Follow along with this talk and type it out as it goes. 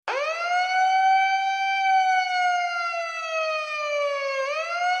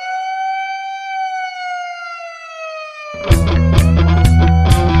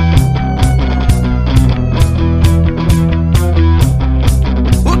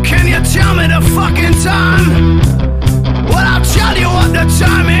time? Well, I'll tell you what the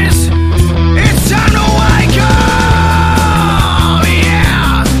time is. It's time to wake up,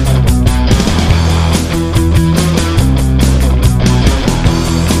 yeah.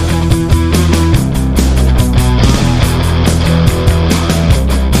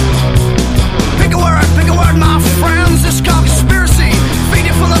 Pick a word, my friends. This called conspiracy. Feed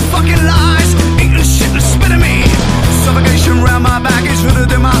it full of fucking lies. Eating shit and spitting me. Suffocation round my back is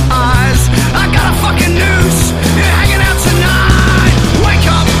hooded in my eyes. I got a fucking noose. You're hanging out tonight. Wake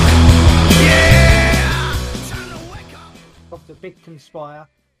up, yeah. Time to wake up. Of the Big Conspire.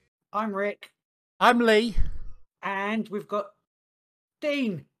 I'm Rick, I'm Lee. and we've got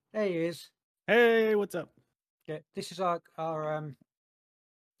Dean. There he is. Hey, what's up? Yeah, this is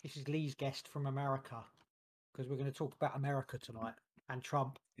this is Lee's guest from America, because we're going to talk about America tonight and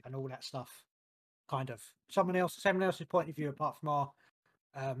Trump and all that stuff. Kind of someone else's point of view apart from our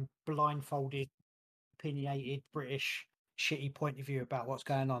blindfolded, opinionated British shitty point of view about what's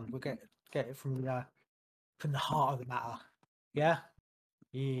going on. We'll get it from the heart of the matter. Yeah.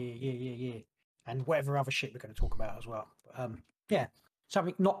 And whatever other shit we're going to talk about as well. Yeah,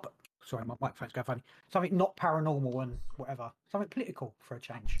 something not. Sorry, my microphone's going funny. Something not paranormal and whatever. Something political for a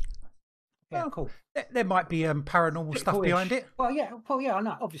change. Yeah, Well, cool. There might be paranormal stuff Political-ish. behind it. Well, yeah, I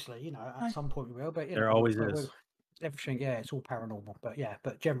know. Obviously, at some point we will, but There always is. Everything, yeah, it's all paranormal.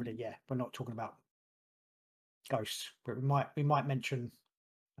 But generally, yeah, we're not talking about ghosts. But we might mention.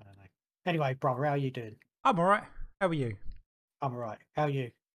 I don't know. Anyway, brother, how are you doing? I'm all right. How are you? I'm all right. How are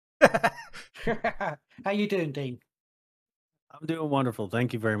you? How you doing, Dean? I'm doing wonderful.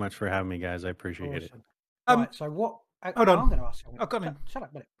 Thank you very much for having me, guys. I appreciate it. Awesome. Right. So what? Hold on. I'm going to ask you. Oh, go on. Shut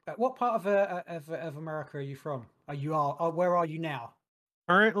up a minute. What part of America are you from? Where are you now?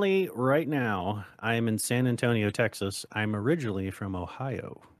 Currently, right now, I am in San Antonio, Texas. I'm originally from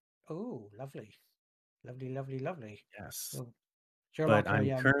Ohio. Oh, lovely. Yes. Oh, so you're But like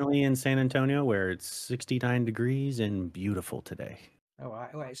I'm currently in San Antonio where it's 69 degrees and beautiful today. all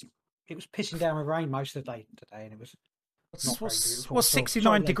right. Well, it was pissing down with rain most of the day today, and it was not very beautiful. What's So- 69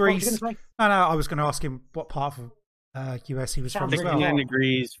 sorry, Lee, what degrees? was you gonna say? No, I was going to ask him what part of US he was from Sounds as well. really 69 hot.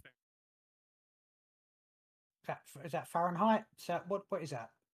 degrees. Is that Fahrenheit? Is that, what is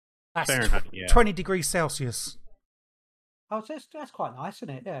that? That's Fahrenheit, yeah. 20 degrees Celsius. Oh, that's quite nice, isn't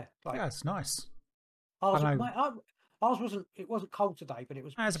it? Yeah. Like, Yeah, it's nice. ours, I know. ours wasn't cold today, but it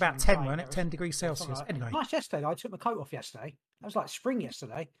was. It was about pissing 10, rain. wasn't it? 10 degrees Something Celsius. like that. Anyway. Nice yesterday. I took my coat off yesterday. It was like spring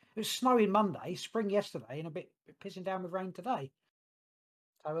yesterday. It was snowing Monday, spring yesterday, and a bit pissing down with rain today.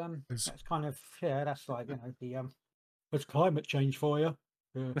 So that's kind of that's like it's climate change for you.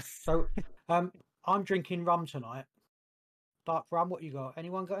 Yeah. So I'm drinking rum tonight. Dark rum. What you got?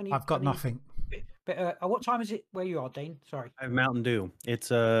 Anyone got any? I've got nothing. But what time is it where you are, Dean? Sorry. I have Mountain Dew. It's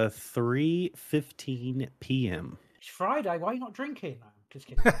 3:15 p.m. It's Friday. Why are you not drinking? No, I'm just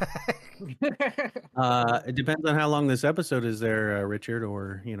kidding. It depends on how long this episode is there, Richard,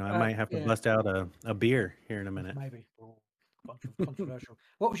 or, I might have to bust out a beer here in a minute. Maybe. Oh, controversial.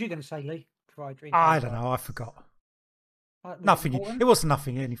 What was you going to say, Lee? Before I drink. I don't know. I forgot. Nothing. It wasn't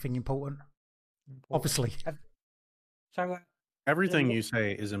anything important. Obviously. So. Everything you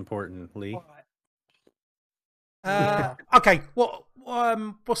say is important, Lee. All right. Okay.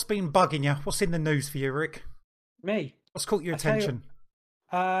 What's been bugging you? What's in the news for you, Rick? Me. What's caught your attention?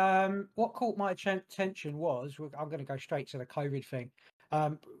 What caught my attention was I'm going to go straight to the COVID thing.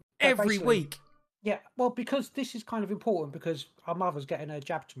 Every basically- week. Yeah, well, because this is kind of important because our mother's getting a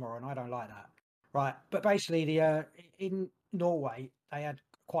jab tomorrow, and I don't like that, right? But basically, in Norway, they had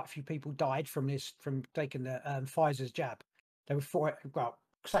quite a few people died from taking the Pfizer's jab. They were quite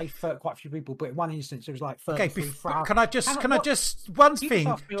a few people, but in one instance, it was like 33. Okay, can I just one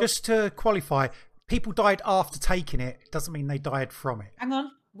thing just to qualify? People died after taking it. Doesn't mean they died from it. Hang on,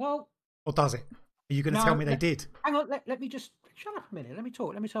 well, or does it? Are you going to tell me they did? Hang on, let me just shut up a minute. Let me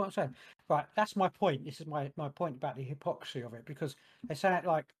talk. Let me tell what I'm saying. Right, that's my point. This is my point about the hypocrisy of it, because they say it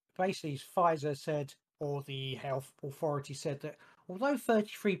like basically Pfizer said, or the health authority said that although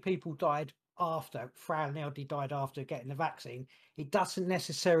 33 people died after, Fraueneldi died after getting the vaccine, it doesn't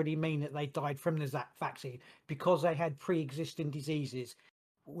necessarily mean that they died from the vaccine because they had pre-existing diseases,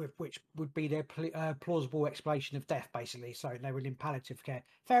 which would be their plausible explanation of death, basically. So they were in palliative care.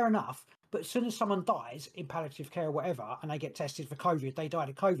 Fair enough. But as soon as someone dies in palliative care or whatever, and they get tested for COVID, they died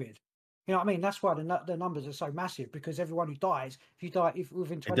of COVID. You know what I mean? That's why the numbers are so massive, because everyone who dies, if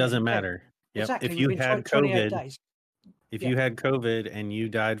within 20 It doesn't matter. Yep. Exactly, If you had 28 COVID, days. if you had COVID and you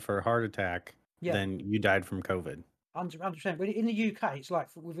died for a heart attack, Yeah. then you died from COVID. 100%. But in the UK, it's like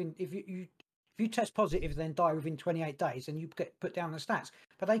within if you test positive, then die within 28 days, and you get put down the stats.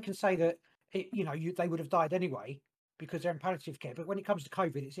 But they can say that they would have died anyway because they're in palliative care. But when it comes to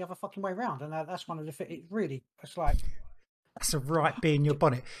COVID, it's the other fucking way around, and that's one of the. It's like that's a right bee in your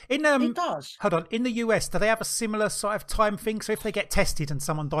bonnet. It does. Hold on. In the US, do they have a similar sort of time thing? So if they get tested and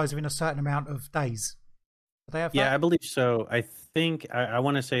someone dies within a certain amount of days, do they have? Yeah, that? I believe so. I think I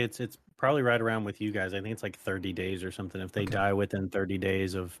want to say it's probably right around with you guys. I think it's like 30 days or something. If they die within 30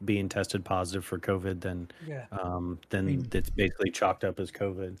 days of being tested positive for COVID, then it's basically chalked up as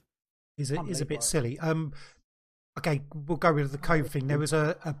COVID. Is a bit silly. Okay, we'll go with the COVID thing. There was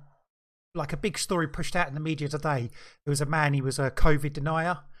a big story pushed out in the media today. There was a man, he was a COVID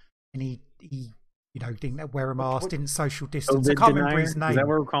denier, and he didn't wear a mask, didn't social distance. COVID I can't denier? remember his name. Is that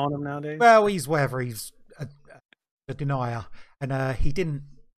what we're calling him nowadays? Well, he's whatever. He's a denier, and he didn't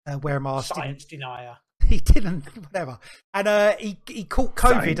wear a mask. Science denier. He didn't, whatever. And he caught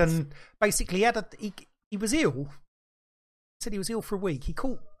COVID, Science. and basically he was ill. Said he was ill for a week. He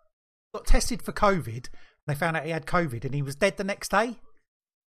got tested for COVID, and they found out he had COVID, and he was dead the next day.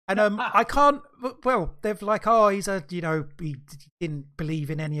 And I can't. Well, they're like, oh, he didn't believe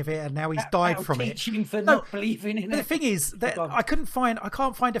in any of it, and now he's died from it. Teaching for not believing in it. The thing is that I can't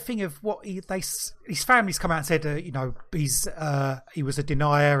find a thing of what his family's come out and said. He was a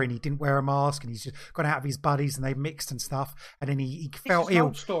denier and he didn't wear a mask and he's just gone out with his buddies and they mixed and stuff, and then he felt ill.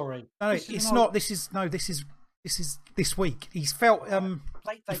 Old story. No, it's not. This is this week. He's felt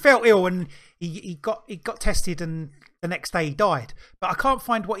he felt ill and he got tested and the next day he died. But I can't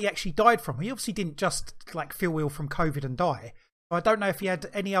find what he actually died from. He obviously didn't just feel ill from COVID and die. I don't know if he had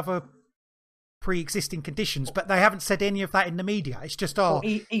any other pre-existing conditions, but they haven't said any of that in the media. It's just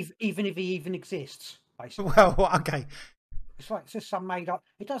even if he even exists, basically. Well, okay. It's just some made up.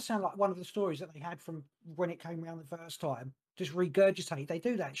 It does sound like one of the stories that they had from when it came around the first time. Just regurgitate. They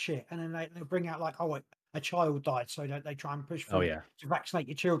do that shit, and then they bring out a child died, so they try and push for to vaccinate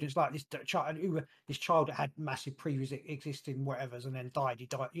your children. It's like this child that had massive pre-existing whatevers and then died. He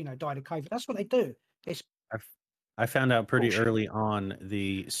died of COVID. That's what they do. I found out pretty early on,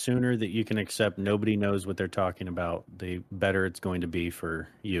 the sooner that you can accept nobody knows what they're talking about, the better it's going to be for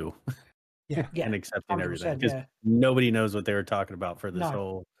you. Yeah, and accepting everything, because nobody knows what they were talking about for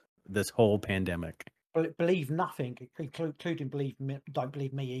this whole pandemic. Believe nothing, including don't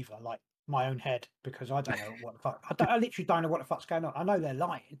believe me either. Like my own head, because I don't know what the fuck. I literally don't know what the fuck's going on. I know they're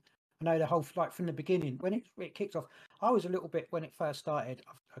lying. I know the whole from the beginning when it kicked off. I was a little bit when it first started.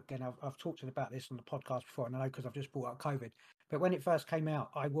 I've talked about this on the podcast before, and I know because I've just brought up COVID. But when it first came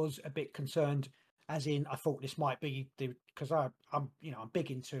out, I was a bit concerned. As in, I thought this might be because I'm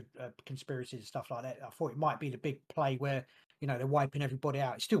big into conspiracies and stuff like that. I thought it might be the big play where they're wiping everybody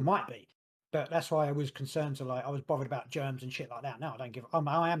out. It still might be, but that's why I was concerned. I was bothered about germs and shit like that. Now I don't give.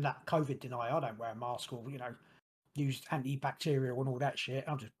 I am that COVID denier. I don't wear a mask or use antibacterial and all that shit.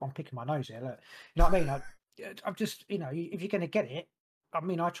 I'm picking my nose here. Look, you know what I mean? I'm just if you're going to get it,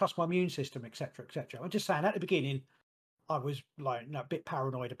 I trust my immune system, etc., etc. I'm just saying at the beginning. I was a bit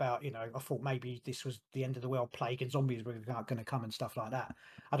paranoid about, I thought maybe this was the end of the world, plague and zombies were going to come and stuff like that.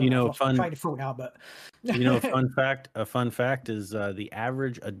 I don't know. Fun train of thought now, but a fun fact is the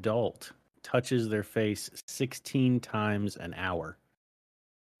average adult touches their face 16 times an hour.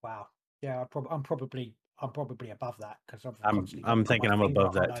 Wow. Yeah, I'm probably above that because I'm thinking I'm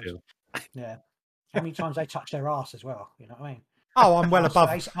above that too. Yeah. How many times they touch their ass as well? You know what I mean? Oh, I'm well above.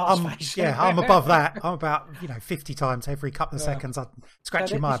 I'm above that. I'm about 50 times every couple of seconds. I'm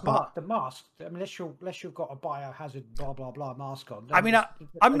scratching my butt. The mask, unless you've got a biohazard blah blah blah mask on.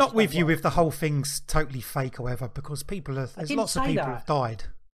 I'm not with you with the whole thing's totally fake or whatever, because there's lots of people who've died,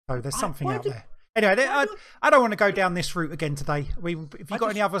 so there's something out there. Anyway, I don't want to go down this route again today. Have you got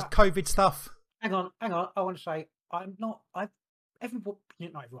any other COVID stuff? Hang on. I want to say not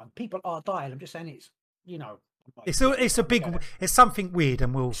everyone. People are dying. I'm just saying it's it's something weird,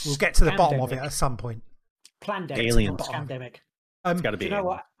 and we'll get to the bottom of it at some point. Aliens. Scandemic. It's got to be. You know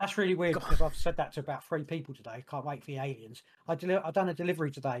what? That's really weird because I've said that to about 3 people today. Can't wait for the aliens. I've done a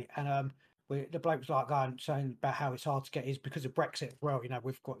delivery today, and the bloke was saying about how it's hard to get his because of Brexit as well.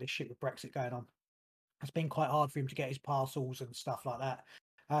 We've got this shit with Brexit going on. It's been quite hard for him to get his parcels and stuff like that.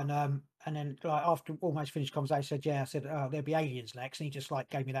 And then after almost finished conversation, I said, I said, there'll be aliens next. And he just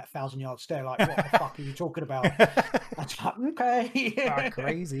gave me that 1,000-yard stare, what the fuck are you talking about? I was like, okay.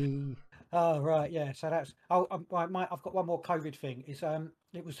 Crazy. Oh, right. Yeah. So that's, I've got one more COVID thing.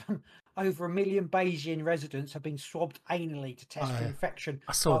 It was over 1 million Beijing residents have been swabbed anally to test for infection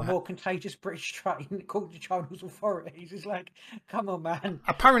by a more contagious British strain, according to China's authorities. It's like, come on, man.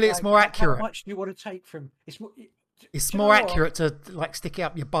 Apparently it's more accurate. How much do you want to take from It's more accurate to stick it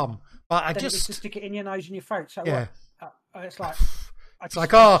up your bum, but I just to stick it in your nose and your throat. So yeah, it's like It's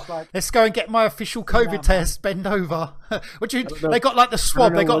like, let's go and get my official COVID test. Bend over. They got like the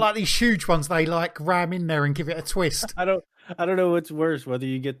swab. They got like these huge ones. They like ram in there and give it a twist. I don't know what's worse, whether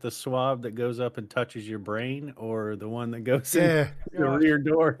you get the swab that goes up and touches your brain, or the one that goes in the rear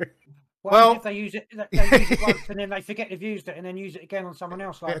door. Well, if they use it once and then they forget they've used it and then use it again on someone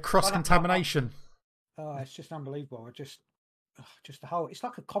else, like cross contamination. Oh, it's just unbelievable. Just the whole. It's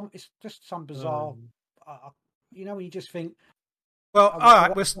like it's just some bizarre. When you just think. Well, all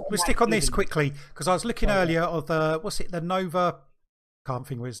right, we'll stick on this quickly because I was looking earlier of the Nova. Can't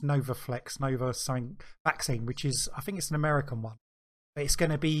think. It was Nova something vaccine, which is I think it's an American one, but it's going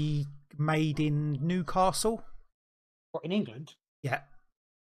to be made in Newcastle. What, in England? Yeah.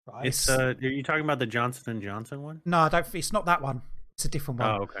 Right. It's are you talking about the Johnson & Johnson one? No, I don't. It's not that one. It's a different one.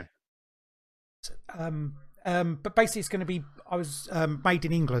 Oh, okay. But basically, it's going to be. I was made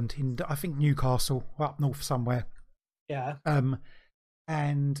in England, in I think Newcastle, up north somewhere. Yeah.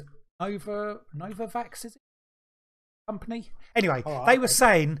 And Novavax is it? Company. Anyway, they were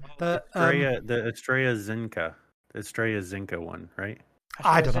saying that the AstraZeneca one, right?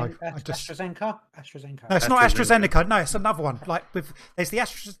 I don't know. AstraZeneca. No, it's not AstraZeneca. No, it's another one. There's the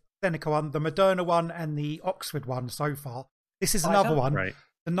AstraZeneca one, the Moderna one, and the Oxford one so far. This is another one, right?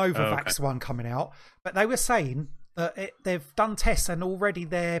 The Novavax one coming out. But they were saying that they've done tests and already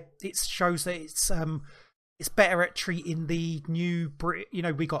it shows that it's better at treating the new.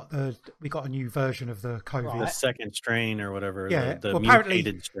 We got a new version of the COVID, the second strain or whatever. Yeah, the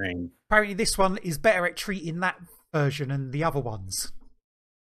mutated strain. Apparently, this one is better at treating that version than the other ones.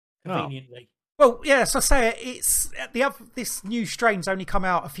 Conveniently. Well, yes, I say it's this new strain's only come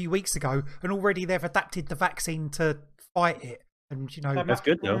out a few weeks ago, and already they've adapted the vaccine to fight it. And that's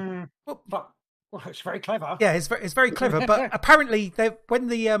good though. Well, it's very clever. Yeah, it's very clever. But apparently, when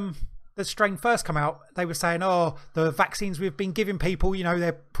the strain first come out, they were saying, "Oh, the vaccines we've been giving people,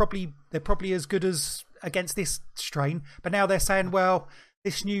 they're probably as good as against this strain." But now they're saying, "Well,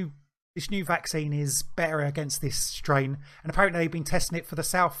 this new vaccine is better against this strain," and apparently they've been testing it for the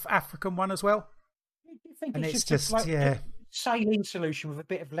South African one as well. Do you think and it's just like saline solution with a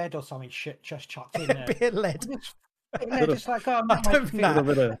bit of lead or something shit just chucked in there? A bit of lead. It's like, it'll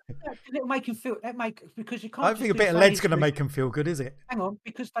make him feel. Because you can't. I don't think a bit of lead's going to make him feel good, is it? Hang on,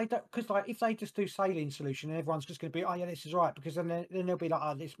 because they don't. Because if they just do saline solution, and everyone's just going to be, oh yeah, this is right. Because then they'll be like,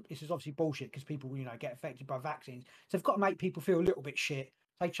 oh, this is obviously bullshit. Because people, get affected by vaccines. So they've got to make people feel a little bit shit.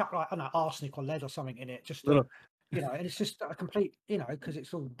 They chuck arsenic or lead or something in it, just and it's just a complete, because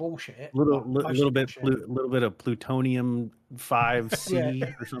it's all bullshit. Little bit of plutonium 5C or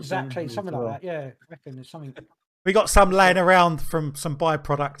something. Exactly, something like that. Yeah, I reckon there's something. We got some laying around from some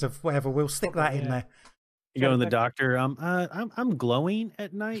byproduct of whatever. We'll stick that in there. You go to the doctor. I'm glowing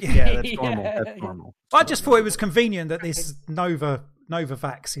at night. Yeah, that's normal. That's normal. I just thought it was convenient that this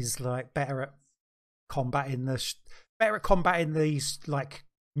Novavax is like better at combating these like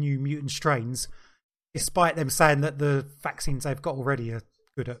new mutant strains, despite them saying that the vaccines they've got already are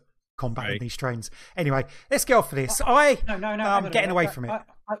good at combating these strains. Anyway, let's get off of this. I'm getting away from it.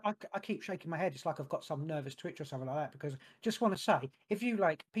 I keep shaking my head. It's like I've got some nervous twitch or something like that, because I just want to say, if you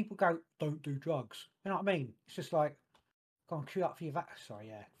people go, don't do drugs. You know what I mean? It's just like, go on, queue up for your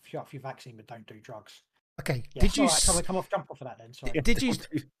vaccine, but don't do drugs. Okay. Yeah, did you come off jump off of that then? Sorry. Did you?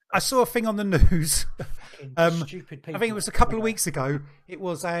 I saw a thing on the news. Stupid people. I think it was a couple of weeks ago. It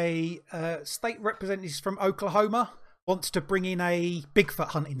was a state representative from Oklahoma wants to bring in a Bigfoot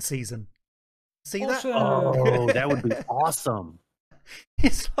hunting season. See awesome. that? Oh, that would be awesome.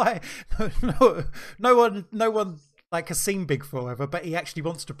 It's like no one like has seen Bigfoot ever, but he actually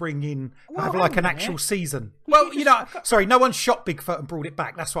wants to bring in have like an actual season. Well, sorry, no one shot Bigfoot and brought it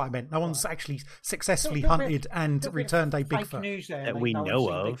back. That's what I meant. No one's actually successfully hunted and returned a Bigfoot that we know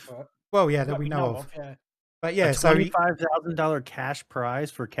of. Bigfoot. Well, yeah, that we know of. Yeah. But yeah, so $25,000 cash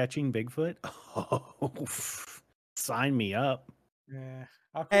prize for catching Bigfoot. Oh, sign me up. Yeah.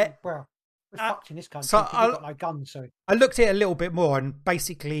 Well. We're fucked in this country. So we've got no guns. So I looked at it a little bit more, and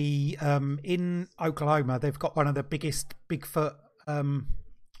basically, in Oklahoma, they've got one of the biggest Bigfoot.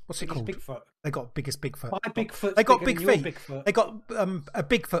 What's it called? Bigfoot. They got biggest Bigfoot. My Bigfoot. They got big feet. They got a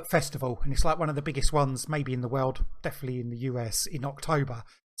Bigfoot festival, and it's like one of the biggest ones, maybe in the world, definitely in the US, in October.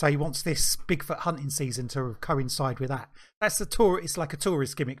 So he wants this Bigfoot hunting season to coincide with that. That's it's like a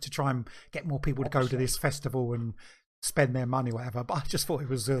tourist gimmick to try and get more people to go to this festival and spend their money, whatever. But I just thought it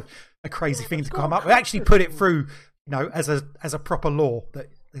was a crazy thing to come up. We actually put it through, as a proper law that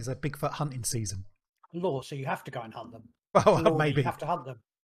there's a Bigfoot hunting season. Law, so you have to go and hunt them. Well, maybe you have to hunt them.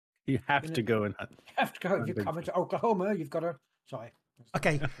 You have to go and hunt. You have to go. If you come into Oklahoma, you've got to. Sorry.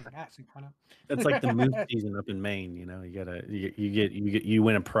 Okay. That's like the moose season up in Maine. You know, you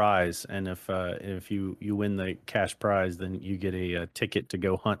win a prize, and if you win the cash prize, then you get a ticket to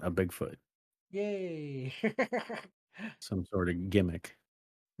go hunt a Bigfoot. Yay! Some sort of gimmick.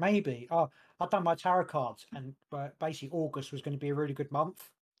 Maybe. Oh, I've done my tarot cards, and basically August was going to be a really good month.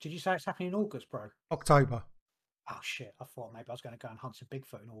 Did you say it's happening in August, bro? October. Oh shit! I thought maybe I was going to go and hunt some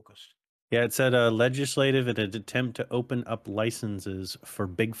Bigfoot in August. Yeah, it said legislative in an attempt to open up licenses for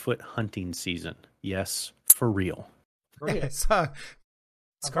Bigfoot hunting season. Yes, for real. Yeah, so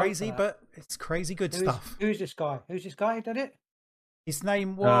it's crazy, but it's crazy good stuff. Who's this guy? Who's this guy who did it? His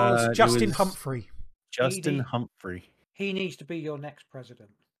name was Justin was Humphrey. Justin Humphrey. He needs to be your next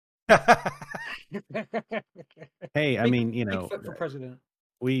president. Hey, I mean, you know, Bigfoot for president.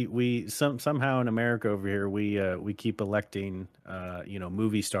 We somehow in America over here we keep electing you know,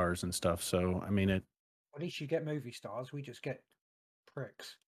 movie stars and stuff. So I mean, at least you get movie stars. We just get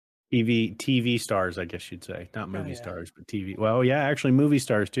pricks. TV stars, I guess you'd say, not movie stars, but TV. Well, yeah, actually movie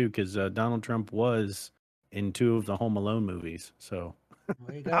stars too, because Donald Trump was in 2 of the Home Alone movies. So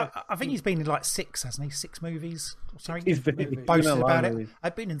I think he's been in like 6, hasn't he? 6 movies or something. He's been boasting about it.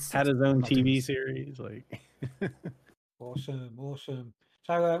 I've been in 6. Had his own TV series, like. Awesome.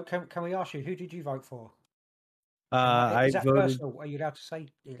 So, can we ask you, who did you vote for? Is that voted... personal? Are you allowed to say?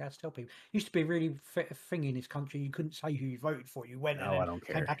 Are you allowed to tell people? It used to be a really thing in this country. You couldn't say who you voted for. You went. No, I don't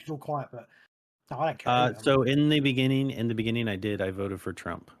care. Came back, it's all quiet, but no, I don't care. So in the beginning, I voted for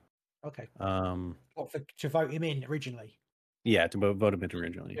Trump. Okay. To vote him in originally? Yeah, to vote him in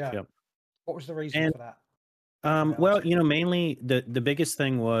originally. Yeah. Yep. What was the reason for that? Well, you know, mainly the biggest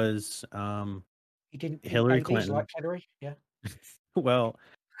thing was he didn't Hillary Clinton. Like Hillary, yeah. Well,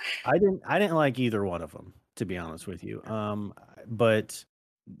 I didn't like either one of them, to be honest with you. But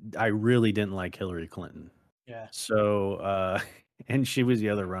I really didn't like Hillary Clinton. Yeah. So and she was the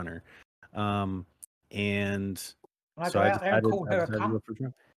other runner. And so I decided to vote for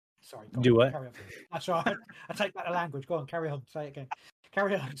Trump. Sorry. Do what? Carry on. That's all right. I take back the language. Go on, carry on. Say it again.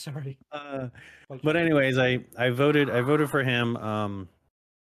 Carry on. Sorry. But anyways, I voted for him.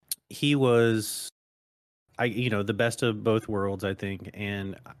 He was, the best of both worlds, I think,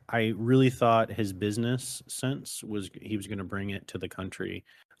 and I really thought his business sense was he was going to bring it to the country,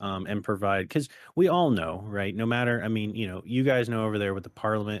 and provide, because we all know, right? No matter, I mean, you guys know over there with the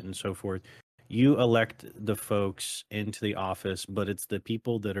parliament and so forth. You elect the folks into the office, but it's the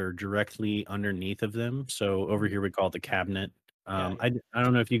people that are directly underneath of them. So over here we call it the cabinet. I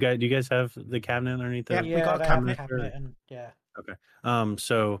don't know if do you guys have the cabinet underneath them? Yeah, we got a cabinet. Okay.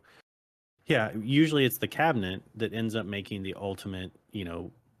 So yeah, usually it's the cabinet that ends up making the ultimate,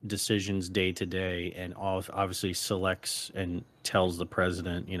 decisions day to day, and obviously selects and tells the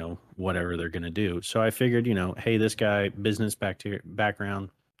president, whatever they're going to do. So I figured, hey, this guy, business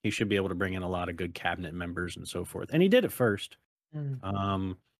background, he should be able to bring in a lot of good cabinet members and so forth. And he did it first.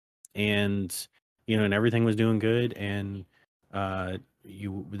 And, and everything was doing good. And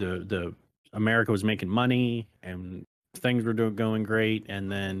the America was making money and things were going great.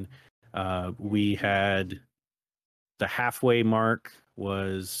 And then we had the halfway mark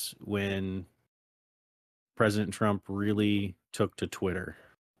was when President Trump really took to Twitter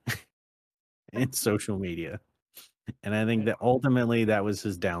and social media. And I think that ultimately that was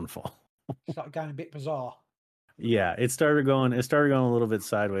his downfall. It started going a bit bizarre. Yeah, it started going a little bit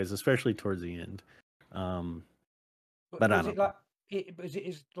sideways, especially towards the end. But I don't know.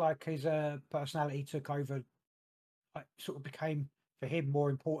 Is like his personality took over, like, sort of became for him more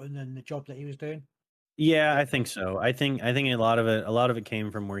important than the job that he was doing? Yeah, I think so. I think a lot of it came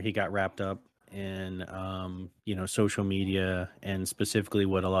from where he got wrapped up in social media, and specifically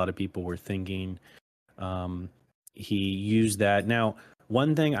what a lot of people were thinking. He used that. Now,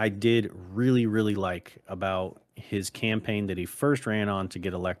 one thing I did really, really like about his campaign that he first ran on to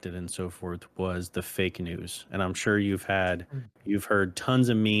get elected and so forth was the fake news. And I'm sure you've heard tons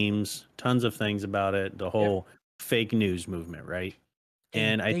of memes, tons of things about it, the whole fake news movement, right?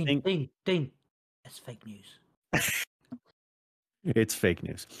 And I think it's fake news. It's fake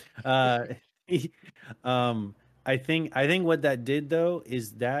news. I think what that did though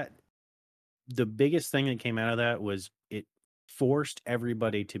is that the biggest thing that came out of that was it forced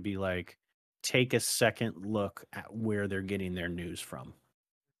everybody to be like, take a second look at where they're getting their news from.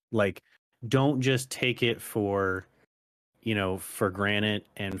 Like, don't just take it for granted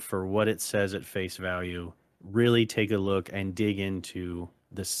and for what it says at face value. Really take a look and dig into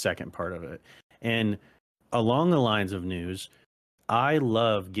the second part of it. And along the lines of news, I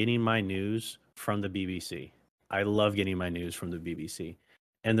love getting my news from the BBC. I love getting my news from the BBC.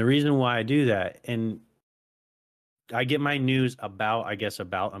 And the reason why I do that, and I get my news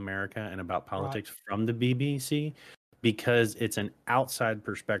about America and about politics from the BBC because it's an outside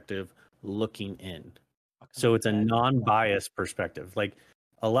perspective looking in. So it's a non-biased perspective. Like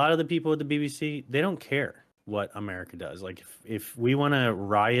a lot of the people at the BBC, they don't care what America does. Like if we want to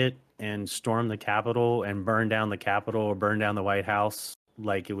riot and storm the Capitol and burn down the Capitol or burn down the White House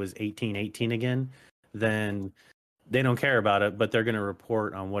like it was 1818 again, then they don't care about it, but they're going to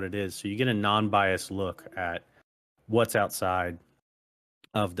report on what it is. So you get a non-biased look at what's outside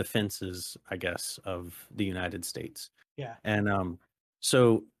of the fences, I guess, of the United States. Yeah. And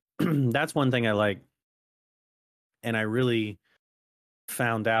so that's one thing I like. And I really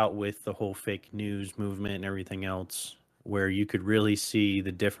found out with the whole fake news movement and everything else, where you could really see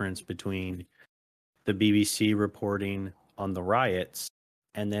the difference between the BBC reporting on the riots.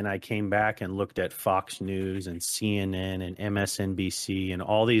 And then I came back and looked at Fox News and CNN and MSNBC and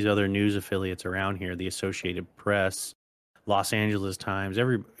all these other news affiliates around here, the Associated Press, Los Angeles Times,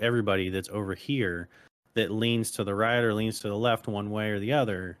 everybody that's over here that leans to the right or leans to the left one way or the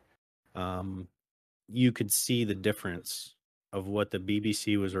other. You could see the difference of what the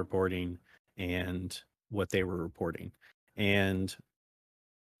BBC was reporting and what they were reporting. And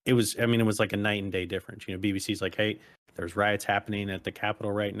it was like a night and day difference. You know, BBC's like, hey, there's riots happening at the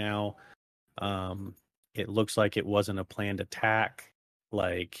Capitol right now. It looks like it wasn't a planned attack.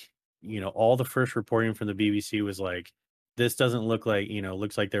 Like, you know, all the first reporting from the BBC was like, this doesn't look like, you know,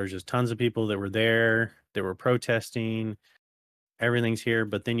 looks like there was just tons of people that were there, that were protesting. Everything's here.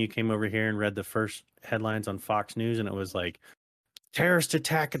 But then you came over here and read the first headlines on Fox News, and it was like, terrorist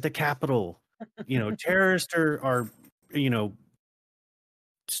attack at the Capitol. You know, terrorists are, you know,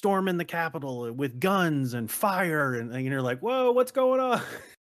 storming the Capitol with guns and fire, and you're like, whoa, what's going on?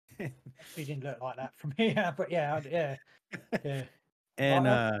 It didn't look like that from here, but yeah. And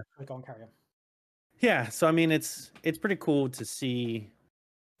we're going to carry on. Yeah, so I mean, it's pretty cool to see,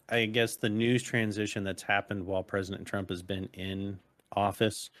 I guess, the news transition that's happened while President Trump has been in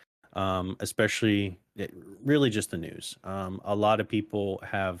office, especially really just the news. A lot of people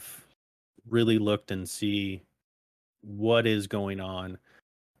have really looked and see what is going on.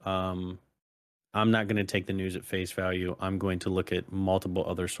 I'm not going to take the news at face value. I'm going to look at multiple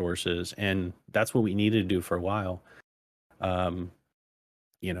other sources, and that's what we needed to do for a while.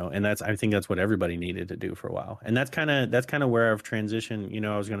 You know, and I think that's what everybody needed to do for a while. And that's kind of where I've transitioned. You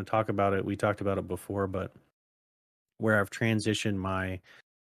know, I was going to talk about it. We talked about it before, but where I've transitioned my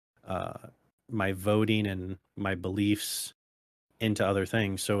voting and my beliefs into other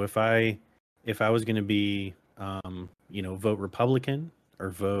things. So if I was going to be, you know, vote Republican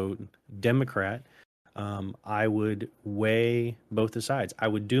or vote Democrat, I would weigh both the sides. I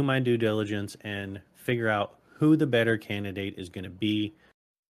would do my due diligence and figure out who the better candidate is going to be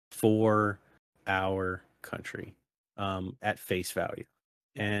for our country, at face value.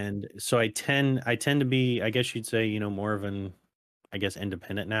 And so I tend to be, I guess you'd say, you know, more of an, I guess,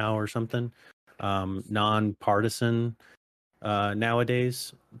 independent now or something, non-partisan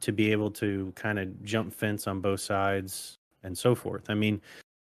nowadays, to be able to kind of jump fence on both sides and so forth. I mean,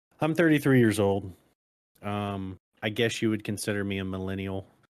 I'm 33 years old. I guess you would consider me a millennial.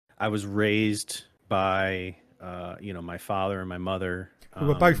 I was raised by, you know, my father and my mother. We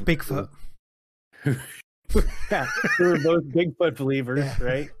were both Bigfoot. Yeah, we were both Bigfoot believers, yeah.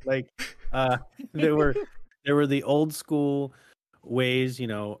 Right? Like, there were the old school ways, you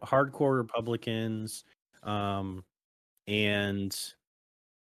know, hardcore Republicans, and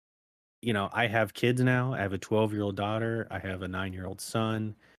you know, I have kids now. I have a 12-year-old daughter. I have a 9-year-old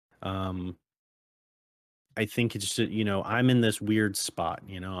son. I think it's, you know, I'm in this weird spot.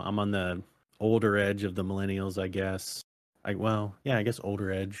 You know, I'm on the older edge of the millennials, I guess. I guess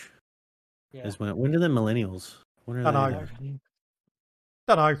older edge. Yeah. Is when do the millennials? When are they?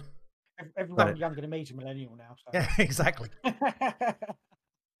 Don't know. Everyone younger than me is a millennial now. So. Yeah, exactly.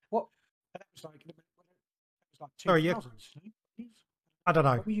 What? That was like 2000s. Sorry, yeah. I don't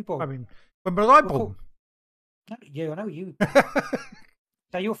know. When were you born? I mean, when was I born? I know you.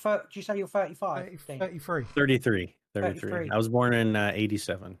 So you're do you say you're 35? 33. 33. I was born in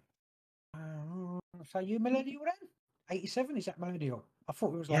 87. So you millennial then? 87, is that millennial? I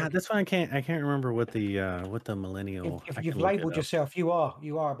thought it was like... Yeah, that's why I can't remember what the millennial. If you've labelled yourself, you are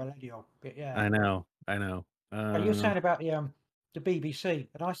a millennial. But yeah. I know. You're saying about the BBC,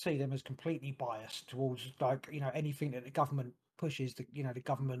 and I see them as completely biased towards, like, you know, anything that the government pushes, the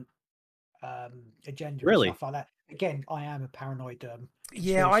government agenda, really, and stuff like that. Again, I am a paranoid.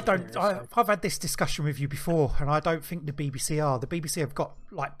 Yeah, I don't. I've had this discussion with you before, and I don't think the BBC are. The BBC have got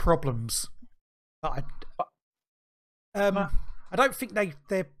like problems, but I don't think maybe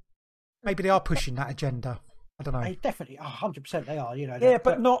they are pushing that agenda. I don't know. They definitely 100% they are. You know. Yeah,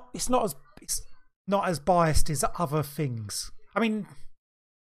 but not. It's not as biased as other things. I mean,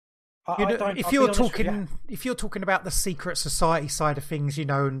 if you're talking about the secret society side of things, you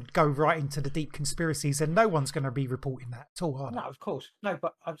know, and go right into the deep conspiracies, then no one's going to be reporting that at all. No, of course, no.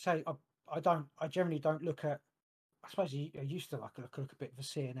 But I'd say I generally don't look at. I suppose I used to look a bit of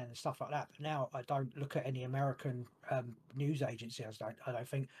CNN and stuff like that, but now I don't look at any American news agencies. I don't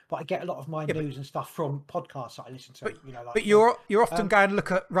think, but I get a lot of my news and stuff from podcasts that I listen to. But you're often going to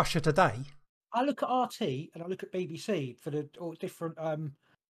look at Russia Today. I look at RT and I look at BBC for the all different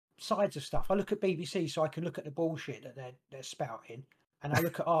sides of stuff. I look at BBC so I can look at the bullshit that they're spouting, and I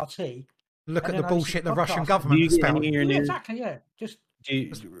look at RT. Look at the bullshit the Russian government is spouting. Yeah, exactly. Yeah,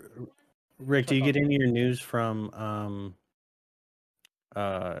 Rick, do you get any of your news from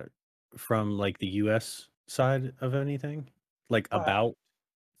like the U.S. side of anything, like about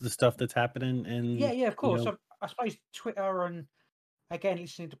the stuff that's happening? And yeah, of course. I suppose Twitter and again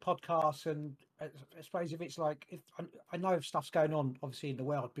listening to podcasts, and I suppose if it's like if I know if stuff's going on obviously in the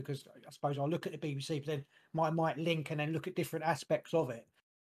world, because I suppose I'll look at the BBC, but then I might link and then look at different aspects of it.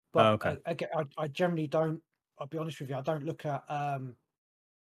 But I generally don't. I'll be honest with you. I don't look at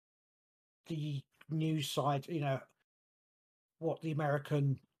the news side, you know, what the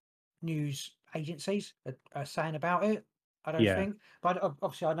American news agencies are saying about it. I don't think, but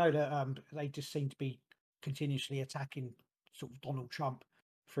obviously I know that they just seem to be continuously attacking sort of Donald Trump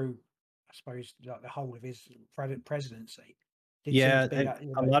through, I suppose, like the whole of his presidency. A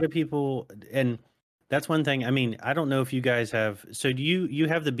lot of people, and that's one thing. I mean, I don't know if you guys have. So you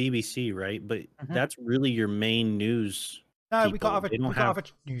have the BBC, right? But that's really your main news. No, we got other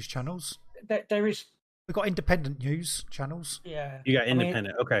news channels. There is. We've got independent news channels. Yeah. You got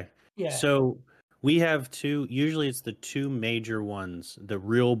independent. Okay. Yeah. So we have two. Usually, it's the two major ones, the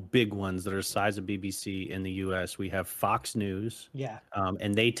real big ones that are the size of BBC in the U.S. We have Fox News. Yeah.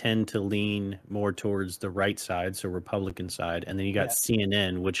 And they tend to lean more towards the right side, so Republican side, and then you got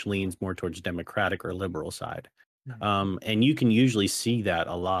CNN, which leans more towards Democratic or liberal side. Mm-hmm. And you can usually see that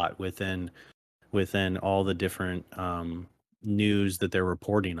a lot within all the different news that they're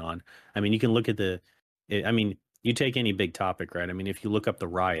reporting on. I mean, you can look at you take any big topic, right? I mean, if you look up the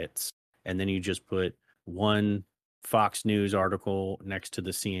riots and then you just put one Fox News article next to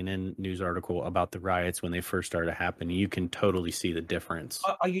the CNN news article about the riots when they first started happening, you can totally see the difference.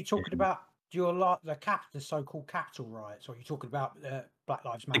 Are you talking about the so-called Capitol riots, or are you talking about Black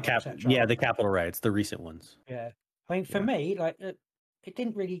Lives Matter, etc.? Yeah, the Capitol riots, the recent ones. Yeah, I mean, for me, like it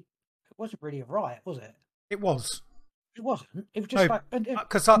wasn't really a riot, was it? It was. It wasn't. It was just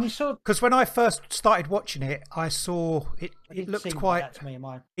because when I first started watching it, I saw it. It looked quite. Like that to me,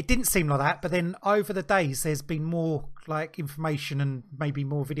 it didn't seem like that, but then over the days, there's been more like information and maybe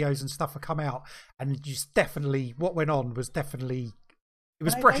more videos and stuff have come out, and just definitely what went on was definitely. It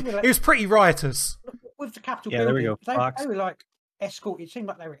was pretty riotous. With the Capitol building, there we go. They were like escorted. It seemed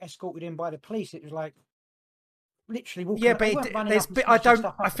like they were escorted in by the police. It was like. Literally walking. Yeah, but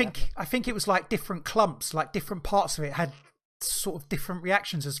I think it was like different clumps, like different parts of it had sort of different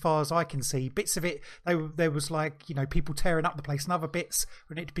reactions as far as I can see. Bits of it, there was like, you know, people tearing up the place, and other bits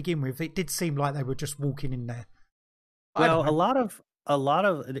when it to begin with, it did seem like they were just walking in there. Well, a lot of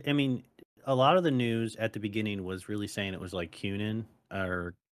the news at the beginning was really saying it was like QAnon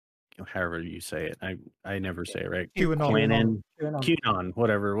or however you say it. I never say it right. QAnon,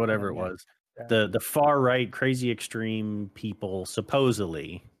 whatever it was. The far right crazy extreme people,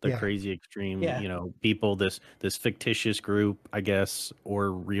 supposedly crazy extreme you know, people, this fictitious group, I guess,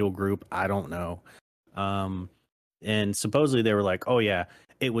 or real group, I don't know, and supposedly they were like, oh yeah,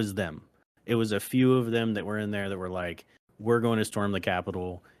 it was them, it was a few of them that were in there that were like, we're going to storm the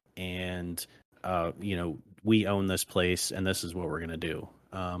Capitol, and you know, we own this place and this is what we're going to do.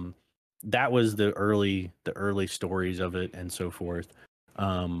 That was the early stories of it and so forth.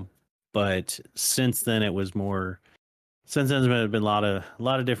 But since then, there's been a lot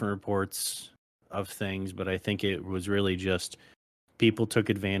of different reports of things. But I think it was really just people took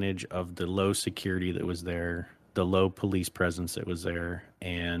advantage of the low security that was there, the low police presence that was there,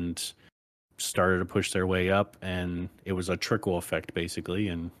 and started to push their way up. And it was a trickle effect, basically.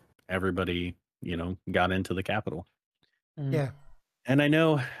 And everybody, you know, got into the Capitol. Yeah. And I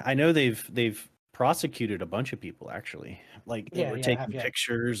know they've prosecuted a bunch of people, actually. Like they were taking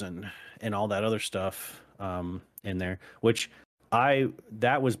pictures and all that other stuff in there, which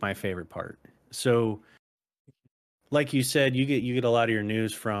that was my favorite part. So like you said, you get a lot of your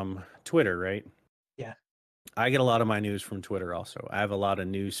news from Twitter, right? Yeah. I get a lot of my news from Twitter also. I have a lot of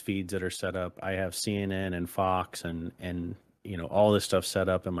news feeds that are set up. I have CNN and Fox and all this stuff set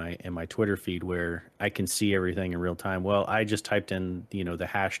up in my Twitter feed where I can see everything in real time. Well, I just typed in, the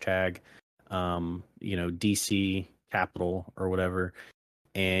hashtag, DC Capital or whatever,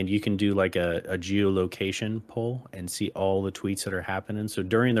 and you can do like a geolocation poll and see all the tweets that are happening. So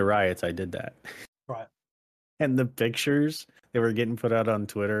during the riots, I did that. Right. And the pictures that were getting put out on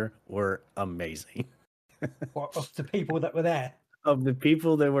Twitter were amazing. Of the people that were there? Of the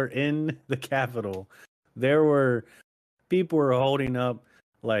people that were in the Capitol, people were holding up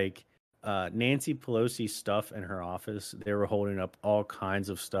like Nancy Pelosi stuff in her office. They were holding up all kinds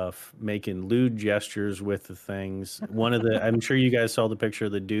of stuff, making lewd gestures with the things. I'm sure you guys saw the picture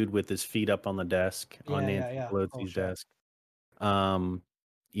of the dude with his feet up on the desk on Nancy Pelosi's desk.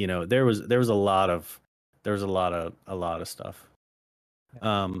 There was a lot of stuff.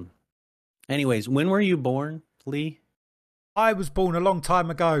 Anyways, when were you born, Lee? I was born a long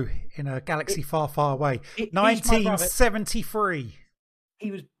time ago in a galaxy far, far away. 1973.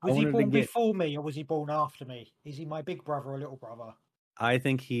 Was he born before me or was he born after me? Is he my big brother or little brother? I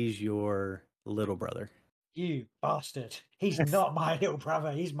think he's your little brother. You bastard. He's not my little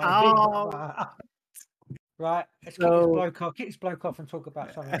brother. He's my big brother. Right. Let's kick this bloke off and talk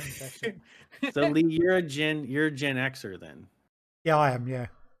about something interesting. So Lee, you're a Gen Xer then. Yeah, I am, yeah.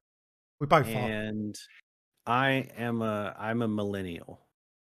 We both are. And I'm a millennial.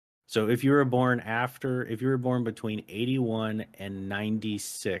 So if you were born between 81 and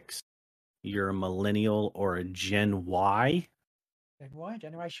 96, you're a millennial or a Gen Y. Gen Y?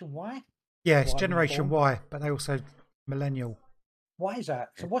 Generation Y? Yeah, it's Generation Y, but they also millennial. Why is that?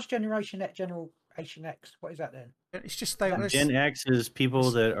 So what's Generation X? Generation X? What is that then? It's just Gen X is people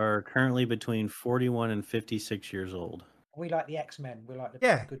that are currently between 41 and 56 years old. We like the X-Men. We like the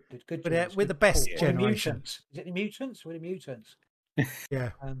good but we're the best generation. Mutants. Is it the mutants? We're the mutants.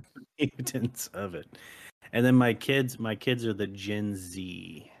 Yeah. Mutants of it. And then my kids are the Gen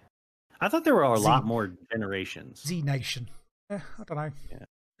Z. I thought there were a lot more generations. Z Nation. I don't know. Yeah.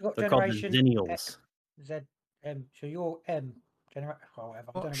 They're called the Zennials. So you're M. Whatever. I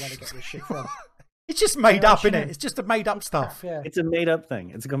don't know where to get this shit from. It's just made up, isn't it? It's just a made up stuff. Yeah. It's a made up thing.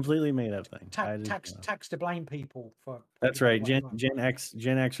 It's a completely made up thing. Tax to blame people for. That's right. Gen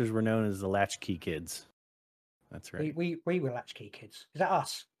Xers were known as the latchkey kids. That's right. We were latchkey kids. Is that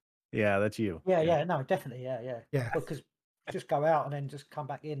us? Yeah, that's you. Yeah. No, definitely. Yeah. Because just go out and then just come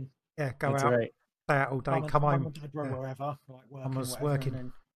back in. Yeah, go that's out. Right. Stay out all day. Come home. Wherever. I was working.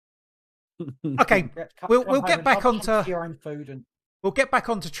 Then... Okay, we'll get back onto your own food and. We'll get back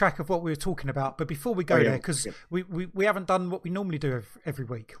onto track of what we were talking about, but before we go there, because we haven't done what we normally do every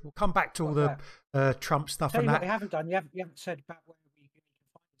week. We'll come back to all the Trump stuff and that. What we haven't done. You haven't said about where we can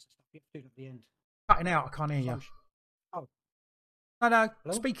find this stuff. You have to do it at the end. Cutting out. I can't hear you. Oh. No.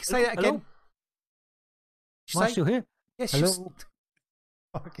 Hello? Speak. Say that again. Am I still here? Yes. Hello.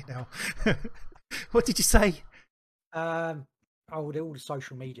 Fucking hell. What did you say? All the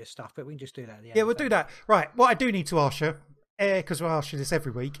social media stuff, but we can just do that at the end. Yeah, we'll do that. Right. What I do need to ask you, because we'll ask you this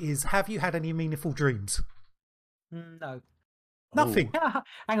every week, is have you had any meaningful dreams? No. Nothing?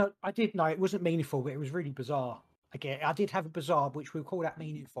 Hang on. I did know it wasn't meaningful, but it was really bizarre. Again, I did have a bizarre, which we'll call that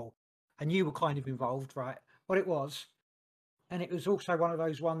meaningful. And you were kind of involved, right? What it was. And it was also one of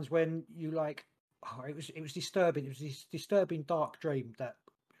those ones when you it was disturbing. It was this disturbing dark dream that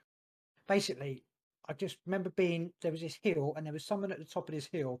basically I just remember there was this hill and there was someone at the top of this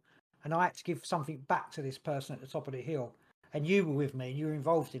hill and I had to give something back to this person at the top of the hill. And you were with me and you were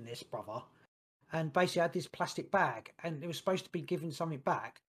involved in this, brother. And basically I had this plastic bag and it was supposed to be giving something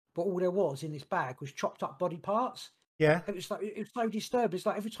back. But all there was in this bag was chopped up body parts. Yeah. It was so disturbing. It's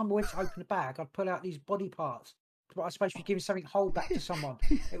like every time I went to open the bag, I'd pull out these body parts. But I was supposed to be giving something whole back to someone.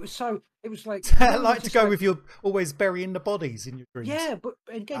 It was like... I like to go with you always burying the bodies in your dreams. Yeah, but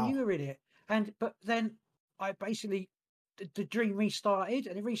again, you were in it. But then I basically... The dream restarted,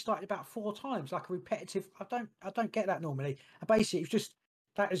 and it restarted about 4 times, like a repetitive. I don't get that normally. And basically, it was just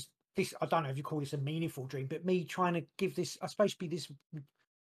that is this. I don't know if you call this a meaningful dream, but me trying to give this. I'm supposed to be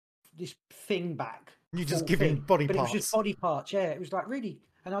this thing back. You just giving body but parts. It was just body parts. Yeah, it was like really,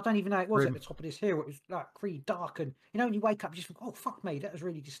 and I don't even know it was at the top of this hill. It was like really dark, and when you wake up, you just think, oh fuck me, that was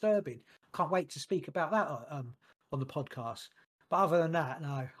really disturbing. Can't wait to speak about that on the podcast. But other than that,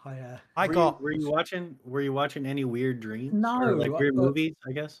 no. Were you watching any weird dreams? No, or like weird movies.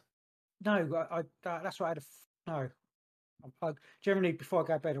 I guess. No, that's what I had. No, generally before I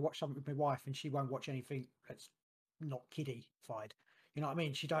go to bed, I watch something with my wife, and she won't watch anything that's not kiddie-fied. You know what I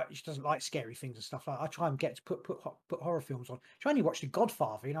mean? She doesn't like scary things and stuff like that. I try and get to put horror films on. She only watched The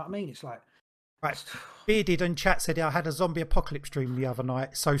Godfather. You know what I mean? It's like. Right. Bearded in chat said, I had a zombie apocalypse dream the other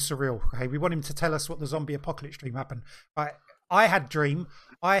night. So surreal. Okay, we want him to tell us what the zombie apocalypse dream happened. Right. I had a dream.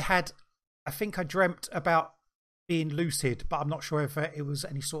 I think I dreamt about being lucid, but I'm not sure if it was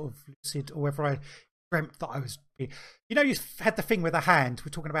any sort of lucid or whether I dreamt that I was being... You know, you had the thing with a hand. We're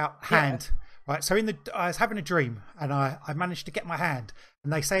talking about hand, right? So I was having a dream, and I managed to get my hand.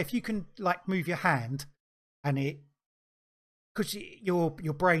 And they say if you can like move your hand, and because your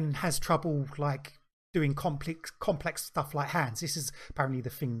brain has trouble like doing complex stuff like hands. This is apparently the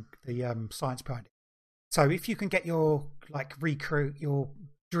thing, the science behind it. So if you can get your like recreate your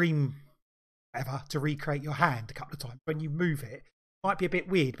dream, whatever, to recreate your hand a couple of times, when you move it, might be a bit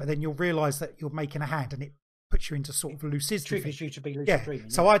weird, but then you'll realise that you're making a hand, and it puts you into sort of lucidity. Triggers you to be lucid dreaming.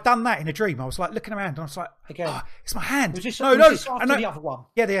 So I'd done that in a dream. I was like looking around, and I was like, "Again, oh, it's my hand." Was this, no, this after the other one?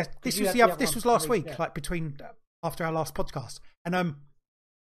 Yeah. This was the other. This was last week, like between after our last podcast, and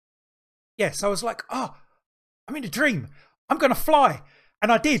so I was like, "Oh, I'm in a dream. I'm going to fly,"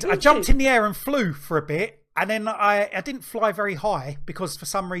 and I did. I jumped in the air and flew for a bit, and then I didn't fly very high because for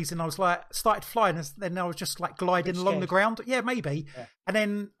some reason I was like started flying, and then I was just like gliding along the ground. Yeah, maybe. Yeah. And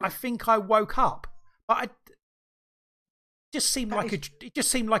then I think I woke up, but it just seemed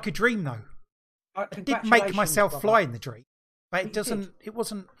like a dream though. I did make myself fly in the dream, but it doesn't. It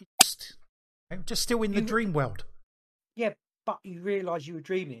wasn't. Just still in the dream world. Yeah, but you realised you were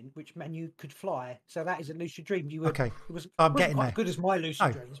dreaming, which meant you could fly. So that is a lucid dream. You were okay. I'm getting quite there. Good as my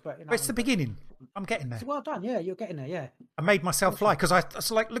lucid dreams, but it's the beginning. I'm getting there. So well done. Yeah, you're getting there. Yeah. I made myself fly because I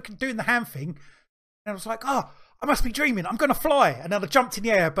was like doing the hand thing, and I was like, oh, I must be dreaming. I'm going to fly, and then I jumped in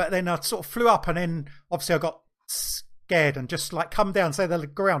the air, but then I sort of flew up, and then obviously I got scared and just like come down, say the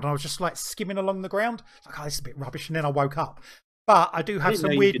ground, and I was just like skimming along the ground. Like, oh, this is a bit rubbish, and then I woke up. But I do have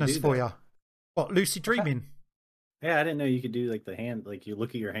some weirdness for you. What, lucid dreaming? Yeah, I didn't know you could do like the hand, like you look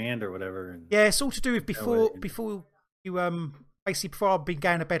at your hand or whatever. And yeah, it's all to do with before you basically before I've been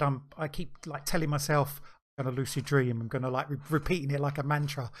going to bed, I keep like telling myself I'm gonna lucid dream. I'm gonna like repeating it like a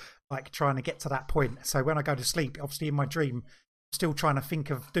mantra, like trying to get to that point. So when I go to sleep, obviously in my dream, I'm still trying to think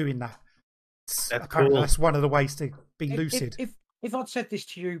of doing that. That's cool. That's one of the ways to be lucid. If I'd said this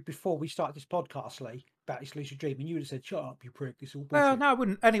to you before we started this podcast, Lee, about this lucid dream, and you would have said, "Shut up, you prick! This all bullshit." Well, no, I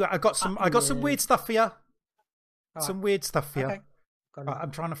wouldn't. Anyway, I got some weird stuff for you. Some weird stuff for you. Okay.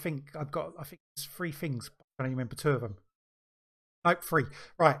 I'm trying to think. I think there's 3 things. I don't even remember 2 of them. Nope, 3.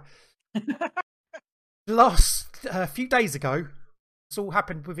 Right. Last a few days ago, this all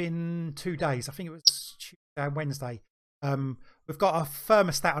happened within 2 days. I think it was Tuesday and Wednesday. We've got a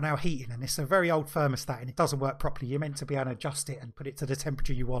thermostat on our heating, and it's a very old thermostat, and it doesn't work properly. You're meant to be able to adjust it and put it to the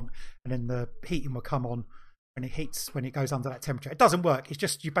temperature you want, and then the heating will come on when it heats, when it goes under that temperature. It doesn't work. It's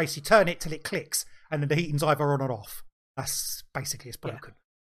just you basically turn it till it clicks, and then the heating's either on or off. That's basically it's broken.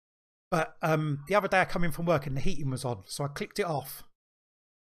 Yeah. But the other day I come in from work and the heating was on, so I clicked it off,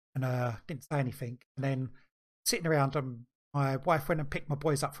 and didn't say anything. And then sitting around, my wife went and picked my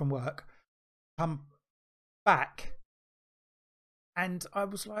boys up from work. Come back. And I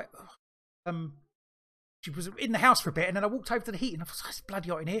was like, she was in the house for a bit, and then I walked over to the heat, and I was like, it's bloody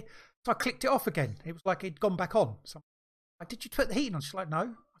hot in here. So I clicked it off again. It was like it'd gone back on. So I'm like, did you put the heating on? She's like,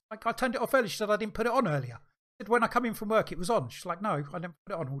 no. Like, I turned it off earlier. She said, I didn't put it on earlier. I said, when I come in from work, it was on. She's like, no, I didn't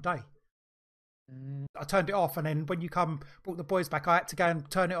put it on all day. I turned it off, and then when you brought the boys back, I had to go and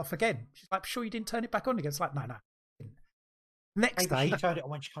turn it off again. She's like, sure you didn't turn it back on again? It's like, no. Next day. She turned it on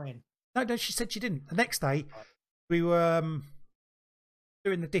when she came in. No, she said she didn't. The next day, we were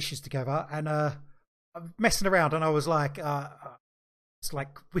doing the dishes together, and messing around, and I was like, it's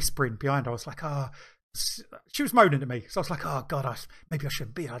like whispering behind her. I was like, she was moaning at me, so I was like, oh god, maybe I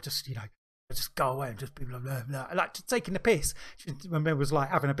shouldn't be. I just go away and just be blah blah blah, like just taking the piss. She was like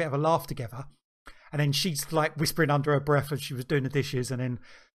having a bit of a laugh together, and then she's like whispering under her breath as she was doing the dishes, and then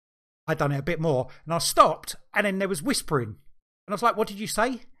I'd done it a bit more, and I stopped, and then there was whispering, and I was like, what did you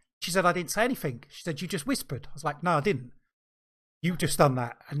say? She said, I didn't say anything. She said, you just whispered. I was like, no, I didn't. You just done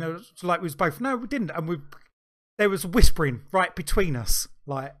that. And it was like, we was both, no, we didn't. And there was whispering right between us.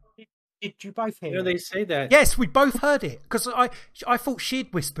 Like, did you both hear it? They say that. Yes, we both heard it. Because I thought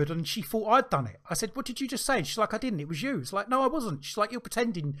she'd whispered and she thought I'd done it. I said, what did you just say? And she's like, I didn't. It was you. It's like, no, I wasn't. She's like, you're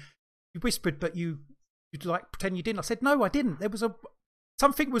pretending. You whispered, but you'd like pretend you didn't. I said, no, I didn't. There was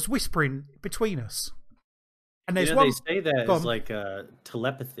something was whispering between us. And there's they say that is like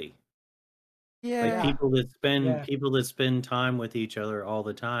telepathy. Yeah, like people that spend time with each other all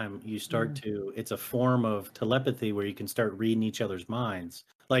the time, you start to. It's a form of telepathy where you can start reading each other's minds.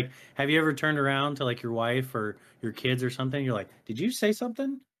 Like, have you ever turned around to like your wife or your kids or something? You're like, did you say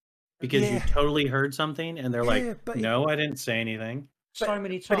something? Because you totally heard something, and they're like, no, I didn't say anything. so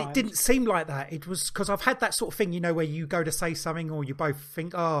many times. But it didn't seem like that. It was because I've had that sort of thing, where you go to say something or you both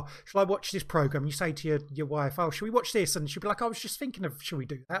think, oh, shall I watch this program? You say to your wife, oh, should we watch this? And she'll be like, I was just thinking of, should we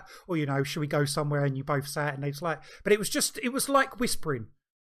do that? Or, should we go somewhere? And you both say it, and it's like, but it was like whispering.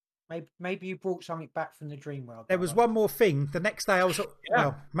 Maybe you brought something back from the dream world. There was one more thing. The next day I was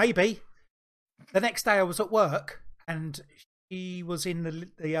well, maybe. The next day I was at work and she was in the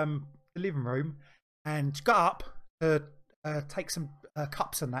living room and got up to take some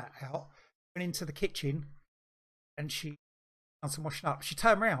cups and that out, went into the kitchen and she done some washing up. She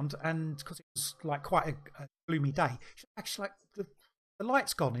turned around and because it was like quite a gloomy day, she actually like the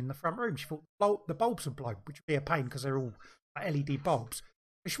light's gone in the front room. She thought the bulbs would blow, which would be a pain because they're all like LED bulbs.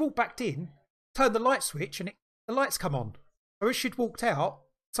 She walked back in, turned the light switch, and the lights come on. Or as she'd walked out,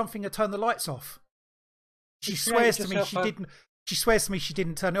 something had turned the lights off. She swears to me she didn't. She swears to me she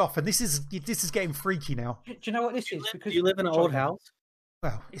didn't turn it off, and this is getting freaky now. Do you know what this is? Because you live in an old house.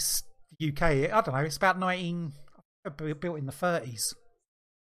 Well, it's the UK. I don't know. It's about built in the 30s.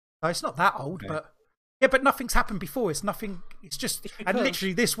 So it's not that old, but yeah, but nothing's happened before. It's nothing. It's just and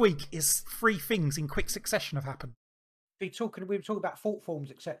literally this week is 3 things in quick succession have happened. We were talking about thought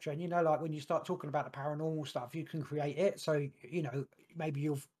forms, etc. And like when you start talking about the paranormal stuff, you can create it. So maybe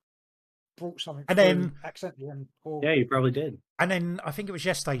you've brought something and then accidentally, yeah, you probably did. And then I think it was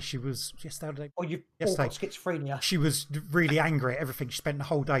yesterday. Or you've all got schizophrenia. She was really angry at everything. She spent the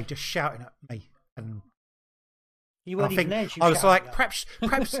whole day just shouting at me, and you weren't even there. I was like, perhaps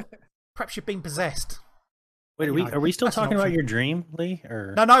you've been possessed. Wait, are we still talking about your dream, Lee?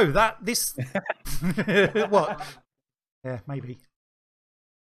 Or no, this what? Yeah, maybe.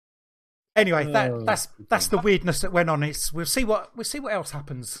 Anyway, that's the weirdness that went on. We'll see what else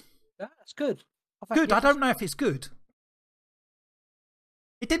happens. That's good. Good. I don't know if it's good.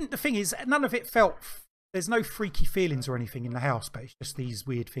 It didn't. The thing is, none of it felt. There's no freaky feelings or anything in the house, but it's just these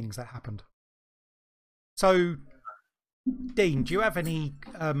weird things that happened. So, Dean, do you have any?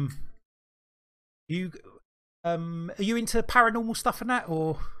 Are you into paranormal stuff and that,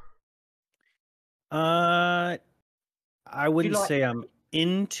 or? I wouldn't say I'm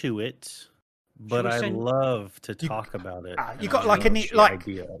into it, but I love to talk about it. You got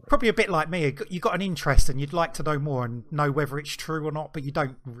probably a bit like me. You got an interest, and you'd like to know more and know whether it's true or not, but you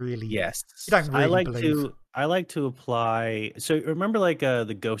don't really. Yes, you don't really believe. I like to apply. So remember, like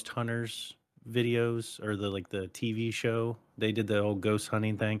the Ghost Hunters videos or the TV show. They did the whole ghost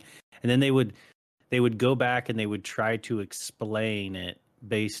hunting thing, and then they would go back and they would try to explain it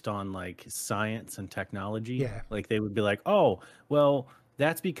based on like science and technology. Yeah. Like they would be like, oh, well,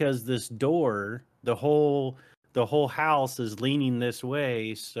 that's because this door, the whole house is leaning this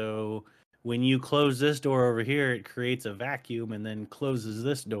way. So when you close this door over here, it creates a vacuum and then closes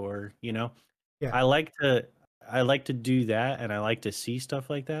this door, Yeah. I like to do that, and I like to see stuff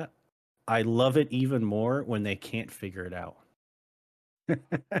like that. I love it even more when they can't figure it out.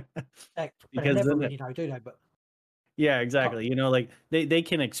 Because they never really know, do they? But yeah, exactly. Like they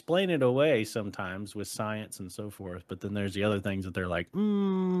can explain it away sometimes with science and so forth, but then there's the other things that they're like,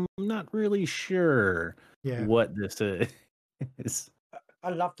 I'm not really sure what this is. I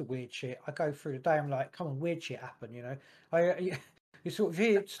love the weird shit. I go through the day, I'm like, come on, weird shit happened, You sort of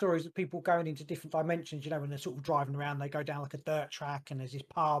hear stories of people going into different dimensions, when they're sort of driving around, they go down like a dirt track and there's this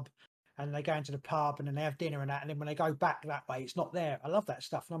pub and they go into the pub and then they have dinner and that, and then when they go back that way, it's not there. I love that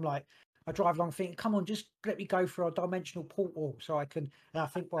stuff. And I'm like, I drive along thinking, come on, just let me go through a dimensional portal so I can. And I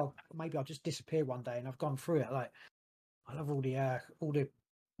think, well, maybe I'll just disappear one day. And I've gone through it. Like, I love all the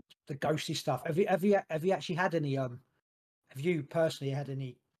ghosty stuff. Have you actually had any? Have you personally had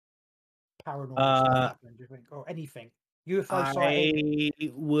any paranormal stuff happen? Do you think, or anything? UFO sighting?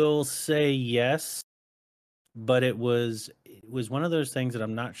 I will say yes, but it was one of those things that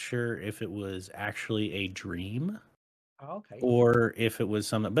I'm not sure if it was actually a dream. Oh, okay. Or if it was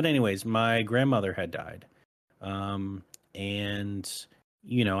something. But anyways, my grandmother had died. And,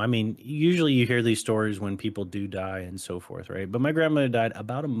 usually you hear these stories when people do die and so forth, right? But my grandmother died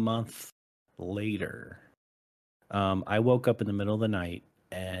about a month later. I woke up in the middle of the night,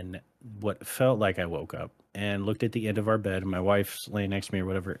 and what felt like I woke up and looked at the end of our bed, and my wife's laying next to me or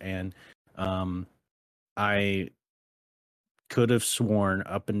whatever, and I could have sworn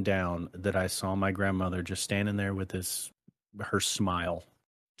up and down that I saw my grandmother just standing there with her smile,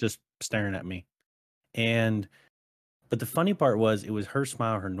 just staring at me. But the funny part was, it was her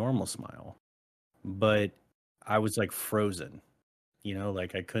smile, her normal smile, but I was like frozen,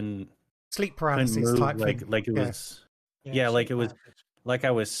 like I couldn't sleep paralysis type thing. Like it was, like it was, like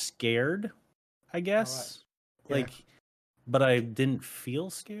I was scared, I guess. Right. Like, but I didn't feel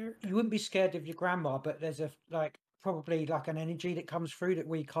scared. You wouldn't be scared of your grandma, but there's probably like an energy that comes through that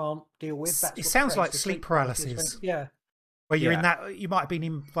we can't deal with. That's it sounds like sleep paralysis. Yeah. Where you're in that, you might have been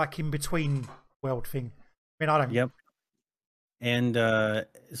in between world thing. I mean, I don't. Yep. And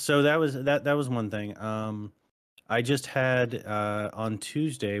so that was one thing. I just had on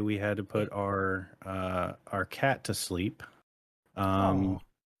Tuesday we had to put our cat to sleep. Oh,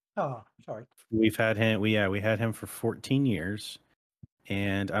 sorry. We had him for 14 years,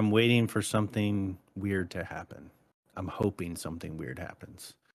 and I'm waiting for something weird to happen. I'm hoping something weird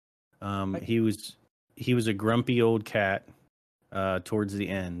happens. He was a grumpy old cat towards the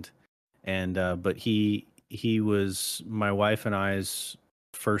end, and but he was my wife and I's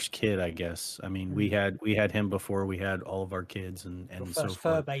first kid, I guess. I mean, we had him before we had all of our kids and first so forth.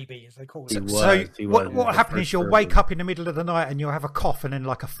 Fur baby, as they call it. So what will happen is you'll wake up in the middle of the night and you'll have a cough, and then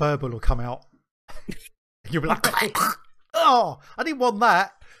like a furball will come out. You'll be like, "Oh, I didn't want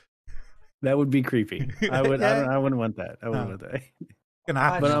that." That would be creepy. I would. I wouldn't want that. I wouldn't want that. Gonna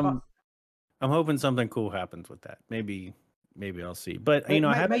happen. But I'm hoping something cool happens with that. Maybe I'll see. But you know,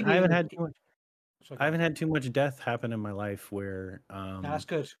 I haven't had too much. I haven't had too much death happen in my life where No, that's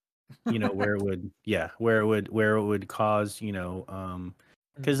good. You know, where it would cause, you know,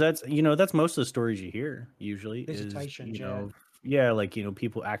 because that's most of the stories you hear usually Visitations, is, you know, like, you know,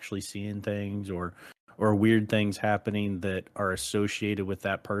 people actually seeing things or weird things happening that are associated with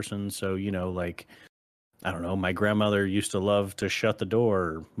that person. So, you know, like, I don't know, my grandmother used to love to shut the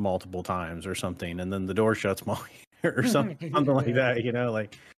door multiple times or something, and then the door shuts or something like that, you know,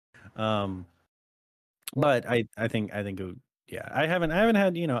 like, but I think it would, I haven't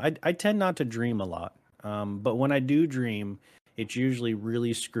had, you know, I tend not to dream a lot. But when I do dream, it's usually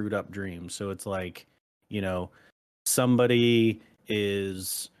really screwed up dreams. So it's like, you know, somebody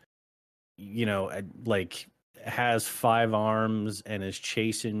is, you know, like has 5 arms and is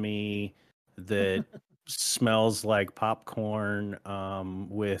chasing me that smells like popcorn,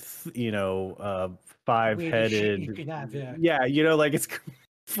 with, you know, 5-headed. Yeah, you know, like it's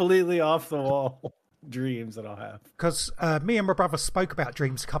completely off the wall dreams that I'll have. Because me and my brother spoke about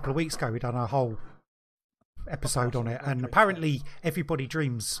dreams a couple of weeks ago. We done a whole episode on it, and apparently everybody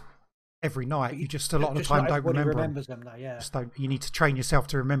dreams every night. You just a lot of the time don't remember remembers them though, yeah. Just don't. You need to train yourself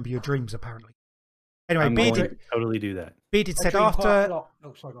to remember your dreams. Apparently. Anyway, I'm going to totally do that. Bearded said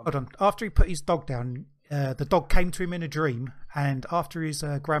after he put his dog down, the dog came to him in a dream, and after his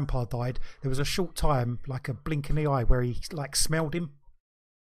grandpa died, there was a short time, like a blink in the eye, where he like smelled him.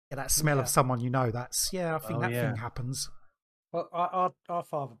 Yeah, that smell of someone, you know. That's I think thing happens. Well, our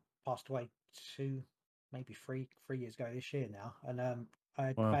father passed away 2, maybe 3 years ago this year now, and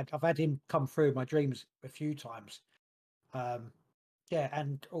I've had him come through my dreams a few times. Yeah,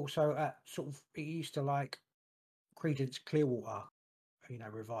 and also at sort of he used to like Creedence Clearwater, you know,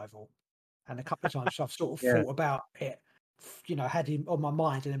 revival, and a couple of times I've sort of thought about it, you know, had him on my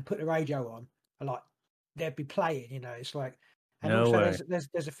mind, and then put the radio on, and like they'd be playing, you know, it's like. And also,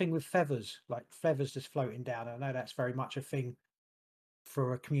 there's a thing with feathers, like feathers just floating down. I know that's very much a thing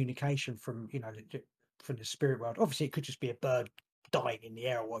for a communication from, you know, from the spirit world. Obviously, it could just be a bird dying in the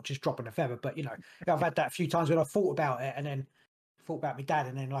air or just dropping a feather. But you know, I've had that a few times when I thought about it, and then thought about my dad,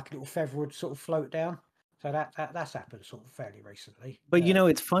 and then like a little feather would sort of float down. So that's happened sort of fairly recently. But you know,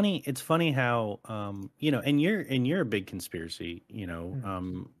 it's funny. It's funny how you know, and you're a big conspiracy, you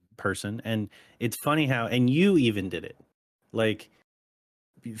know, person, and it's funny how, and you even did it. Like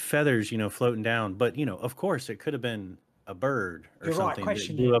feathers, you know, floating down, but you know, of course, it could have been a bird or You're something. Right,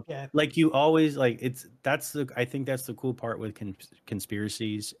 question up. Yeah. Like you always like I think that's the cool part with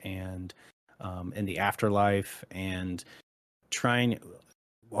conspiracies and the afterlife and trying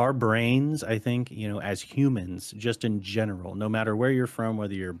our brains. I think, you know, as humans, just in general, no matter where you're from,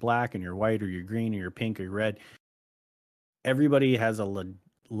 whether you're black and you're white or you're green or you're pink or you're red, everybody has a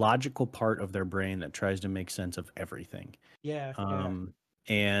logical part of their brain that tries to make sense of everything. Yeah.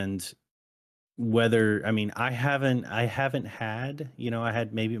 And whether, I mean, I haven't had, you know, I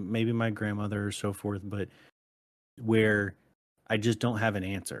had maybe my grandmother or so forth, but where I just don't have an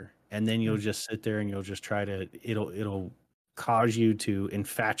answer. And then you'll just sit there and you'll just try to, it'll cause you to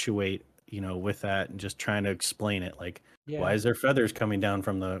infatuate, you know, with that and just trying to explain it. Like, why is there feathers coming down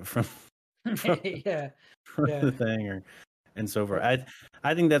from the thing and so forth.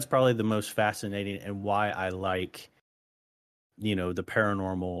 I think that's probably the most fascinating and why I like, you know, the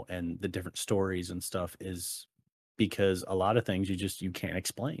paranormal and the different stories and stuff is because a lot of things you can't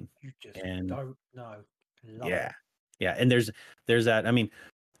explain. You just don't know. Yeah. And there's that. I mean,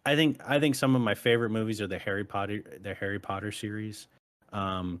 I think some of my favorite movies are the Harry Potter series.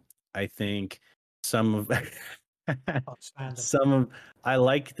 I think some of I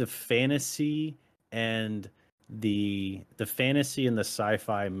like the fantasy and the fantasy and the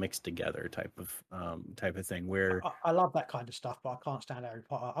sci-fi mixed together type of thing where I love that kind of stuff, but I can't stand Harry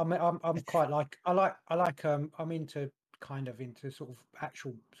Potter. I'm quite like I'm into sort of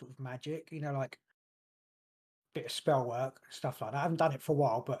actual sort of magic, like bit of spell work, stuff like that. I haven't done it for a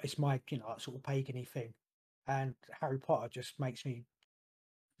while, but it's my like sort of pagan-y thing. And Harry Potter just makes me.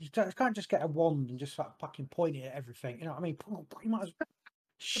 You can't just get a wand and just like fucking point it at everything. You know what I mean? You might as well.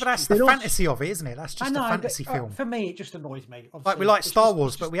 But that's the fantasy of it, isn't it? That's just a fantasy film. For me, it just annoys me. Obviously, like we like Star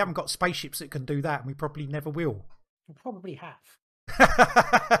Wars, but we haven't got spaceships that can do that, and we probably never will. We probably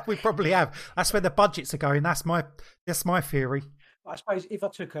have. We probably have. That's where the budgets are going. That's my theory. I suppose if I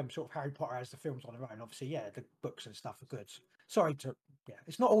took sort of Harry Potter as the films on their own, obviously, yeah, the books and stuff are good. Sorry to,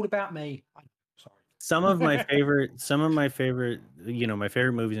 it's not all about me. Sorry. Some of my favorite, my favorite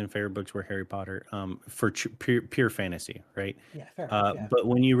movies and favorite books were Harry Potter, for pure fantasy, right? Yeah, fair enough, yeah. But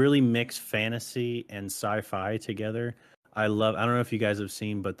when you really mix fantasy and sci-fi together, I don't know if you guys have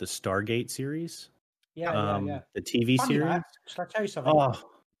seen, but the Stargate series, the TV series. Shall I tell you something? Oh,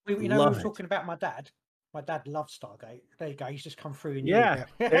 we were talking about my dad. My dad loved Stargate. There you go. He's just come through. Yeah,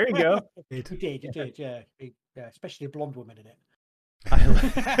 there you go. He did. Yeah, especially a blonde woman in it. Yeah,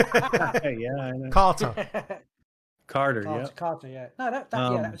 I know. Carter, yeah. No,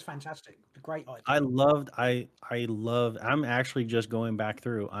 that was fantastic. A great idea. I loved. I'm actually just going back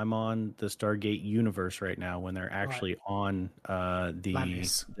through. I'm on the Stargate universe right now when they're actually on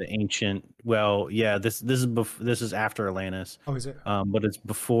the ancient. Well, yeah. This is after Atlantis. Oh, is it? But it's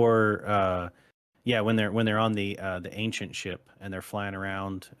before. When they're on the ancient ship and they're flying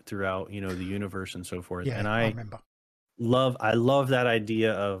around throughout the universe and so forth. Yeah, and I remember. I love that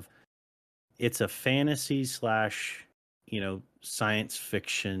idea of it's a fantasy / science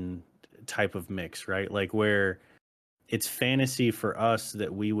fiction type of mix, right? Like where it's fantasy for us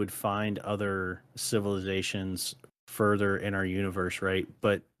that we would find other civilizations further in our universe, right?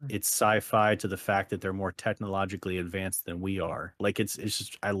 But it's sci-fi to the fact that they're more technologically advanced than we are. Like it's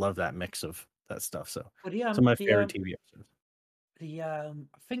just, I love that mix of that stuff. So some of my favorite TV episodes. I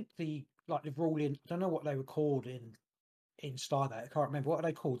think the ruling, I don't know what they were called in Stargate. I can't remember what are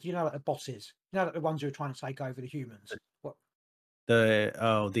they called. You know, like the bosses. You know, like the ones who are trying to take over the humans. What?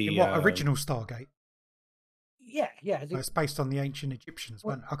 Original Stargate? Yeah. It's based on the ancient Egyptians.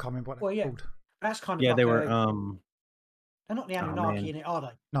 I can't remember what they're called. That's kind of they were. They're not the Anunnaki in it, are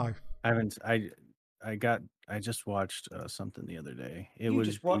they? No, I haven't. I just watched something the other day. You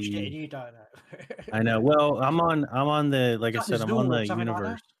just watched it and you don't know. I know. Well, I'm on the I'm on the universe.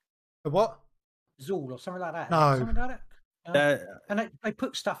 Like the what? Zool or something like that. No. Something like that. And they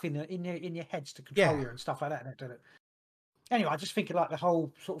put stuff in your heads to control you and stuff like that. Anyway, I just thinking like the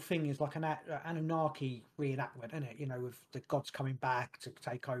whole sort of thing is like an Anunnaki reenactment, isn't it? With the gods coming back to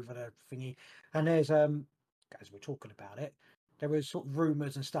take over the thingy. And there's as we're talking about it, there was sort of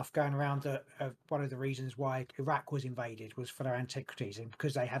rumours and stuff going around that one of the reasons why Iraq was invaded was for their antiquities and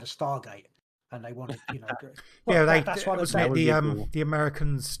because they had a Stargate and they wanted, that's why the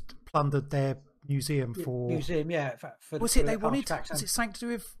Americans plundered their museum for was it something to do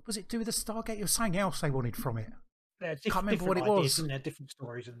with the Stargate? It was something else they wanted from it. Yeah, can't remember what it was. In their different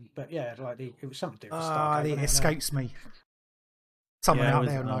stories, it was something to do with Stargate. It escapes me. Someone out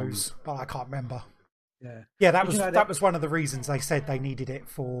there knows, but I can't remember. Yeah, that was one of the reasons they said they needed it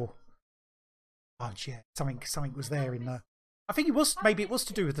for. Something was there in the. I think it was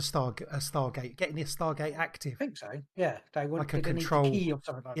to do with the Stargate, getting the Stargate active. I think so. Yeah, they wanted like a control key or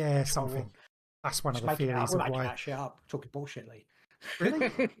something like that. Yeah, something. That's one of the theories of why. That shit up, talking bullshit, Lee.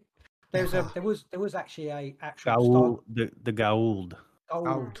 Really? there was actually a actual the Goa'uld.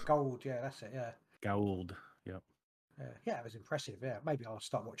 Goa'uld, yeah, that's it, yeah. Goa'uld, yep. Yeah, it was impressive. Yeah, maybe I'll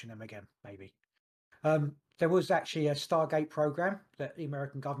start watching them again. Maybe. There was actually a Stargate program that the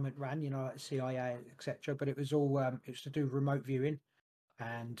American government ran, like CIA, etc. But it was all it was to do remote viewing,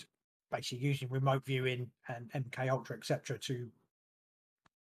 and basically using remote viewing and MK Ultra, etc. to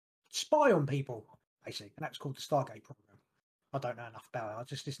spy on people, basically, and that's called the Stargate program. I don't know enough about it. I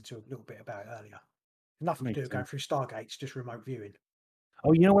just listened to a little bit about it earlier. Nothing to do with going through Stargates, just remote viewing.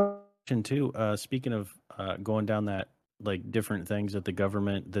 Oh, you know what? Too. Speaking of going down that like different things that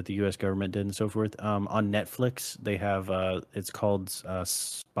the U.S. government did and so forth. On Netflix, they have it's called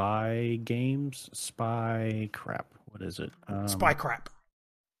Spy Games. Spy crap. What is it? Spy crap.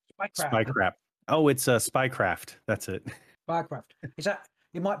 Spy crap. Oh, it's Spycraft. That's it. Spycraft. Is that?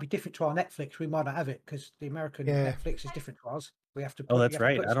 It might be different to our Netflix. We might not have it because the American Netflix is different to ours. We have to. That's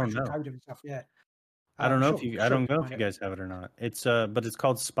right. I don't know. Code and stuff. Yeah. I don't know if you guys have it or not. It's but it's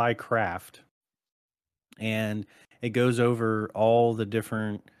called Spycraft, and it goes over all the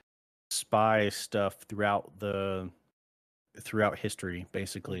different spy stuff throughout history,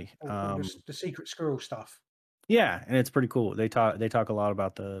 basically. The secret squirrel stuff. Yeah, and it's pretty cool. They talk a lot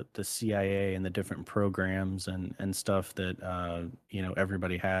about the CIA and the different programs and stuff that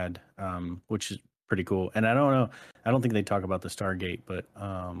everybody had, which is pretty cool. And I don't think they talk about the Stargate, but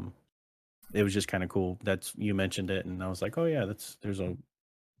it was just kind of cool. You mentioned it, and I was like, oh yeah,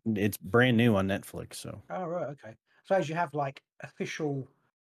 it's brand new on Netflix. So oh right, okay. So as you have like there'll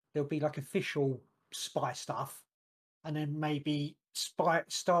be like official spy stuff, and then maybe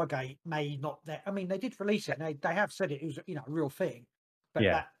Stargate may not. I mean, they did release it, and they have said it was a real thing, but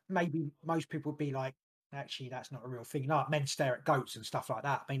yeah, that maybe most people would be like, actually, that's not a real thing. Like Men Stare at Goats and stuff like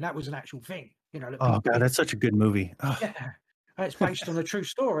that. I mean, that was an actual thing. That oh god, that's such a good movie. Oh. Yeah. And it's based on a true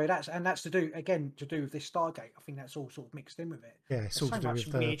story. That's to do with this Stargate. I think that's all sort of mixed in with it. Yeah, it's There's all so to do much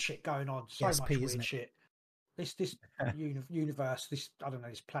with weird shit going on. So ESP, much weird isn't it? shit. This universe, this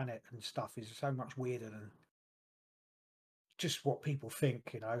this planet and stuff is so much weirder than just what people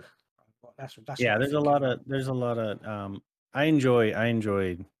think. That's Yeah. There's a lot of. I enjoy.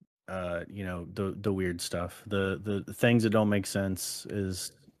 The weird stuff. The things that don't make sense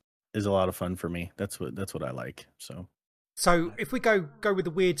is a lot of fun for me. That's what I like. So if we go with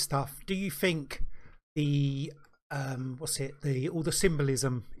the weird stuff, do you think the all the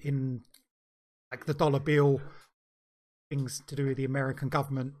symbolism in like the dollar bill, things to do with the American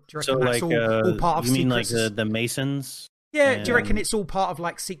government, do you reckon that's all part of? You mean like the Masons? Yeah, do you reckon it's all part of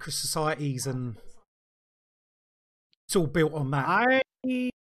like secret societies and it's all built on that?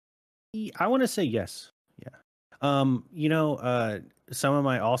 I want to say yes. Yeah. Some of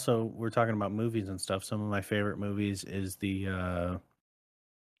we're talking about movies and stuff. Some of my favorite movies is the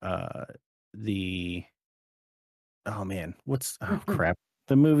oh man, crap.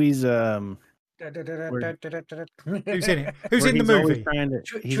 The movies Who's in it? Who's in the movie?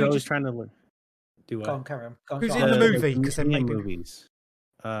 He's always trying to do what? Go on, carry on. Who's in the movie? Because then maybe movies.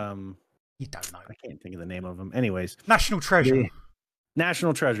 You don't know. I can't think of the name of them. Anyways, National Treasure.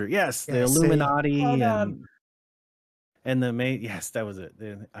 National Treasure. Yes, the Illuminati and the yes, that was it.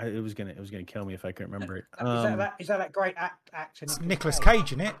 It was gonna kill me if I couldn't remember it. Is that great actor? It's Nicolas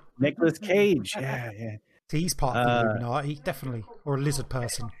Cage, isn't it? Nicolas Cage. Yeah. He's part of the Illuminati, definitely, or a lizard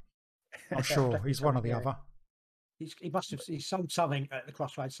person. I'm sure he's one or the other. He must have sold something at the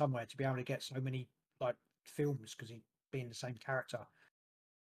Crossroads somewhere to be able to get so many like films because he'd been the same character.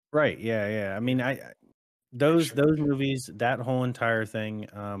 Right. Yeah. I mean, those movies, that whole entire thing,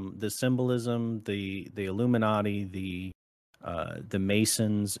 the symbolism, the Illuminati, the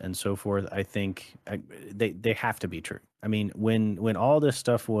Masons, and so forth. I think they have to be true. I mean, when all this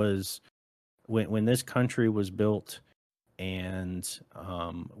stuff was, when this country was built, and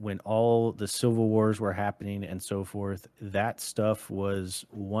when all the civil wars were happening and so forth, that stuff was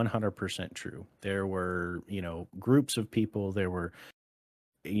 100% true. There were, groups of people. There were,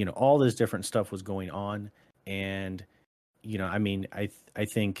 all this different stuff was going on. And, I mean, I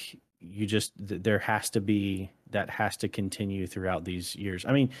think there has to be, that has to continue throughout these years.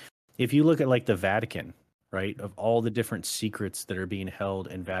 I mean, if you look at like the Vatican, right, of all the different secrets that are being held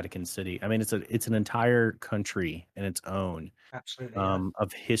in Vatican City. I mean, it's an entire country in its own. Absolutely.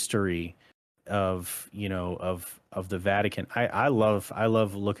 Of history, of the Vatican. I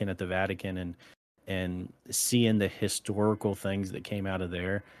love looking at the Vatican and seeing the historical things that came out of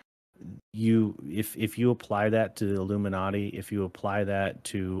there. If you apply that to the Illuminati, if you apply that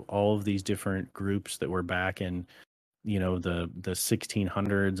to all of these different groups that were back in the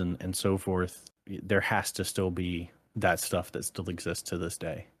 1600s and so forth, there has to still be that stuff that still exists to this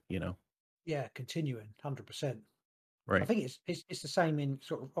day. Yeah, continuing 100%. Right. I think it's the same in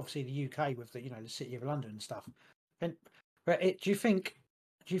sort of obviously the UK with the the City of London and stuff. And do you think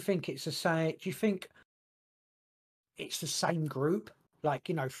it's the same? Do you think it's the same group like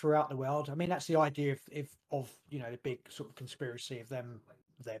throughout the world? I mean, that's the idea of the big sort of conspiracy of them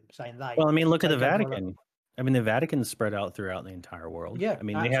saying they. Well, I mean, look at the Vatican. I mean, the Vatican's spread out throughout the entire world. Yeah, I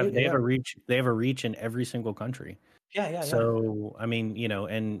mean, they have a reach. They have a reach in every single country. Yeah. So, I mean,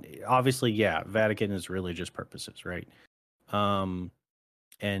 and obviously, yeah, Vatican is religious purposes, right?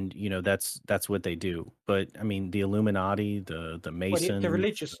 And that's what they do. But I mean, the Illuminati, the Masons, the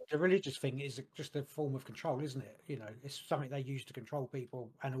religious thing is just a form of control, isn't it? It's something they use to control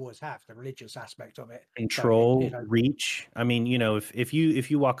people and always have, the religious aspect of it. Control, reach. I mean, if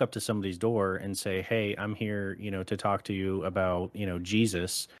you walk up to somebody's door and say, "Hey, I'm here, to talk to you about,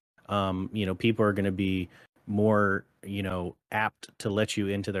 Jesus," people are going to be more apt to let you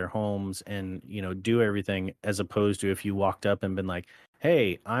into their homes and do everything, as opposed to if you walked up and been like,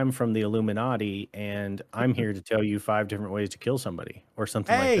 hey, I'm from the Illuminati, and I'm here to tell you 5 different ways to kill somebody, or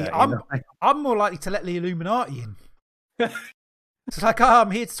something like that. I'm more likely to let the Illuminati in. It's like, oh,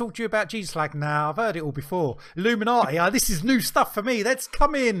 I'm here to talk to you about Jesus. Like, nah, I've heard it all before. Illuminati, this is new stuff for me. Let's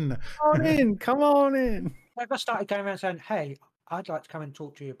come in. Come on in. I started going around saying, hey, I'd like to come and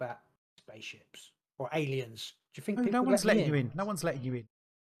talk to you about spaceships or aliens. Do you think no one's letting you in? No one's letting you in.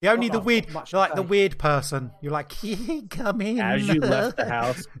 The only the weird, the weird person. You're like, come in. As you left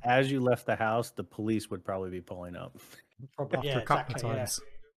the house, the police would probably be pulling up. Probably, after a couple of times.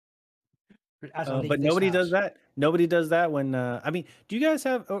 Yeah. But nobody does that. Nobody does that when. I mean, do you guys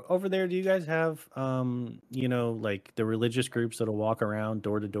have over there? Do you guys have, like the religious groups that'll walk around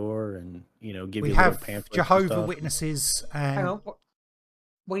door to door and give you little pamphlets? Jehovah's Witnesses and. Hang on.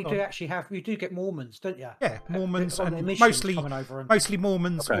 Well, you do actually have. You do get Mormons, don't you? Yeah, Mormons and mostly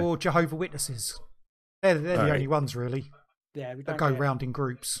Mormons or Jehovah's Witnesses. They're the only ones really. Yeah, that go round in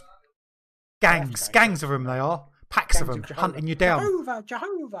groups. Gangs of them. They are packs of them hunting you down.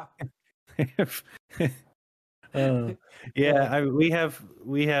 Jehovah. We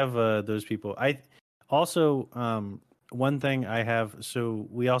have those people. I also one thing I have. So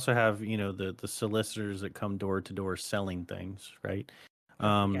we also have the solicitors that come door to door selling things, right?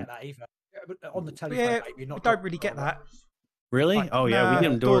 Get that either. On the telephone, we don't really get that. Really? We get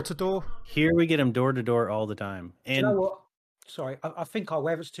them door to door. Here we get them door to door all the time. And you know what? Sorry, I think our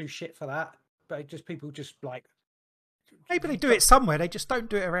weather's too shit for that. But people just like. Maybe they do it somewhere. They just don't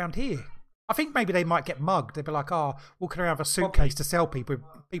do it around here. I think maybe they might get mugged. They'd be like, walking around with a suitcase to sell people.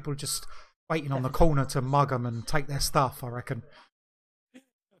 People just waiting on the corner to mug them and take their stuff, I reckon.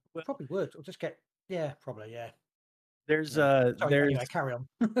 Probably would. Or just get, probably. There's anyway, carry on.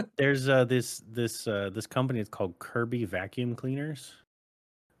 There's this company. It's called Kirby Vacuum Cleaners.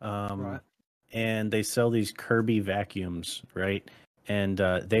 Right. And they sell these Kirby vacuums, right? And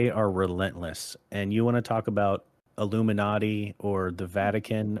they are relentless. And you want to talk about Illuminati or the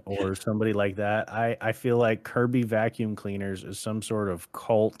Vatican or somebody like that? I feel like Kirby Vacuum Cleaners is some sort of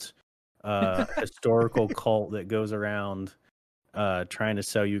cult, historical cult that goes around trying to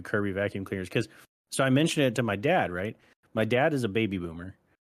sell you Kirby Vacuum Cleaners. So I mentioned it to my dad, right? My dad is a baby boomer.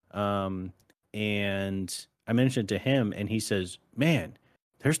 And I mentioned it to him and he says, man,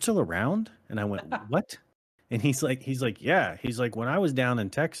 they're still around? And I went, what? And he's like, yeah. He's like, when I was down in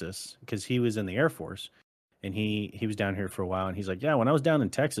Texas, because he was in the Air Force and he was down here for a while. And he's like, yeah, when I was down in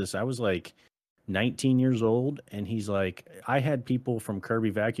Texas, I was like 19 years old. And he's like, I had people from Kirby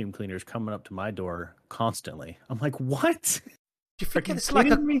Vacuum Cleaners coming up to my door constantly. I'm like, what? Do you think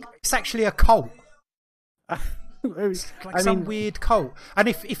it's actually a cult? It's like some weird cult. And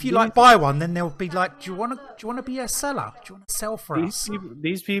if you buy one, then they'll be like, do you want to be a seller? Do you want to sell for us?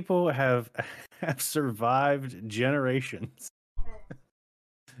 These people have survived generations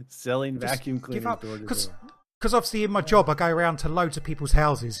selling vacuum cleaners door to door. Because obviously in my job I go around to loads of people's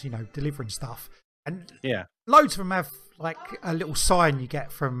houses, delivering stuff, and loads of them have like a little sign you get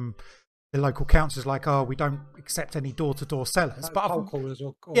from the local councils, like, we don't accept any door to door sellers. No cold callers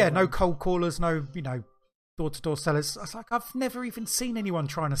no cold callers, no door to door sellers. It's like I've never even seen anyone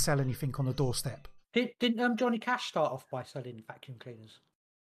trying to sell anything on the doorstep. Didn't Johnny Cash start off by selling vacuum cleaners?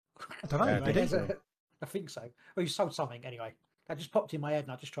 I don't know. Did he? I think so. Well, he sold something anyway. That just popped in my head,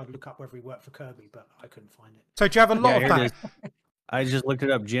 and I just tried to look up whether he worked for Kirby, but I couldn't find it. So do you have a lot of that? I just looked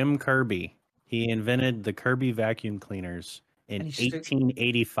it up. Jim Kirby. He invented the Kirby vacuum cleaners in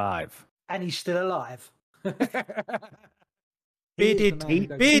 1885. And he's still alive.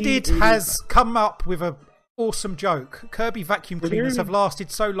 Bearded has come up with an awesome joke. Kirby vacuum cleaners have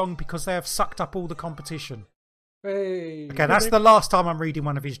lasted so long because they have sucked up all the competition. Hey. Okay, that's the last time I'm reading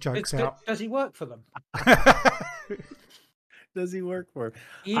one of his jokes out. Does he work for them? Does he work for?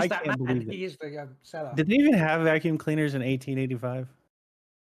 He is that man. He is the seller. Did they even have vacuum cleaners in 1885?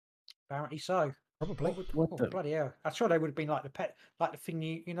 Apparently so. Probably. Bloody hell! I'm sure they would have been like the pet, like the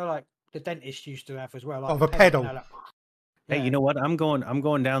thing like the dentist used to have as well. Like a pedal. Hey, you know what? I'm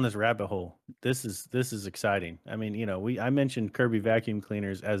going down this rabbit hole. This is exciting. I mean, I mentioned Kirby vacuum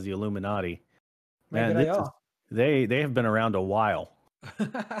cleaners as the Illuminati. Man, maybe they are. They have been around a while.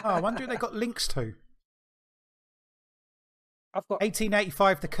 I wonder if they got links to. I've got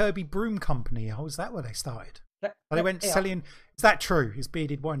 1885, the Kirby Broom Company. Oh, is that where they started? They went selling. Is that true? Is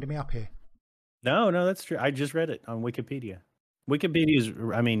Bearded winding me up here? No, that's true. I just read it on Wikipedia.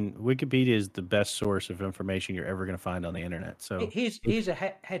 Wikipedia is the best source of information you're ever going to find on the internet. So here's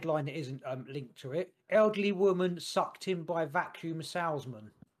a headline that isn't linked to it. Elderly woman sucked in by vacuum salesman.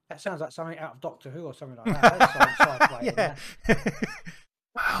 That sounds like something out of Doctor Who or something like that.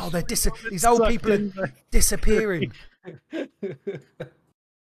 That Oh, these old people are disappearing.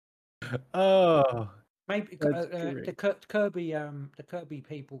 Oh, maybe the Kirby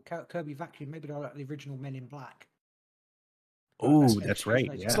people, Kirby Vacuum. Maybe they're like the original Men in Black. Oh, that's right.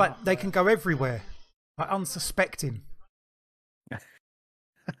 Yeah. It's like they can go everywhere, like unsuspecting.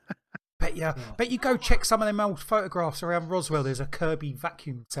 Bet you go check some of them old photographs around Roswell. There's a Kirby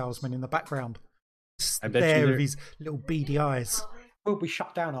vacuum salesman in the background. I bet there with his little beady eyes. We'll be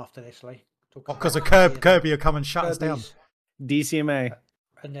shut down after this, Lee. Because of Kirby will come and shut us down. DCMA.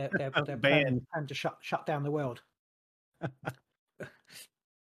 And they're planning to shut down the world.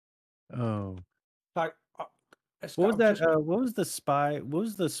 Oh. So, what was that? What was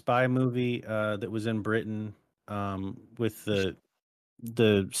the spy movie that was in Britain with the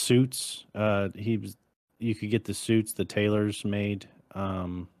suits? You could get the suits the tailors made.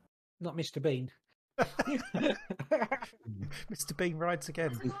 Not Mr. Bean. Mr. Bean rides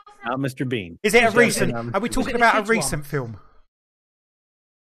again. Not Mr. Bean. Is it a recent? Are we talking about a recent film?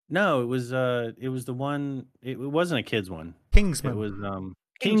 No, it was the one. It wasn't a kids one. Kingsman. It was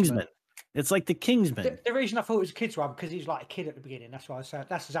Kingsman. It's like the Kingsman. The reason I thought it was a kids one because he's like a kid at the beginning. That's why I said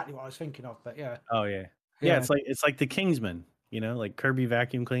that's exactly what I was thinking of. But yeah. Oh yeah. It's like the Kingsman. You know, like Kirby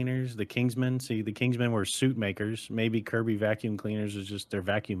vacuum cleaners, the Kingsmen. See, the Kingsmen were suit makers. Maybe Kirby vacuum cleaners is just their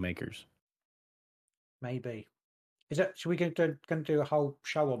vacuum makers. Maybe. Should we going to do a whole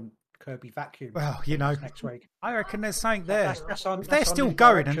show on Kirby vacuum? Well, next week. I reckon there's something there. If they're still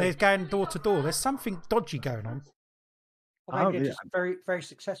going and they're going door to door, there's something dodgy going on. Well, maybe they're just very, very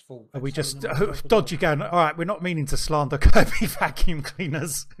successful. Are we just dodgy going? All right, we're not meaning to slander Kirby vacuum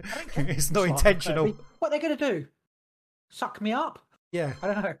cleaners. It's not intentional. Kirby. What are they going to do? Suck me up? Yeah. I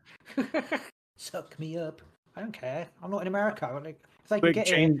don't know. Suck me up. I don't care. I'm not in America. If they Quick, can get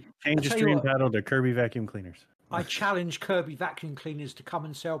change the stream title to Kirby vacuum cleaners. I challenge Kirby vacuum cleaners to come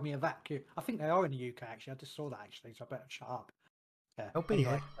and sell me a vacuum. I think they are in the UK, actually. I just saw that, actually, so I better shut up. Yeah. They'll be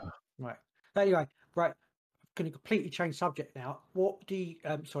here. Right. Anyway, right. I'm going to completely change subject now. What do you...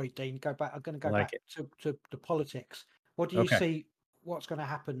 sorry, Dean, go back. I'm going to go back to the politics. What do you see... What's going to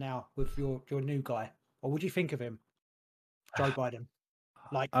happen now with your new guy? Or what do you think of him? Joe Biden.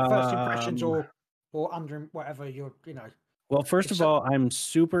 Like, first impressions or under whatever you're, Well, first of all, I'm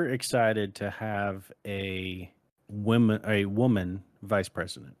super excited to have a woman vice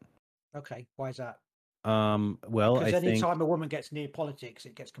president. Okay, why is that? Well, because anytime a woman gets near politics,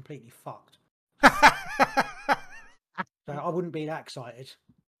 it gets completely fucked. So I wouldn't be that excited.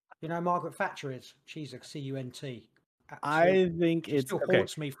 You know, Margaret Thatcher is. She's a CUNT. I think it still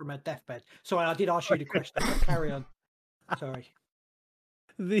haunts me from her deathbed. Sorry, I did ask you the question, but carry on. Sorry.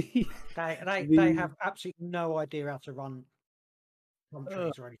 They have absolutely no idea how to run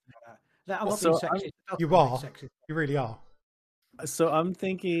countries or anything like that. I'm not being sexist. You are. You really are. So I'm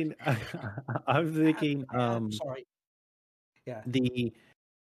thinking. Sorry. Yeah.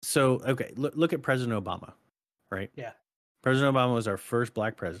 Look at President Obama, right? Yeah. President Obama was our first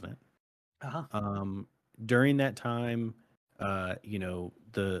black president. Uh-huh. During that time, the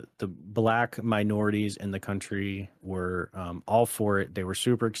black minorities in the country were all for it. They were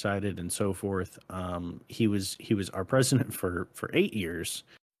super excited and so forth. He was our president for 8 years,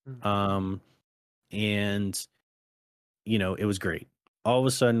 and it was great. All of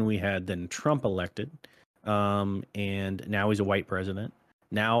a sudden, we had then Trump elected, and now he's a white president.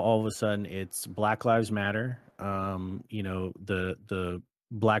 Now all of a sudden, it's Black Lives Matter. The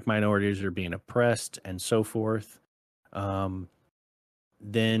black minorities are being oppressed and so forth.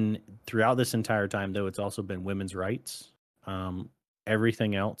 Then throughout this entire time, though, it's also been women's rights,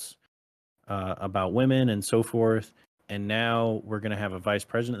 everything else about women and so forth. And now we're going to have a vice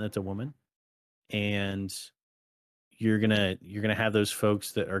president that's a woman, and you're gonna have those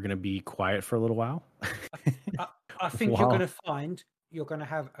folks that are going to be quiet for a little while. I think you're going to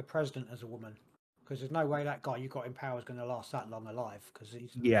have a president as a woman. Because there's no way that guy you got in power is going to last that long alive. Because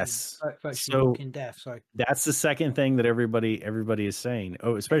he's virtually walking death. So that's the second thing that everybody is saying.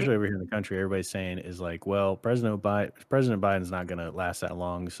 Oh, especially over here in the country, everybody's saying is like, well, President Biden's not going to last that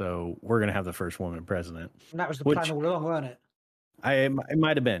long, so we're going to have the first woman president. And that was the plan all along, wasn't it? It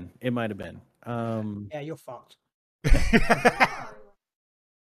might have been. It might have been. Yeah, you're fucked.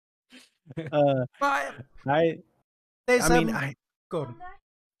 Go on.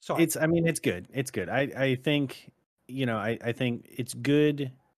 Sorry. It's good. It's good. I think, I think it's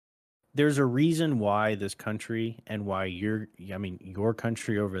good. There's a reason why this country and why your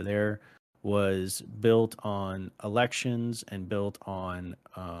country over there was built on elections and built on,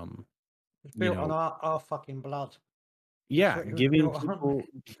 it's built on our fucking blood. Yeah, giving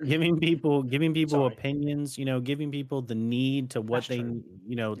people opinions, giving people the need to what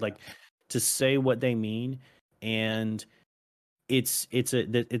like to say what they mean, and it's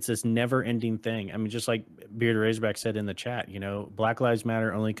this never ending thing. I mean, just like Bearded Razorback said in the chat, Black Lives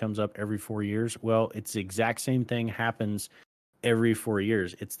Matter only comes up every 4 years. Well, it's the exact same thing happens every 4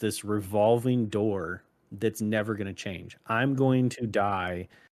 years. It's this revolving door that's never going to change. I'm going to die,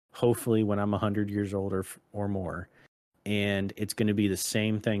 hopefully, when I'm 100 years old or more. And it's going to be the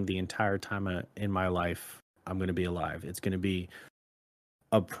same thing the entire time in my life I'm going to be alive. It's going to be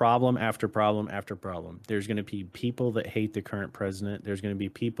a problem after problem after problem. There's going to be people that hate the current president. There's going to be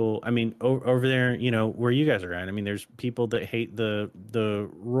people, I mean, over there, where you guys are at. I mean, there's people that hate the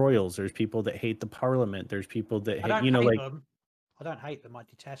royals. There's people that hate the parliament. There's people that hate, them. I don't hate them. I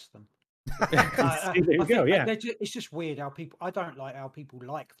detest them. There you go. Yeah, it's just weird how people. I don't like how people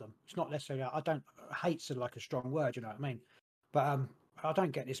like them. It's not necessarily. I don't. Hate's like a strong word. You know what I mean? But I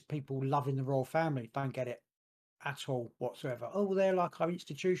don't get this. People loving the royal family. Don't get it at all whatsoever. Oh, they're like our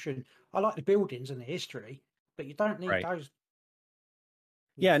institution. I like the buildings and the history, but you don't need those.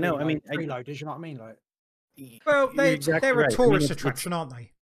 Yeah, no. I mean, freeloaders. You know what I mean? Like, well, they're a tourist attraction, aren't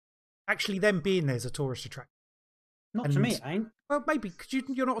they? Actually, them being there's a tourist attraction. Not to me, it ain't. Well, maybe because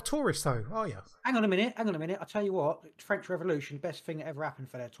you're not a tourist, though, are you? Hang on a minute. I tell you what, the French Revolution, best thing that ever happened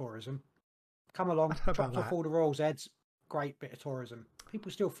for their tourism. Come along, chopped off all the royals' heads. Great bit of tourism.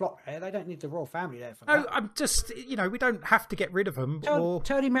 People still flock there. They don't need the royal family there for that. No, I'm just, we don't have to get rid of them. Tell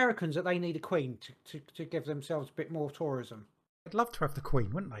the Americans that they need a queen to give themselves a bit more tourism. They'd love to have the queen,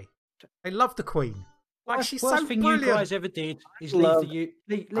 wouldn't they? They love the queen. Like, she's worst so thing brilliant. you guys ever did is leave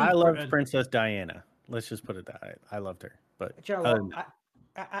I loved Britain. Princess Diana. Let's just put it that way. I loved her. But you know what?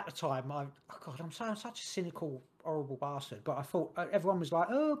 At the time, I'm such a cynical, horrible bastard. But I thought everyone was like,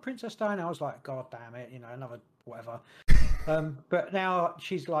 "Oh, Princess Diana." I was like, "God damn it," another whatever. But now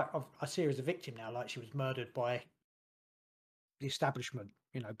she's like, I see her as a victim now. Like she was murdered by the establishment,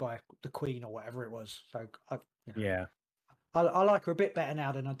 by the Queen or whatever it was. So yeah. I like her a bit better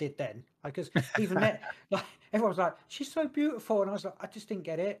now than I did then, because even then, like everyone was like, "She's so beautiful," and I was like, "I just didn't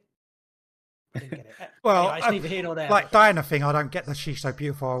get it." Well, anyway, it's neither here nor there. Like Diana thing, I don't get that she's so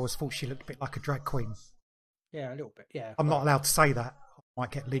beautiful. I always thought she looked a bit like a drag queen. Yeah, a little bit. Yeah, I'm not allowed to say that. I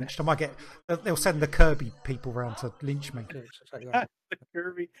might get lynched. They'll send the Kirby people around to lynch me. the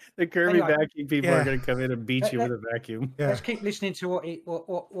Kirby vacuum people are going to come in and beat you with a vacuum. Yeah. Let's keep listening to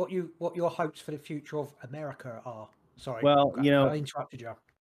what your hopes for the future of America are. Sorry. Well, I interrupted you.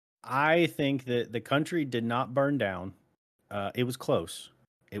 I think that the country did not burn down. It was close.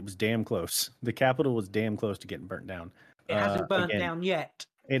 It was damn close. The Capitol was damn close to getting burnt down. It hasn't burnt down yet.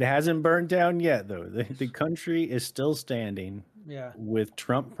 It hasn't burnt down yet, though. The country is still standing. Yeah. With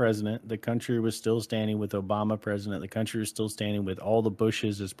Trump president. The country was still standing with Obama president. The country was still standing with all the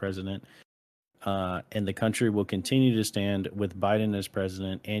Bushes as president. And the country will continue to stand with Biden as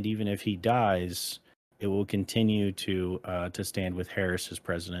president. And even if he dies, it will continue to stand with Harris as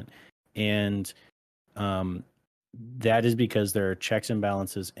president. And that is because there are checks and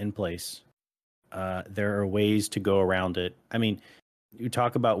balances in place. There are ways to go around it. I mean, you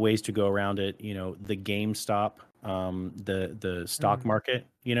talk about ways to go around it. The GameStop, the stock market,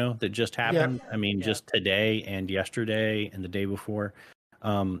 that just happened. Yeah. I mean, just today and yesterday and the day before.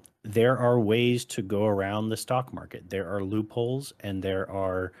 There are ways to go around the stock market. There are loopholes, and there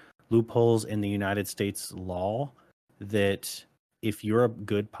are loopholes in the United States law that if you're a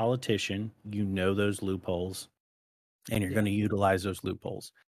good politician, those loopholes. And you're going to utilize those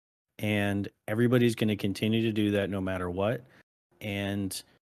loopholes, and everybody's going to continue to do that no matter what. And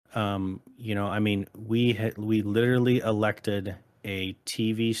I mean, we literally elected a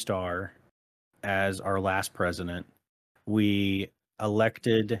TV star as our last president. We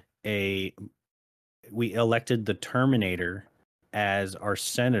elected the Terminator as our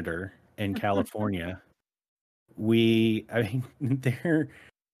senator in California.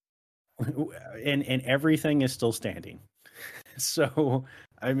 And everything is still standing. So,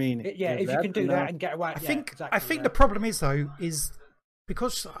 I mean, if you can do that and get away, I think the problem is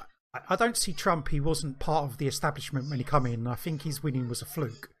because I don't see Trump. He wasn't part of the establishment when he came in. I think his winning was a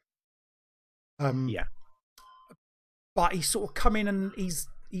fluke. But he's sort of come in and he's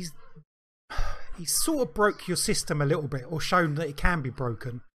sort of broke your system a little bit, or shown that it can be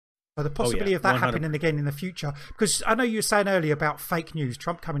broken. So the possibility of that 100%. Happening again in the future, because I know you were saying earlier about fake news,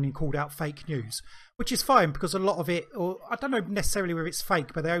 Trump coming in called out fake news, which is fine because a lot of it, or I don't know necessarily whether it's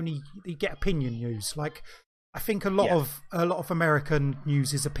fake, but you get opinion news. Like I think a lot of American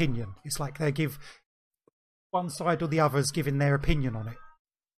news is opinion. It's like they give one side or the others giving their opinion on it.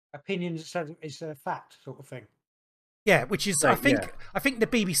 Opinion is a fact sort of thing. Yeah, which is I think the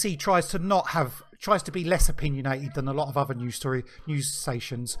BBC tries to be less opinionated than a lot of other news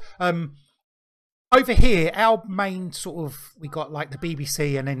stations. Over here, our main we got like the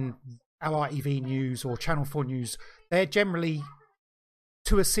BBC and then our ITV News or Channel 4 News. They're generally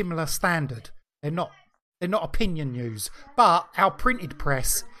to a similar standard. They're not opinion news, but our printed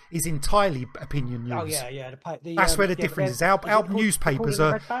press is entirely opinion news. Oh yeah. That's where the difference is. Our newspapers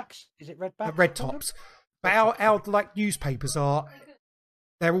are redbacks. Is it redbacks? Red tops. But our like newspapers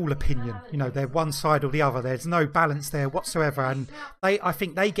they're all opinion. They're one side or the other. There's no balance there whatsoever, and I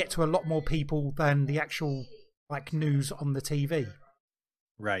think they get to a lot more people than the actual like news on the TV.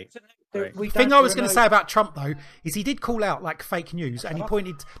 Right. The thing I was going to say about Trump though is he did call out like fake news, and he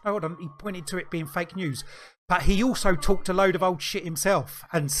pointed to it being fake news, but he also talked a load of old shit himself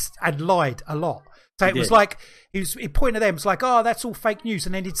and lied a lot. So it was like he pointed at them. It's like, oh, that's all fake news,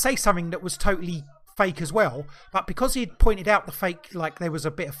 and then he'd say something that was totally fake as well, but because he'd pointed out the fake, like there was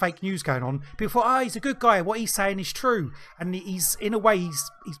a bit of fake news going on, people thought, he's a good guy, what he's saying is true, and he's in a way he's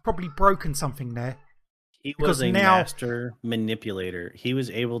probably broken something there. He was a master manipulator. He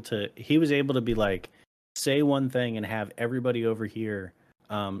was able to be like, say one thing and have everybody over here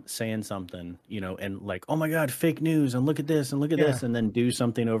saying something, and like, oh my god, fake news, and look at this and look at this, and then do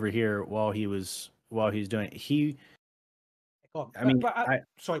something over here while he's doing it.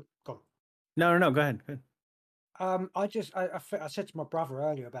 Sorry, go on. No, go ahead. I said to my brother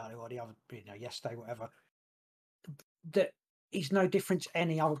earlier about it, or the other, yesterday, whatever, that he's no different to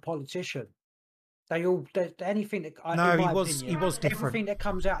any other politician. Anything that he was different. Everything that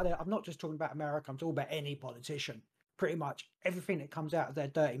comes out of there, I'm not just talking about America, I'm talking about any politician. Pretty much everything that comes out of their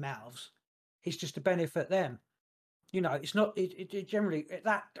dirty mouths is just to benefit them. It's not. It generally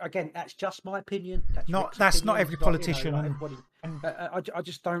that again. That's just my opinion. That's not every politician. I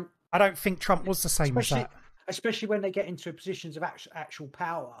just don't. I don't think Trump was the same as that. Especially when they get into positions of actual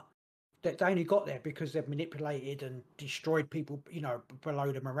power, that they only got there because they've manipulated and destroyed people,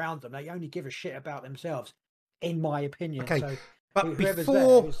 below them, around them. They only give a shit about themselves, in my opinion. Okay, so but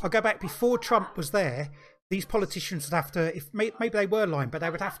I'll go back. Before Trump was there, these politicians would have to, if maybe they were lying, but they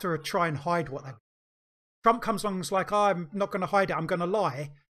would have to try and hide what they. Trump comes along and is like, I'm not going to hide it, I'm going to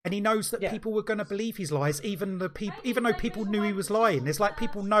lie. And he knows that people were going to believe his lies, even though people knew he was lying. It's like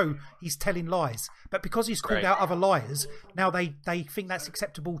people know he's telling lies. But because he's called out other liars, now they think that's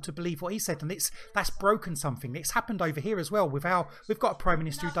acceptable to believe what he said. And that's broken something. It's happened over here as well. We've got a Prime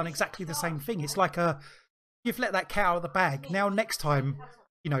Minister who's done exactly the same thing. It's like you've let that cat out of the bag. Now next time,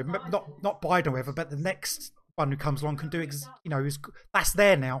 not Biden or whatever, but the next one who comes along can do, that's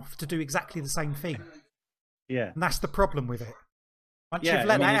there now to do exactly the same thing. Yeah. And that's the problem with it. Once you've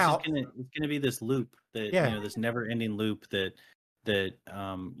let that out, it's gonna be this loop that this never-ending loop that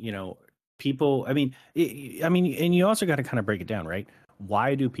people. I mean, and you also got to kind of break it down, right?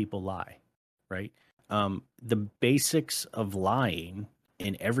 Why do people lie, right? The basics of lying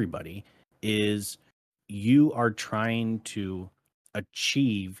in everybody is you are trying to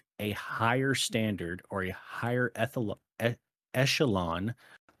achieve a higher standard or a higher echelon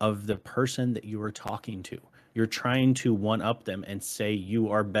of the person that you are talking to. You're trying to one-up them and say you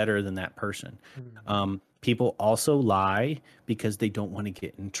are better than that person. Mm-hmm. People also lie because they don't want to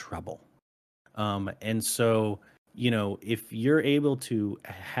get in trouble. And so, if you're able to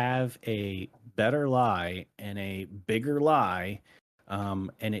have a better lie and a bigger lie,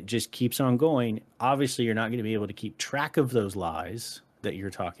 and it just keeps on going, obviously you're not going to be able to keep track of those lies that you're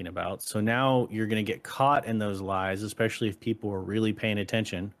talking about. So now you're going to get caught in those lies, especially if people are really paying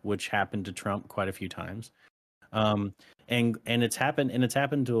attention, which happened to Trump quite a few times. And it's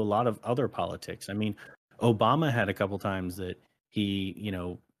happened to a lot of other politics. I mean, Obama had a couple times that he,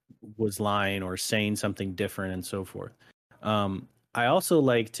 was lying or saying something different and so forth. I also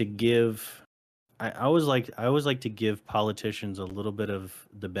like to give, I always like to give politicians a little bit of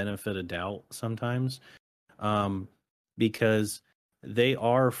the benefit of doubt sometimes, because they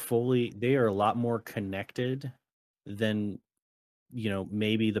are a lot more connected than,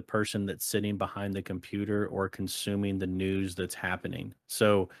 maybe the person that's sitting behind the computer or consuming the news that's happening.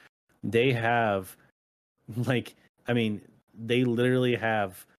 So they have they literally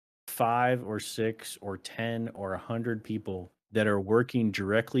have 5 or 6 or 10 or 100 people that are working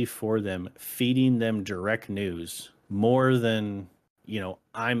directly for them, feeding them direct news more than,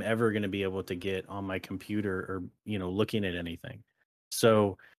 I'm ever going to be able to get on my computer or, looking at anything.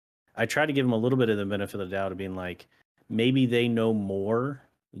 So I try to give them a little bit of the benefit of the doubt of being like, maybe they know more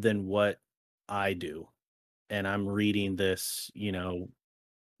than what I do. And I'm reading this,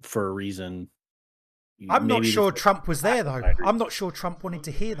 for a reason. I'm not sure Trump was there, though. I'm not sure Trump wanted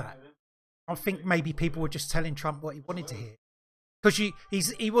to hear that. I think maybe people were just telling Trump what he wanted to hear. Because he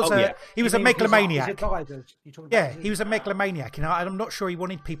was a megalomaniac. He was a megalomaniac, and I'm not sure he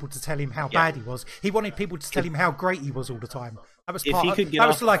wanted people to tell him how bad he was. He wanted people to tell him how great he was all the time. That was if he could get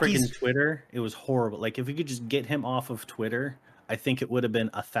off freaking Twitter, it was horrible. Like if we could just get him off of Twitter, I think it would have been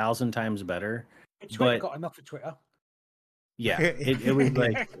 1,000 times better. Twitter got him off of Twitter. Yeah, it was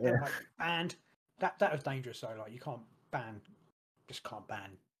like banned. That was dangerous though. Like you can't ban.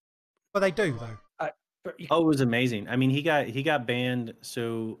 Well, they do though. It was amazing. I mean, he got banned.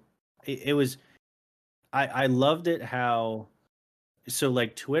 So it was. I loved it how. So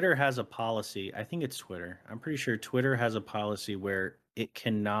like Twitter has a policy. I think it's Twitter. I'm pretty sure Twitter has a policy where it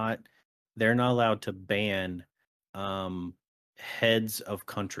cannot. They're not allowed to ban heads of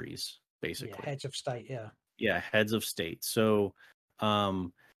countries, basically. Yeah, heads of state. Yeah. Yeah, heads of state. So,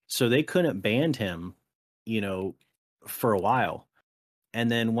 so they couldn't ban him, for a while. And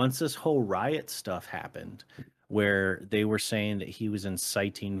then once this whole riot stuff happened, where they were saying that he was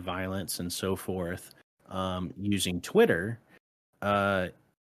inciting violence and so forth, using Twitter,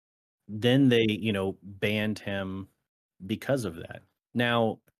 then they, banned him because of that.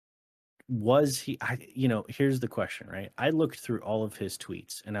 Now, was he, here's the question, right? I looked through all of his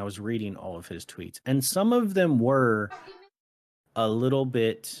tweets and I was reading all of his tweets, and some of them were a little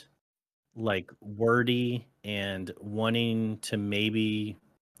bit like wordy and wanting to maybe,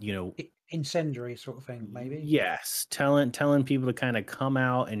 incendiary sort of thing, maybe. Yes, telling people to kind of come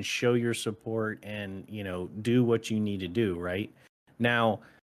out and show your support and, do what you need to do, right? Now,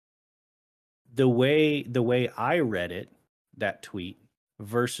 the way I read it, that tweet,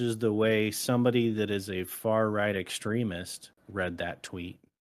 versus the way somebody that is a far right extremist read that tweet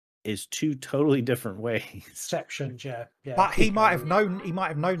is two totally different ways. Exceptions, yeah. But he might have known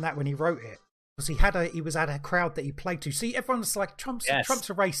that when he wrote it, because he was at a crowd that he played to. See, everyone's like Trump's a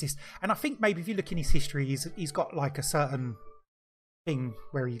racist, and I think maybe if you look in his history, he's got like a certain thing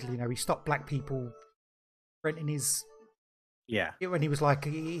where he stopped black people renting his when he was like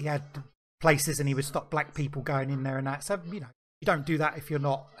he had places and he would stop black people going in there and that. So you don't do that if you're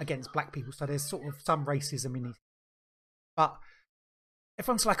not against black people. So there's sort of some racism in it, but.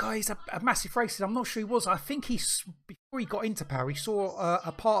 Everyone's like, oh, he's a massive racist. I'm not sure he was. I think before he got into power, he saw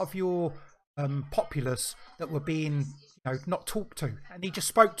a part of your populace that were being, not talked to, and he just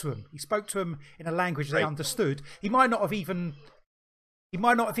spoke to them. He spoke to them in a language they understood. He might not have even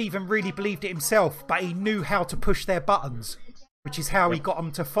really believed it himself, but he knew how to push their buttons, which is how he got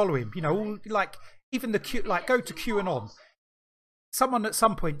them to follow him. Even go to QAnon. Someone at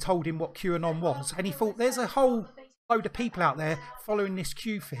some point told him what QAnon was, and he thought, there's a whole load of people out there following this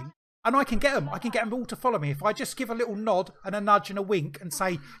Q thing, and I can get them all to follow me if I just give a little nod and a nudge and a wink and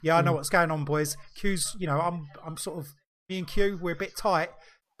say, yeah, I know what's going on, boys. Q's, I'm sort of, me and Q, we're a bit tight,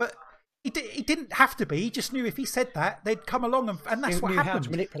 but he didn't have to be. He just knew if he said that, they'd come along, and that's what happened. How to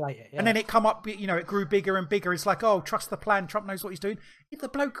manipulate it, yeah. And then it come up, it grew bigger and bigger. It's like, oh, trust the plan. Trump knows what he's doing. The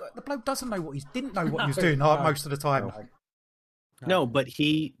bloke doesn't know what didn't know what he was doing most of the time. No, but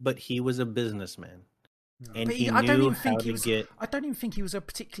he was a businessman. And I don't even think he was a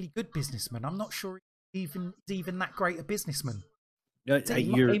particularly good businessman. I'm not sure he's even that great a businessman.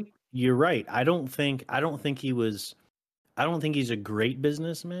 You're right. I don't think he's a great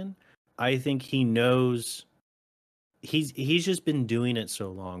businessman. I think he knows. He's just been doing it so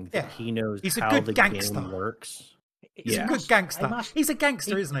long that he knows how the game works. He's a good gangster. He's a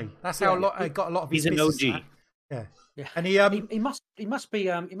gangster, isn't he? That's how he got a lot of his business. He's an OG. Yeah, and he must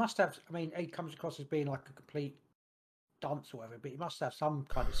have. I mean, he comes across as being like a complete dunce or whatever, but he must have some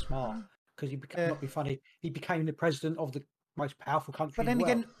kind of smart, because he became not be funny. He became the president of the most powerful country. But then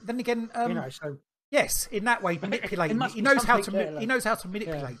again, so yes, in that way, manipulate. He knows how to. He knows how to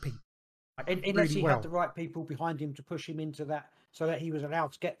manipulate people. Unless he had the right people behind him to push him into that, so that he was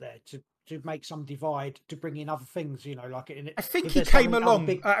allowed to get there to make some divide, to bring in other things, I think he came along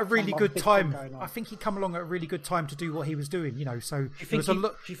at a really good time. I think he came along at a really good time to do what he was doing, So there was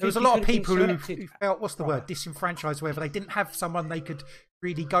a lot of people who felt, what's the word, disenfranchised, whether they didn't have someone they could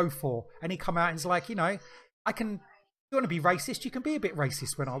really go for. And he come out and is like, you want to be racist, you can be a bit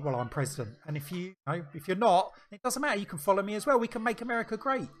racist while I'm president. And if if you're not, it doesn't matter. You can follow me as well. We can make America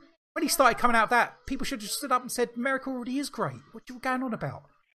great. When he started coming out of that, people should have just stood up and said, America already is great. What are you going on about?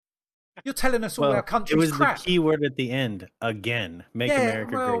 You're telling us all our country's crap. It was crap. The key word at the end. Again. Make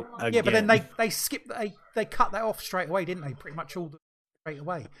America great. Again. Yeah, but then they skipped, they cut that off straight away, didn't they? Pretty much straight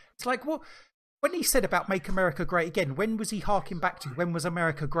away. It's like, well, when he said about make America great again, when was he harking back to? When was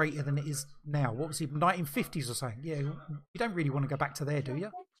America greater than it is now? What was he, 1950s or something? Yeah, you don't really want to go back to there, do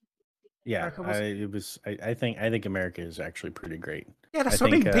you? Yeah, I think America is actually pretty great. Yeah, that's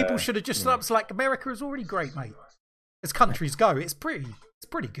what I mean. People should have just like America is already great, mate. As countries go, it's pretty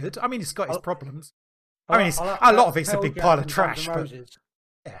good. I mean, it's got its problems. I mean, a lot of it's a big pile of trash. But,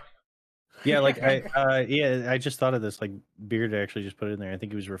 yeah. Yeah, like I just thought of this. Like Beard actually just put it in there. I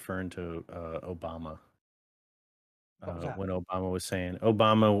think he was referring to Obama. When Obama was saying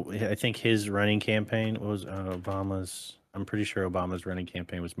I think his running campaign was Obama's. I'm pretty sure Obama's running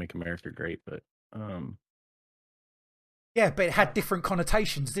campaign was "Make America Great," but yeah, but it had different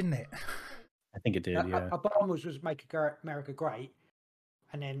connotations, didn't it? I think it did. Yeah, Obama's was "Make America Great,"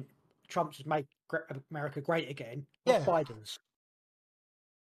 and then Trump's was "Make America Great Again." What's Biden's?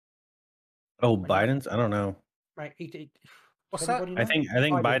 Oh, Biden's? I don't know. Right, he did. What's that? I think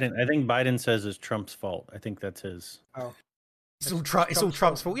Biden says it's Trump's fault. I think that's his. Oh, it's all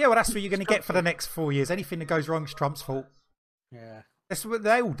Trump's fault. Yeah, well, that's what you're going to get for the next 4 years. Anything that goes wrong is Trump's fault. Yeah, that's what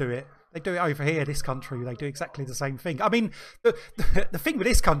they all do it. They do it over here, this country. They do exactly the same thing. I mean, the thing with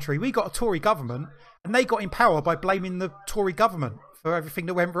this country, we got a Tory government, and they got in power by blaming the Tory government for everything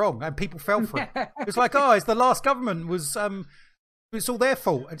that went wrong, and people fell for it. It's like, it's the last government was. It's all their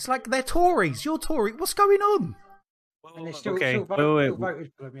fault. It's like they're Tories. You're Tory. What's going on? And they still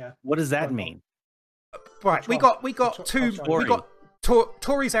voted for them, yeah. What does that mean? Right, we got two. We got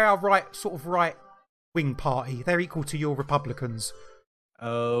Tories are our right wing party. They're equal to your Republicans.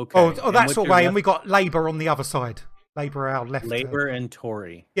 Okay. Oh, that sort of way. And we got Labour on the other side. Labour our left. Labour and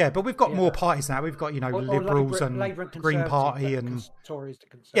Tory. Yeah, but we've got more parties now. We've got Liberals and Green Party and Tories.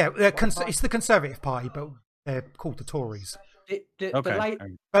 It's the Conservative Party, but they're called the Tories. The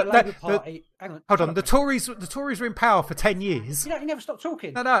Labour Party. Hang on. Hold on. The Tories were in power for 10 years. You never stop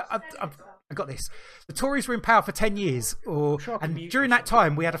talking. No. I got this. The Tories were in power for 10 years, and during that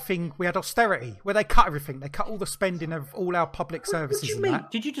time we had austerity where they cut everything. They cut all the spending of all our public services. What do you mean?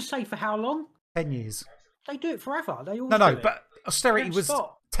 Did you just say for how long? 10 years. They do it forever. They always no. But austerity was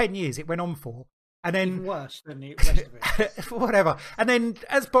 10 years. It went on for. And then even worse than the rest of it. Whatever. And then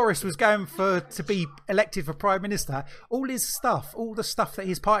as Boris was going to be elected for Prime Minister, all the stuff that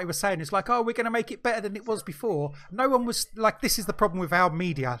his party was saying is like, we're going to make it better than it was before. No one was like, this is the problem with our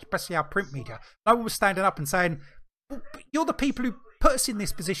media, especially our print media. No one was standing up and saying, well, you're the people who put us in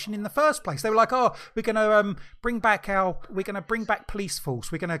this position in the first place. They were like, we're going to bring back police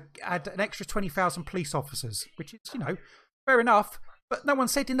force. We're going to add an extra 20,000 police officers, which is, fair enough. But no one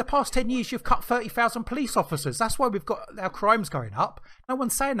said in the past 10 years you've cut 30,000 police officers. That's why we've got our crimes going up. No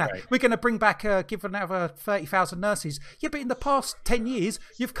one's saying that. Right. We're going to bring back, give another 30,000 nurses. Yeah, but in the past 10 years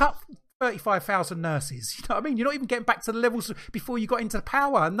you've cut 35,000 nurses. You know what I mean? You're not even getting back to the levels before you got into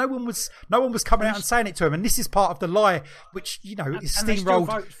power. And no one was coming out and saying it to them. And this is part of the lie, which is steamrolled. And they still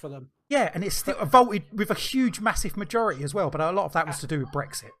voted for them. Yeah, and it's still voted with a huge, massive majority as well. But a lot of that was to do with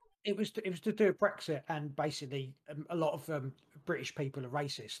Brexit. It was to do with Brexit, and basically a lot of British people are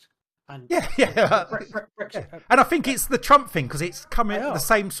racist. And Brexit. And I think it's the Trump thing because it's coming at the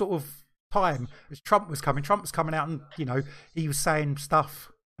same sort of time as Trump was coming. Trump was coming out and he was saying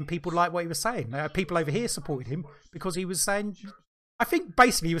stuff, and people liked what he was saying. People over here supported him because he was saying. I think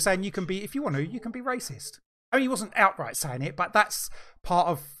basically he was saying you can be, if you want to, you can be racist. I mean, he wasn't outright saying it, but that's part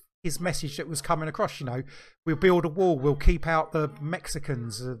of his message that was coming across. We'll build a wall, we'll keep out the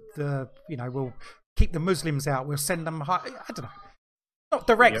Mexicans, we'll keep the Muslims out, we'll send them I don't know, not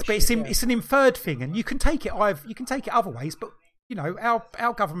direct, but it's an inferred thing, and you can take it other ways, but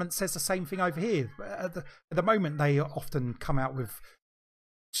our government says the same thing over here. At the moment they often come out with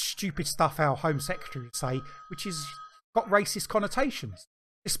stupid stuff our Home Secretary would say, which is got racist connotations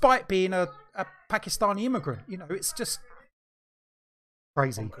despite being a Pakistani immigrant. It's just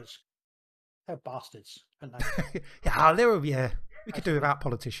crazy. They're bastards, aren't they? We could do without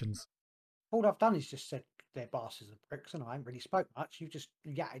politicians. All I've done is just said they're bastards and pricks, and I haven't really spoke much. You just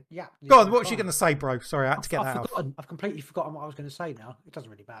Go on, what was you going to say, bro? Sorry, I had to get that out. I've completely forgotten what I was going to say now. It doesn't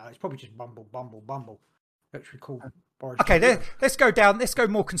really matter. It's probably just bumble. Which we call Boris. Okay, let's go down. Let's go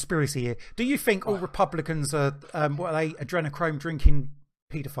more conspiracy here. Do you think all Republicans are what are they, adrenochrome drinking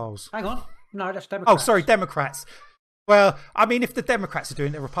paedophiles? Hang on, no, that's Democrats. Oh, sorry, Democrats. Well, I mean, if the Democrats are doing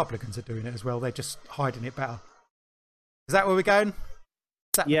it, the Republicans are doing it as well. They're just hiding it better. Is that where we're going? Is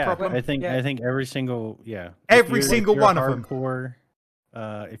that the problem? I think every single every single one of them.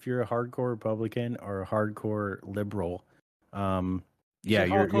 If you're a hardcore Republican or a hardcore liberal, you're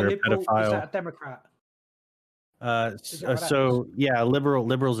a pedophile. Is that a Democrat?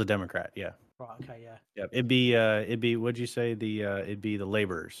 Liberal's a Democrat. Yeah. Right. Okay. Yeah. Yeah. It'd be. What'd you say? It'd be the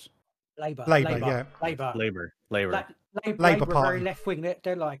Laborers. Labor. Labor Party. Very left wing.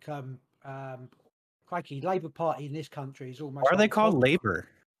 They're like crikey. Labour Party in this country is almost. Why are they called Labour?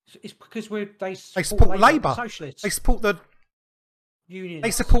 It's because they support Labour. Socialists. They support the unions.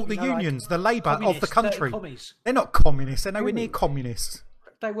 They support the like unions, the labour of the country. They're not communists. They're nowhere near communists.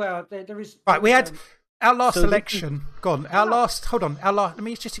 They were. There is. Right, we had our last election. Let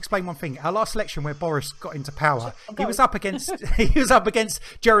me just explain one thing. Our last election, where Boris got into power, he was up against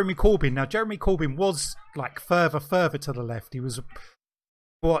Jeremy Corbyn. Now, Jeremy Corbyn was like further to the left. He was.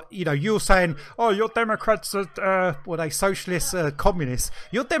 You're saying, oh, your Democrats are, they socialists, communists.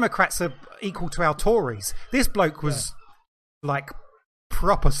 Your Democrats are equal to our Tories. This bloke was like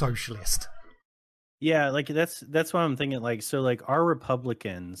proper socialist. Yeah, like that's what I'm thinking. Like, so like our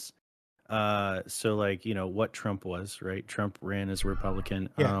Republicans, so like, what Trump was, right? Trump ran as a Republican.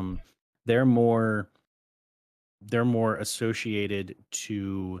 Yeah. They're more associated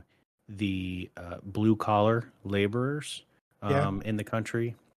to the blue collar laborers in the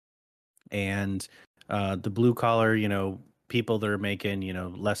country, and the blue collar, people that are making,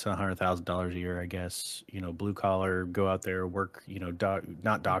 less than $100,000 a year, I guess, blue collar, go out there, work,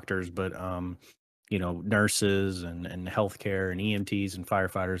 not doctors, but nurses and healthcare and EMTs and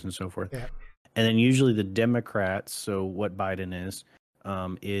firefighters and so forth. Yeah. And then usually the Democrats, so what Biden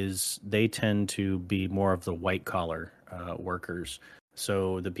is they tend to be more of the white collar workers.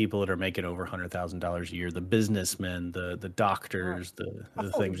 So the people that are making over $100,000 a year, the businessmen, the doctors, the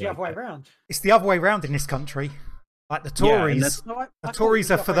things. The other way around. It's the other way around in this country. Like the Tories, the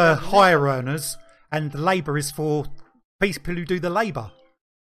Tories are for the higher earners, and the Labour is for people who do the labour.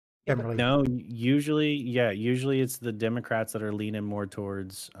 Generally. No, usually it's the Democrats that are leaning more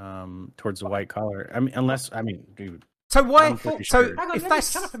towards the white collar. I mean, dude. So why? Hang on,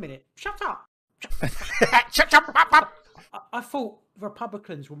 shut up a minute. Shut up. Shut up. I thought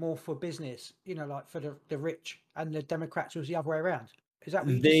Republicans were more for business, like for the rich, and the Democrats was the other way around. Is that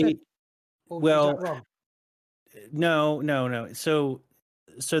what you just said? Or is that wrong? No. So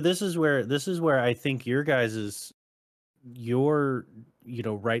this is where I think your guys'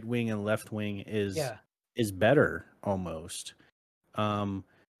 right wing and left wing is better almost.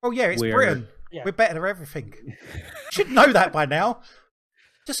 It's Britain. Yeah. We're better at everything. You should know that by now.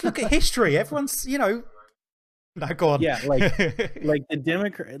 Just look at history. Everyone's, no, go on. Yeah, like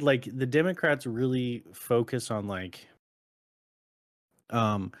the Democrats really focus on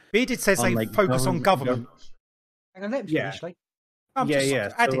Bearded says they focus on government. Hang on, let me finish. So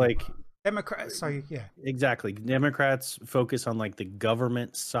Democrats, exactly. Democrats focus on the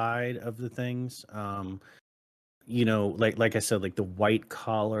government side of the things. Like I said, like the white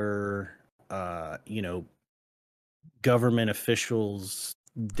collar, government officials,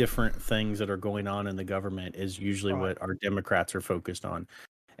 different things that are going on in the government is usually what our Democrats are focused on,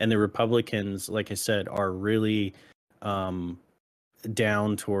 and the Republicans, like I said, are really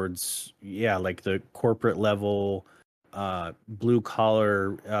down towards like the corporate level. Blue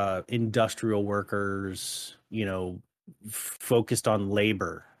collar, industrial workers, focused on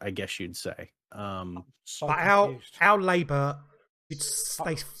labor, I guess you'd say. But our labor,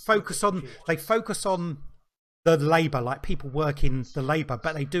 they focus on the labor, like people working the labor,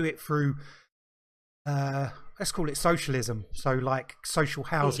 but they do it through, let's call it socialism. So like social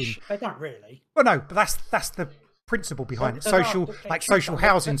housing. They don't really. Well, no, but that's the principle behind it. Social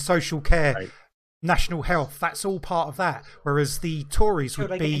housing, social care. Right. National health, that's all part of that. Whereas the Tories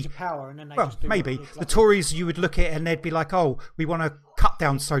would be power, and then maybe the Tories, you would look at it and they'd be like, oh, we want to cut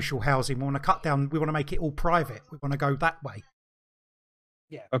down social housing, we want to make it all private, we want to go that way.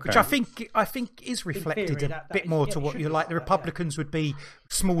 Yeah, okay. Which I think is reflected theory, a bit more to what you like. The Republicans would be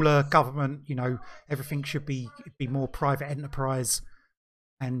smaller government, everything should be more private enterprise,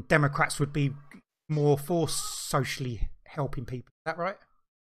 and Democrats would be more for socially helping people. Is that right?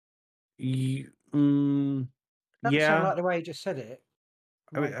 Doesn't sound like the way he just said it.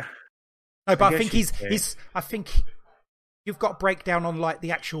 No, but I think I think you've got a breakdown on like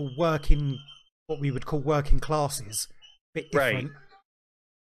the actual what we would call working classes, a bit different.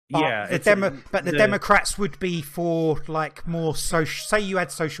 Right. But the Democrats would be for like more social. Say you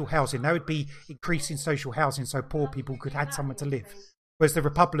had social housing, they would be increasing social housing so poor people could have somewhere to live, whereas the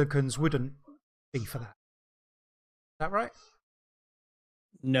Republicans wouldn't be for that. Is that right?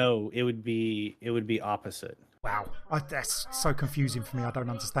 No, it would be opposite. Wow, that's so confusing for me. I don't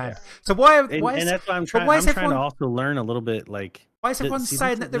understand. So why is that's why I'm trying to also learn a little bit. Like, why is everyone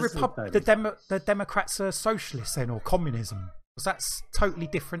saying that the Democrats are socialists then, or communism? Because that's totally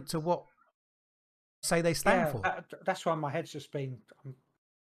different to what say they stand for. That's why my head's just been.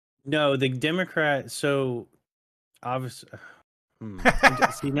 No, the Democrat. So obviously,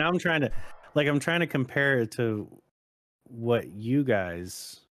 see now I'm trying to compare it to what your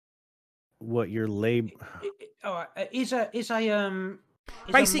labor is a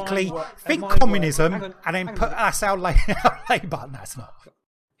Basically, think communism and then put us our labour. No, it's not.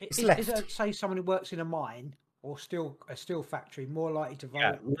 It's left. Is it, say, someone who works in a mine or a steel factory more likely to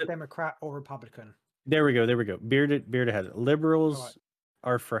vote Democrat or Republican? There we go. Bearded has it. Liberals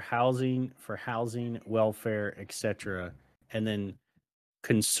are for housing, welfare, etc. And then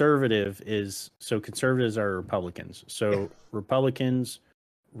conservatives are Republicans. So Republicans,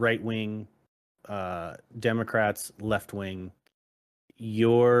 right wing, Democrats, left wing.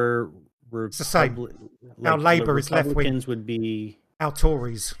 Your it's the same. Our Labour is left wing. Republicans would be our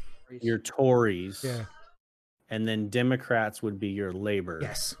Tories. Your Tories. Yeah. And then Democrats would be your Labour.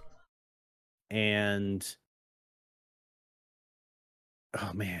 Yes. And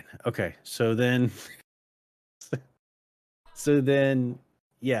oh man. Okay. So then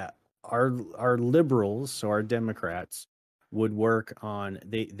yeah, our liberals, so our Democrats would work on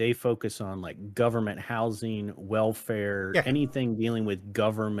they focus on like government housing, welfare, anything dealing with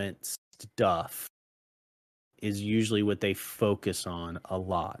government stuff is usually what they focus on a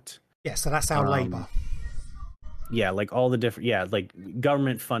lot. Yeah, so that's our Labour. Yeah, like all the different like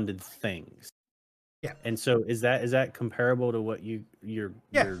government funded things. Yeah. And so is that comparable to what your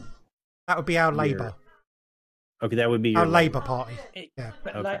that would be our Labour. Okay, that would be your our Labour Party. Yeah.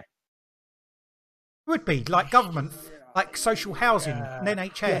 Okay. It would be like government, like social housing, and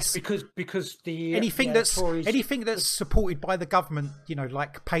NHS. Yes, because the anything Tories, that's supported by the government,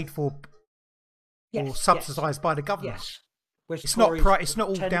 like paid for or subsidised by the government. Yes. It's not it's not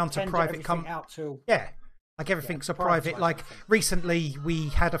all down to private companies. Yeah, like everything's a private. Like recently, we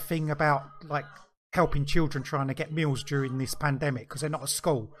had a thing about like helping children trying to get meals during this pandemic because they're not at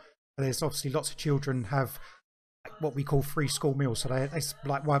school. There's obviously lots of children have what we call free school meals. So it's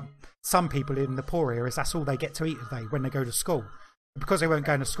like some people in the poor areas, that's all they get to eat when they go to school. Because they weren't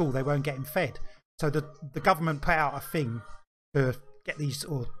going to school, they weren't getting fed. So the government put out a thing to get these.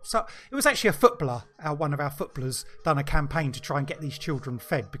 So it was actually a footballer, one of our footballers, done a campaign to try and get these children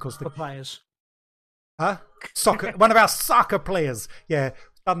fed because the players. Soccer. One of our soccer players,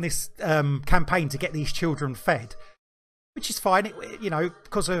 done this campaign to get these children fed, which is fine.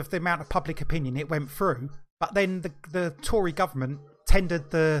 Because of the amount of public opinion, it went through. But then the Tory government tendered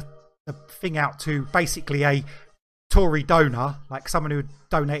the thing out to basically a Tory donor, like someone who had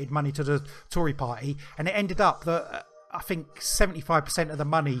donated money to the Tory party, and it ended up that I think 75% of the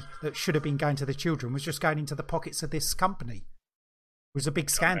money that should have been going to the children was just going into the pockets of this company. It was a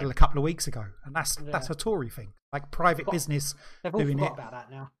big scandal a couple of weeks ago, and that's a Tory thing, like private business doing it. About that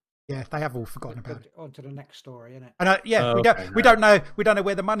now. Yeah, they have all forgotten about it. On to the next story, isn't it? And we don't know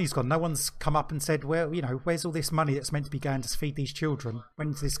where the money's gone. No one's come up and said, well, where's all this money that's meant to be going to feed these children?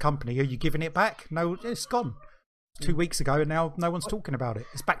 When's this company? Are you giving it back? No, it's gone. 2 weeks ago, and now no one's talking about it.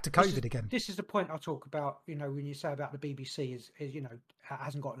 It's back to COVID again. This is the point I talk about. When you say about the BBC is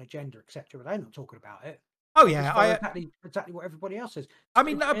hasn't got an agenda, etc. But they're not talking about it. Oh yeah, exactly what everybody else is. I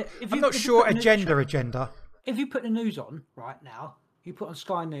mean, I'm not sure agenda. If you put the news on right now, you put on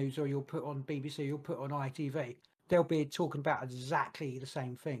Sky News or you'll put on BBC, you'll put on ITV, they'll be talking about exactly the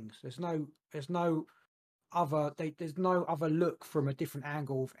same things. There's no other look from a different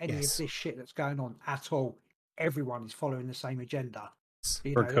angle of any of this shit that's going on at all. Everyone is following the same agenda.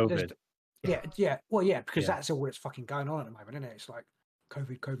 For COVID. Because that's all that's fucking going on at the moment, isn't it? It's like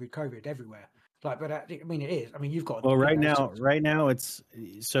COVID everywhere. Like, but I mean, it is. I mean, you've got. Well, right now, it's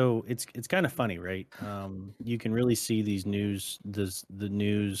kind of funny, right? You can really see these the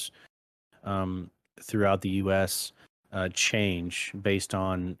news, throughout the U.S. Change based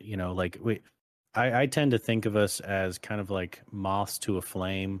on I tend to think of us as kind of like moths to a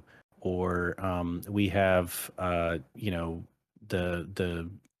flame, or we have the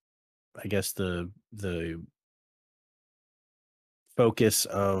focus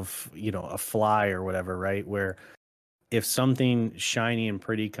of a fly or whatever, right? Where if something shiny and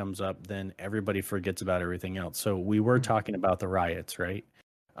pretty comes up, then everybody forgets about everything else. So we were talking about the riots, right?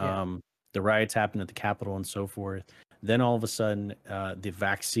 The riots happened at the Capitol and so forth. Then all of a sudden, the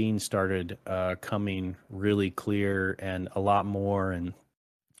vaccine started coming really clear and a lot more, and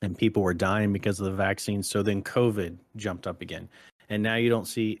people were dying because of the vaccine. So then COVID jumped up again. And now you don't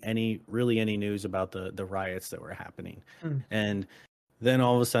see any news about the riots that were happening. And then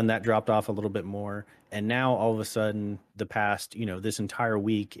all of a sudden that dropped off a little bit more. And now all of a sudden the past, this entire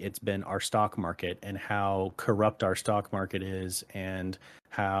week, it's been our stock market and how corrupt our stock market is, and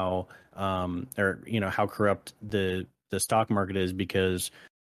how, how corrupt the stock market is because,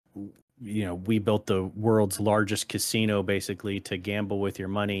 we built the world's largest casino basically to gamble with your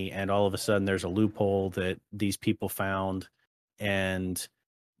money. And all of a sudden there's a loophole that these people found, and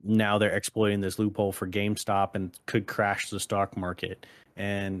now they're exploiting this loophole for GameStop and could crash the stock market.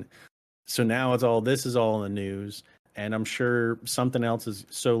 And so now this is all in the news, and I'm sure something else is.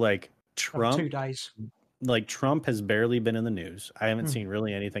 So like Trump, 2 days. Like Trump has barely been in the news. I haven't seen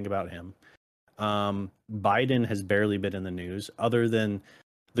really anything about him. Biden has barely been in the news other than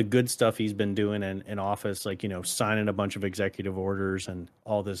the good stuff he's been doing in office, like, signing a bunch of executive orders and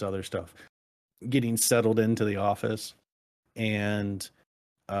all this other stuff, getting settled into the office. And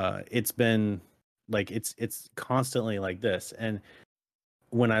it's been like, it's constantly like this. And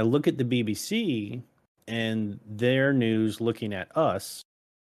when I look at the BBC and their news looking at us,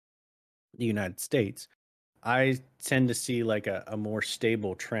 the United States, I tend to see like a more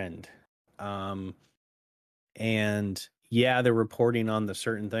stable trend. And yeah, they're reporting on the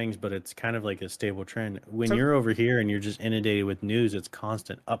certain things, but it's kind of like a stable trend. When you're over here and you're just inundated with news, it's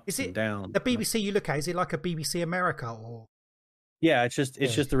constant ups and downs. The BBC you look at, is it like a BBC America or? Yeah, it's just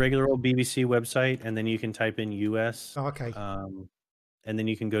the regular old BBC website, and then you can type in US. Oh, okay. And then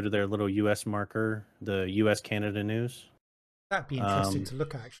you can go to their little US marker, the US Canada news. That'd be interesting to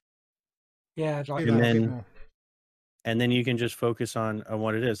look at. Actually. Yeah, I'd like and then you can just focus on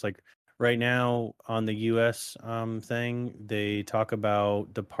what it is. Like right now on the US thing, they talk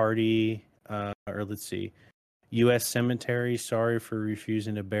about the party, or let's see, US cemetery, sorry for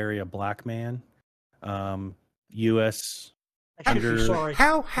refusing to bury a black man. US sorry.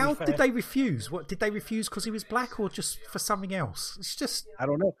 How did they refuse? What did they refuse? Because he was black, or just for something else? It's just, I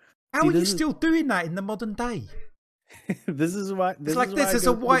don't know. How are you still doing that in the modern day? This is why. It's like this is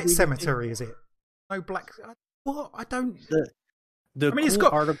a white cemetery, is it? No black. What? I don't. I mean, it's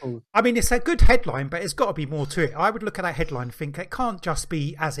got articles. I mean, it's a good headline, but it's got to be more to it. I would look at that headline and think it can't just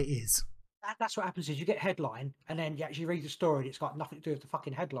be as it is. That's what happens is you get headline, and then you actually read the story, and it's got nothing to do with the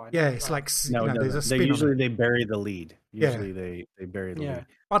fucking headline. Yeah, it's like there's a spin usually on it. they bury the lead. Usually they bury the lead.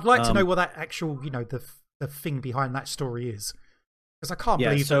 I'd like to know what that actual, the thing behind that story is, because I can't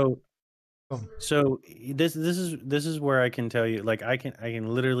believe. So this is where I can tell you, like I can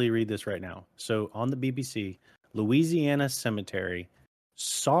literally read this right now. So on the BBC, Louisiana cemetery,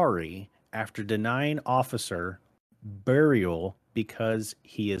 sorry after denying officer burial because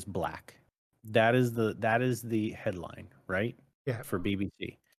he is black. That is the headline, right? Yeah. For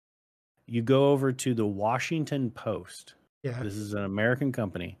BBC. You go over to the Washington Post. Yeah. This is an American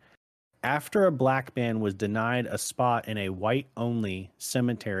company. After a black man was denied a spot in a white-only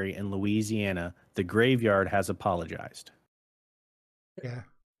cemetery in Louisiana, the graveyard has apologized. Yeah.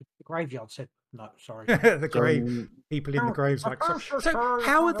 The graveyard said no, sorry. People in the graves like so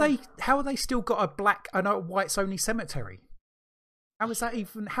how are they still got a whites only cemetery? How is that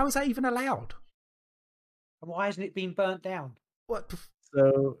even allowed? And why hasn't it been burnt down? What?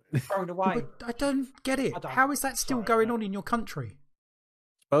 So thrown away. I don't get it. How is that still going on in your country?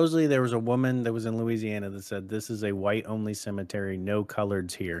 Supposedly there was a woman that was in Louisiana that said this is a white only cemetery, no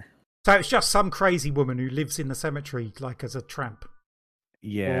coloreds here. So it's just some crazy woman who lives in the cemetery like as a tramp.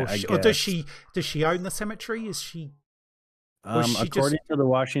 Yeah, or does she own the cemetery? Is she? According to the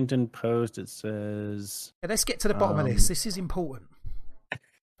Washington Post, it says. Yeah, let's get to the bottom of this. This is important.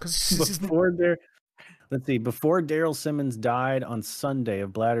 Before Daryl Simmons died on Sunday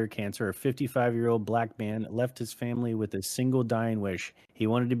of bladder cancer, a 55-year-old black man left his family with a single dying wish. He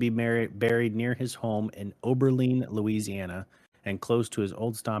wanted to be buried near his home in Oberlin, Louisiana, and close to his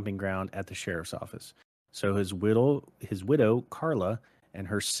old stomping ground at the sheriff's office. So his widow, Carla, and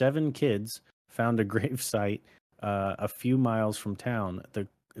her 7 kids found a grave site a few miles from town.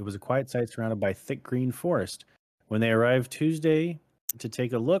 It was a quiet site surrounded by thick green forest. When they arrived Tuesday to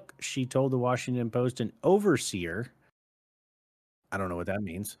take a look, she told the Washington Post an overseer, I don't know what that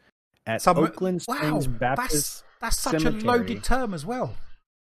means, at Oakland Springs Baptist that's such Cemetery. A loaded term as well.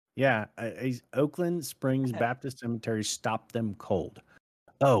 Yeah, Oakland Springs Baptist Cemetery stopped them cold.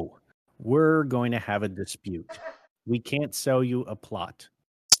 Oh, we're going to have a dispute. We can't sell you a plot.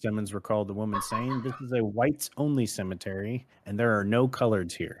 Simmons recalled the woman saying, this is a whites-only cemetery, and there are no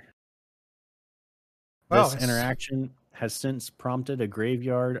coloreds here. This interaction has since prompted the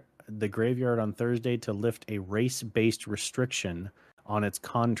graveyard on Thursday to lift a race-based restriction on its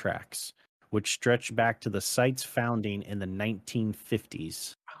contracts, which stretch back to the site's founding in the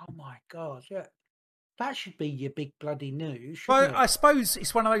 1950s. Oh my God, yeah. That should be your big bloody news. Well, I suppose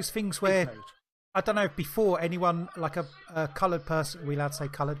it's one of those things where, I don't know if before anyone, like a coloured person, are we allowed to say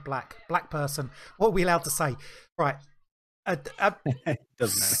coloured? Black person, what are we allowed to say? Right. Doesn't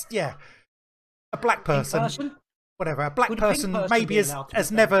matter. Yeah. A black person? Whatever. A black person maybe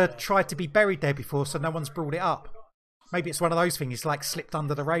has never tried to be buried there before, so no one's brought it up. Maybe it's one of those things, like slipped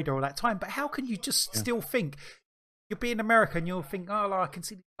under the radar all that time. But how can you just still think you'll be in America and you'll think, oh, I can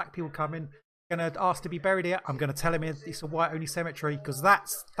see the black people coming, going to ask to be buried here. I'm going to tell him it's a white-only cemetery because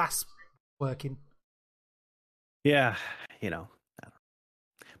that's working. Yeah,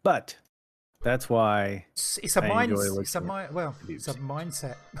 but that's why it's a mindset.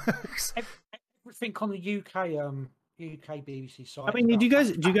 Everything on the UK BBC site. I mean, do you guys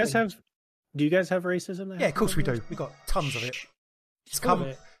have racism there? Yeah, of course we do. We've got tons of it. It's come.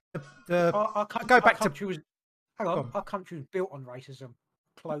 Our country was built on racism,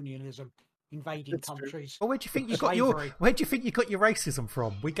 colonialism, invading countries. Well, where do you think you got your racism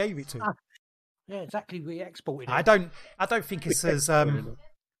from? We gave it to. Yeah, exactly. We exported it. I don't think it's as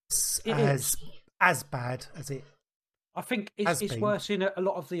bad as it. I think it's worse in a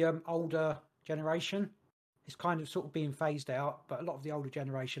lot of the older generation. It's kind of sort of being phased out, but a lot of the older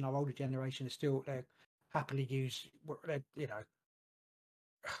generation, our older generation, is still happily use,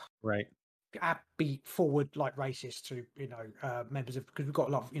 right. Be forward like racist to members of, because we've got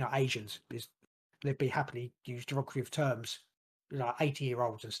a lot of Asians. They'd be happily use derogatory of terms,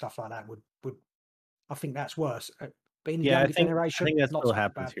 80-year-olds and stuff like that would. I think that's worse. But in the younger generation, I think that not still so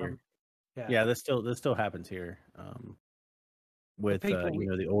happens bad here. Yeah, that still happens here. With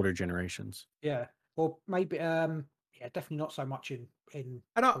the older generations. Yeah, well, maybe definitely not so much in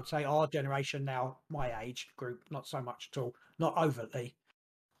I would say our generation now, my age group, not so much at all, not overtly,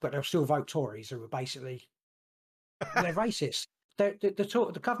 but they'll still vote Tories, who are basically they're racist.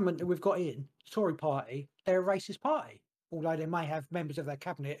 The government that we've got in, the Tory party, they're a racist party, although they may have members of their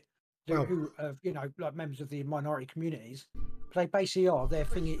cabinet who like members of the minority communities. But they basically are. They're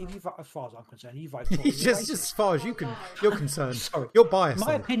thinking, as far as I'm concerned, you vote Tory. just as far as you're concerned. Sorry, you're biased.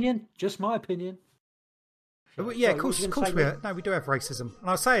 Just my opinion. Yeah, of course we do have racism. And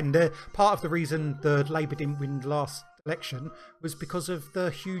I was saying part of the reason the Labour didn't win the last election was because of the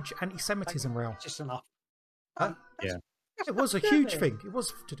huge anti-Semitism row. Just enough. Huh? Yeah, it was a huge thing. It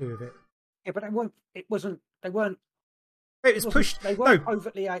was to do with it. Yeah, but it wasn't. They weren't. It was pushed. They weren't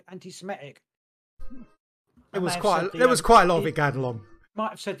overtly anti-Semitic. There was quite a lot of it going along. Might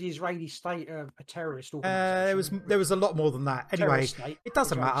have said the Israeli state a terrorist organisation. There was a lot more than that. Anyway, it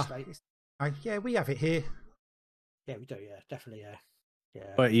doesn't matter. Yeah, we have it here. Yeah, we do. Yeah, definitely.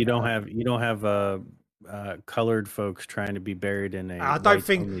 Yeah. But you don't have colored folks trying to be buried in a. I don't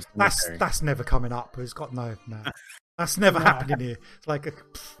think that's never coming up. It's got no. That's never happening here. It's like a.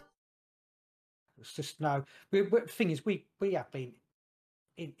 It's just no. The thing is, we have been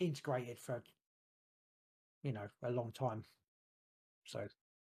integrated for a long time. So,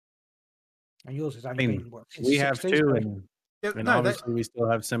 and yours has only been what? We have too, and obviously we still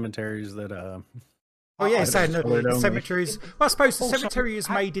have cemeteries that. Oh yeah, saying the cemeteries. Well, I suppose the cemetery was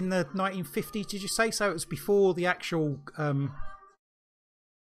made in the 1950s. Did you say so? It was before the actual.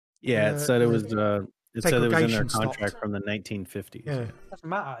 Yeah, it said it was. It said it was in their contract from the 1950s. Yeah, it doesn't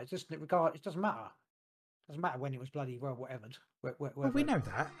matter. It doesn't matter. It doesn't matter when it was bloody whatever. Well, we know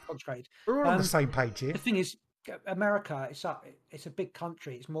that. Consecrated. We're all on the same page here. The thing is, America. It's a big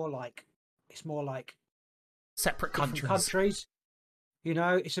country. It's more like separate countries.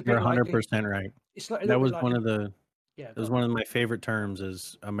 It's a bit. You're 100% right. It's like that was one of the. Yeah, it was one of my favorite terms.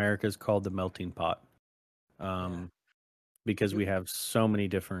 Is America's called the melting pot, because we have so many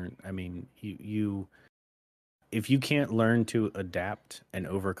different. I mean, if you can't learn to adapt and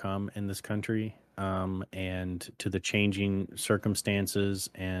overcome in this country, and to the changing circumstances,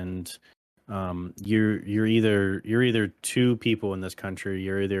 and you're either two people in this country.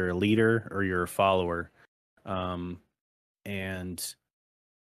 You're either a leader or you're a follower, and.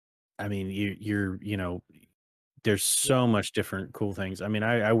 I mean, there's so much different cool things. I mean,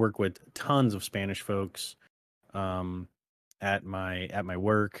 I work with tons of Spanish folks, at my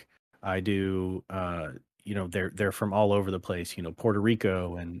work. I do, they're from all over the place. Puerto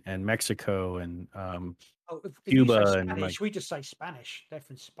Rico and Mexico and Cuba and we just say Spanish. They're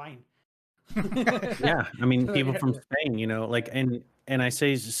from Spain. Yeah, I mean, people from Spain. And I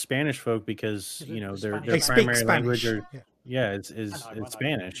say Spanish folk because their primary language are. Yeah, it's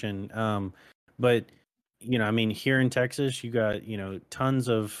Spanish, and but I mean, here in Texas, you got tons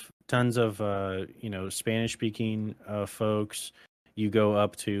of Spanish speaking folks. You go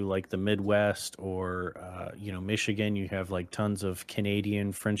up to like the Midwest or Michigan, you have like tons of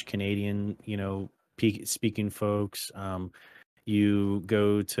French Canadian speaking folks. You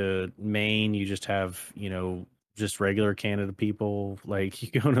go to Maine, you just have just regular Canada people. Like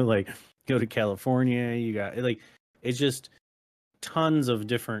you go to California, you got it's just tons of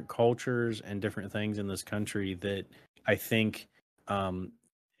different cultures and different things in this country that I think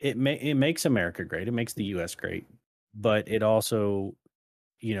it makes America great. It makes the U.S. great, but it also,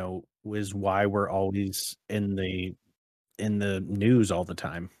 is why we're always in the news all the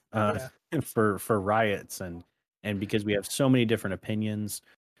time for riots and because we have so many different opinions,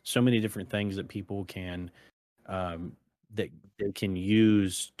 so many different things that people can that they can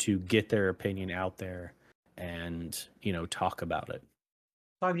use to get their opinion out there and talk about it.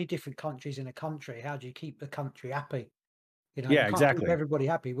 So many different countries in a country. How do you keep the country happy? Yeah, you can't exactly. keep everybody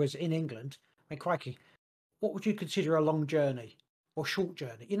happy. Whereas in England, I mean, crikey, what would you consider a long journey or short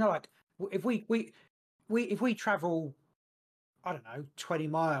journey? Like if we travel, I don't know, 20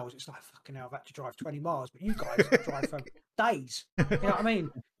 miles, it's like, fucking hell, I've had to drive 20 miles, but you guys drive for days. You know what I mean?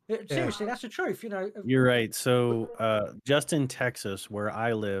 Seriously, that's the truth. You're right. So just in Texas, where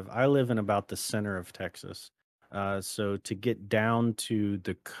I live in about the center of Texas. So to get down to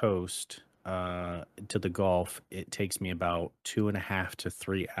the coast, to the Gulf, it takes me about 2.5 to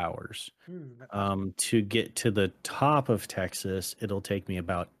 3 hours. To get to the top of Texas, it'll take me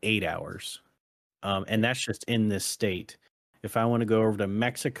about 8 hours. And that's just in this state. If I want to go over to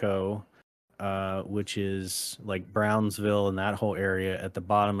Mexico, which is like Brownsville and that whole area at the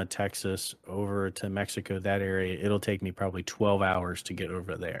bottom of Texas over to Mexico, that area, it'll take me probably 12 hours to get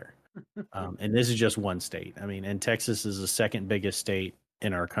over there. And this is just one state. I mean, and Texas is the second biggest state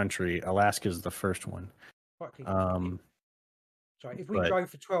in our country. Alaska is the first one. Sorry, if we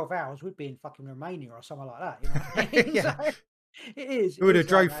drove for 12 hours, we'd be in fucking Romania or something like that. Yeah. So, it is. We would have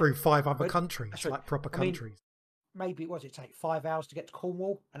drove through 5 other countries, like proper countries. Maybe it take 5 hours to get to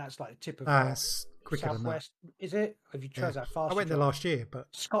Cornwall, and that's like the tip of southwest. Is it? Have you tried that fast? I went there last year, but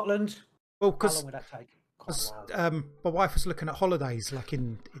Scotland. Well, how long would that take? My wife was looking at holidays, like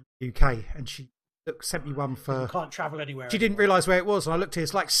in the UK, and she sent me one for. You can't travel anywhere. She didn't realise where it was, and I looked at it.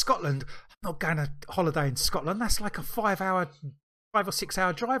 It's like Scotland. I'm not going to holiday in Scotland. That's like a 5 or 6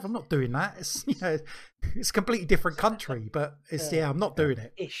 hour drive. I'm not doing that. It's it's a completely different country, but I'm not doing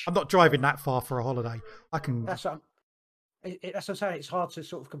it. I'm not driving that far for a holiday. I can. That's what I'm saying. It's hard to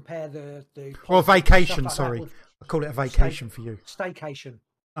sort of compare the vacation. Like sorry, I call it a vacation for you. Staycation.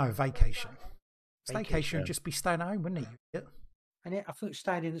 No, vacation. Staycation would just be staying at home, wouldn't it? Yeah. And I think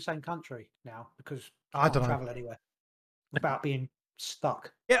staying in the same country now because I don't travel anywhere without being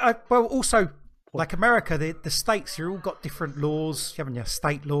stuck. Yeah. Well, also. Like America, the states, you've all got different laws. You haven't your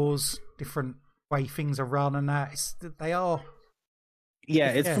state laws, different way things are run, and that they are. Yeah,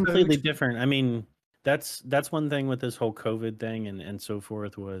 it's completely different. I mean, that's one thing with this whole COVID thing and so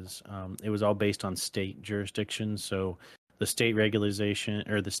forth was it was all based on state jurisdiction. So the state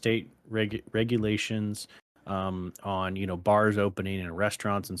regulations on bars opening and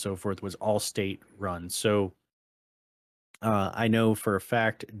restaurants and so forth was all state run. So. I know for a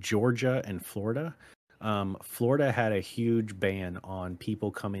fact Georgia and Florida. Florida had a huge ban on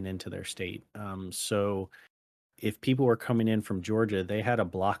people coming into their state. So if people were coming in from Georgia, they had a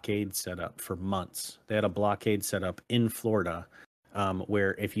blockade set up for months. They had a blockade set up in Florida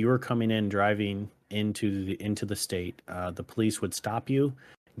where if you were coming in driving into the state, the police would stop you,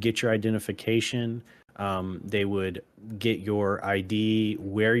 get your identification. They would get your ID,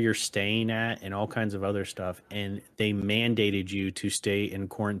 where you're staying at, and all kinds of other stuff. And they mandated you to stay in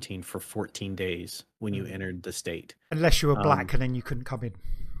quarantine for 14 days when you entered the state. Unless you were black and then you couldn't come in.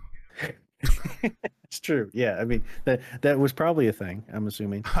 It's true. Yeah. I mean, that was probably a thing, I'm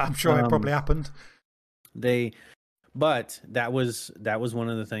assuming. I'm sure it probably happened. But that was one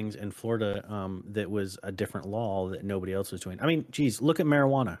of the things in Florida that was a different law that nobody else was doing. I mean, geez, look at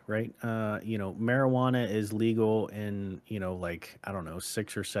marijuana, right? Marijuana is legal in, I don't know,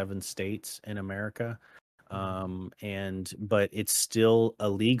 6 or 7 states in America. But it's still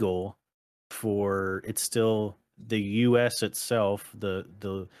illegal it's still the U.S. itself,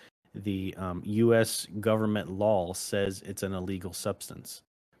 the U.S. government law says it's an illegal substance,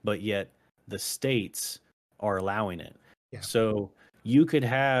 but yet the states are allowing it. Yeah. So you could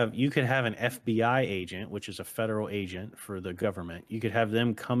have an FBI agent, which is a federal agent for the government. You could have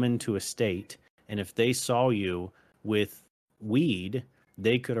them come into a state, and if they saw you with weed,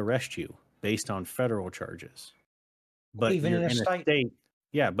 they could arrest you based on federal charges. But even you're in a state,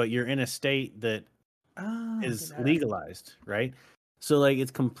 but you're in a state that is legalized, right? So it's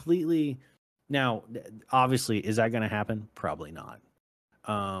completely. Now, obviously, is that going to happen? Probably not.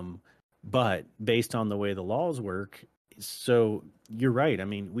 But based on the way the laws work, so you're right. I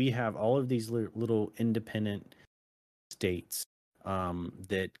mean, we have all of these little independent states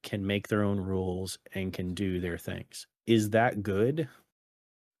that can make their own rules and can do their things. Is that good?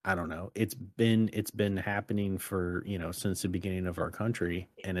 I don't know. It's been happening for, since the beginning of our country,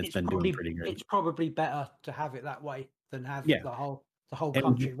 and it's been doing pretty good. It's probably better to have it that way than have the whole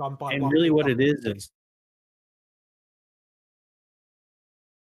country run by and one. And really what it is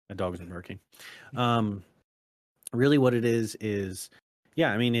My dog's been barking. Really what it is,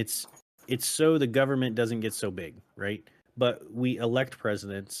 yeah, I mean, it's so the government doesn't get so big, right? But we elect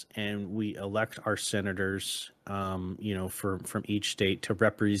presidents and we elect our senators, from each state to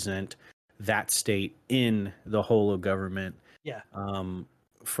represent that state in the whole of government. Yeah.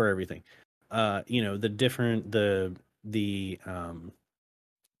 For everything, the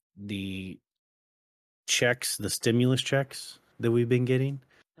checks, the stimulus checks that we've been getting.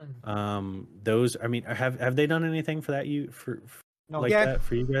 Those, I mean, have they done anything for that? That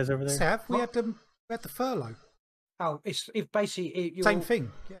for you guys over there? We had the furlough. Oh, it's basically same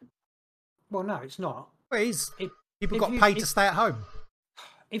thing. Yeah. Well, no, it's not. Well, it is. People got paid to stay at home.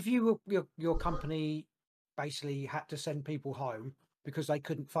 If your company basically had to send people home because they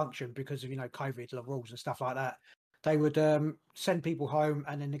couldn't function because of COVID rules and stuff like that, they would send people home,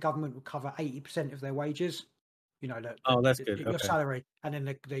 and then the government would cover 80% of their wages. That's good. Your salary, and then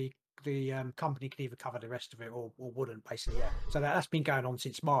the company could either cover the rest of it or wouldn't, basically. Yeah. So that's been going on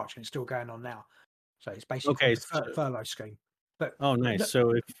since March, and it's still going on now. So it's basically a furlough scheme. But nice.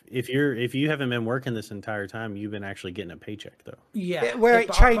 So if you haven't been working this entire time, you've been actually getting a paycheck though. Yeah. Where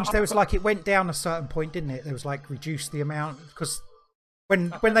it changed, there was it went down a certain point, didn't it? There was reduce the amount, because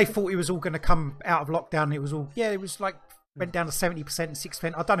when they thought it was all going to come out of lockdown, it was went down to 70% and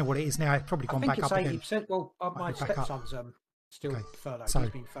 6%. I don't know what it is now. It's probably gone back up again. 80%. Well, my stepson's still furloughed. He's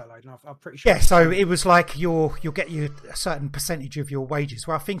been furloughed, and I'm pretty sure. Yeah, so it was you'll get a certain percentage of your wages.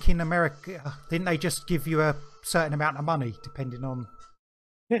 Well, I think in America, didn't they just give you a certain amount of money depending on?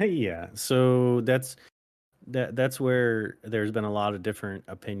 Yeah, so that's where there's been a lot of different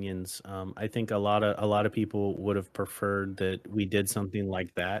opinions. I think a lot of people would have preferred that we did something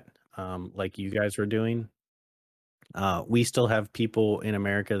like that, like you guys were doing. We still have people in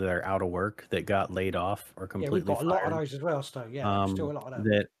America that are out of work, that got laid off or completely we've got fired. a lot of those as well. So still a lot of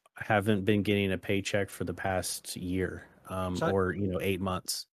them that haven't been getting a paycheck for the past year, or 8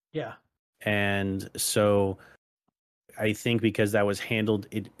 months. Yeah, and so I think because that was handled,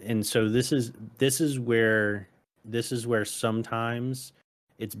 and so this is where sometimes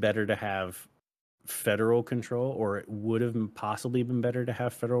it's better to have federal control, or it would have possibly been better to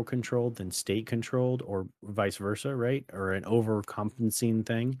have federal controlled than state controlled, or vice versa, right? Or an overcompensating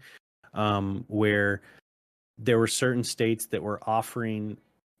thing, where there were certain states that were offering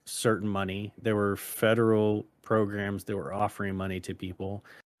certain money. There were federal programs that were offering money to people.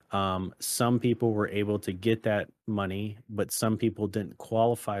 Some people were able to get that money, but some people didn't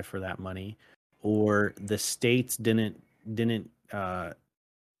qualify for that money, or the states didn't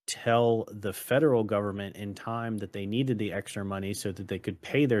tell the federal government in time that they needed the extra money so that they could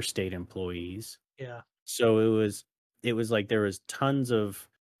pay their state employees. Yeah. So it was like there was tons of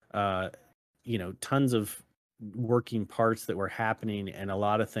working parts that were happening, and a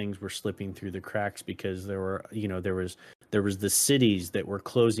lot of things were slipping through the cracks because there was the cities that were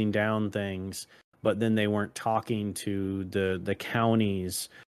closing down things, but then they weren't talking to the counties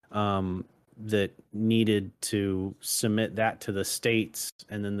that needed to submit that to the states,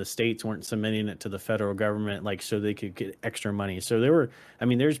 and then the states weren't submitting it to the federal government, so they could get extra money. So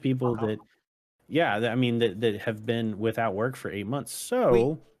there's people that have been without work for 8 months.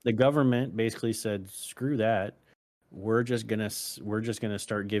 So the government basically said, screw that. We're just gonna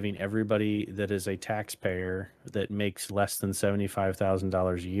start giving everybody that is a taxpayer that makes less than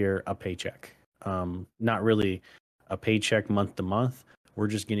 $75,000 a year a paycheck. Not really a paycheck month to month. We're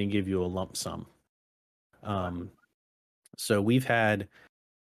just going to give you a lump sum. So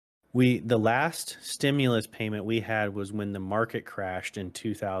the last stimulus payment we had was when the market crashed in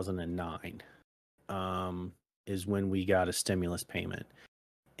 2009, is when we got a stimulus payment.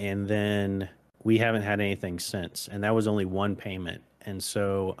 And then we haven't had anything since. And that was only one payment. And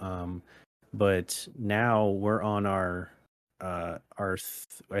so, but now we're on I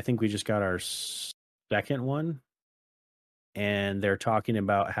think we just got our second one. And they're talking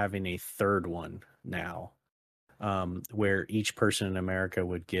about having a third one now, where each person in America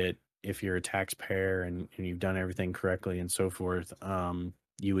would get, if you're a taxpayer and you've done everything correctly and so forth,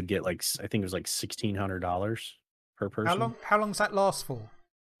 you would get I think it was $1,600 per person. How long does that last for?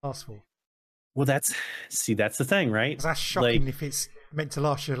 Well, that's the thing, right? That's shocking. If it's meant to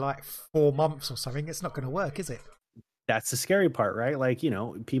last you 4 months or something, it's not going to work, is it? That's the scary part, right?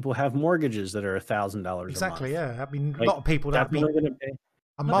 People have mortgages that are $1,000 exactly, a month. Yeah. I mean, a lot of people that mean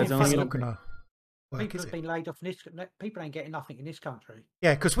a month is not going to work, people have been laid off. People ain't getting nothing in this country.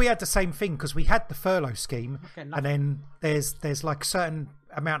 Yeah, because we had the same thing, because we had the furlough scheme, and then there's a certain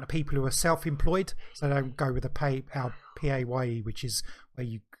amount of people who are self-employed, so they don't go with our PAYE, which is where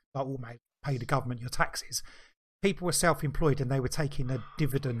you automatically pay the government your taxes. people were self-employed and they were taking a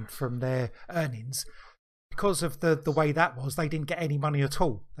dividend from their earnings, because of the way that was, they didn't get any money at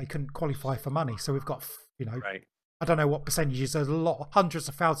all. They couldn't qualify for money. So we've got, right. I don't know what percentages. There's a lot, hundreds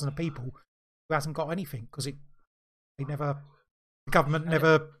of thousands of people who hasn't got anything because the government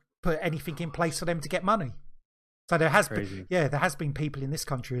never put anything in place for them to get money. So there has been people in this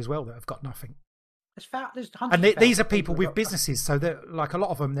country as well that have got nothing. And these are people with businesses. So that, like, a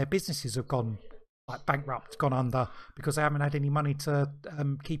lot of them, their businesses have gone like bankrupt, gone under, because they haven't had any money to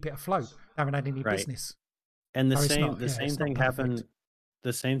keep it afloat. They haven't had any business. And the same thing happened.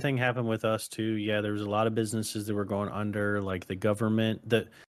 The same thing happened with us too. Yeah, there was a lot of businesses that were going under. Like the government, the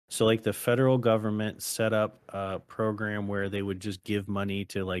federal government set up a program where they would just give money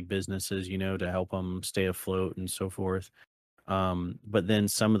to like businesses, to help them stay afloat and so forth. But then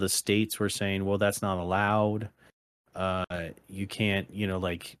some of the states were saying, well, that's not allowed. You can't,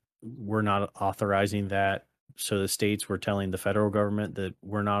 we're not authorizing that. So the states were telling the federal government that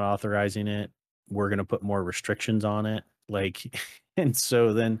we're not authorizing it. We're going to put more restrictions on it. And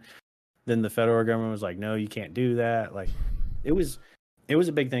so then the federal government was like, no, you can't do that. Like it was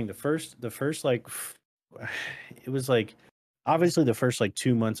a big thing. The first it was like, obviously the first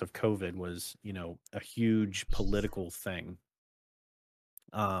 2 months of COVID was, a huge political thing.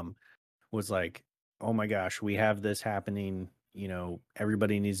 Was like, oh my gosh, we have this happening,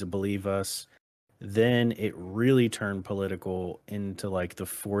 everybody needs to believe us. Then it really turned political into like the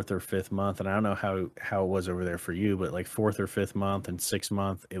 4th or 5th month. And I don't know how it was over there for you, but like 4th or 5th month and 6th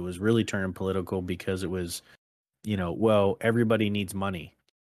month, it was really turning political because it was, well, everybody needs money.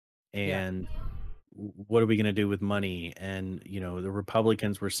 And what are we going to do with money? And, the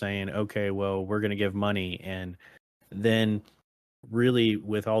Republicans were saying, okay, well, we're going to give money. And then really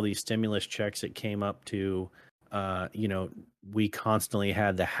with all these stimulus checks, it came up to, we constantly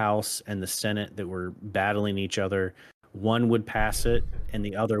had the House and the Senate that were battling each other. One would pass it and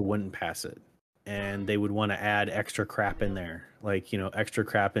the other wouldn't pass it. And they would want to add extra crap in there, extra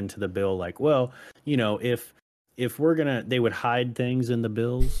crap into the bill. Like, well, if we're going to, they would hide things in the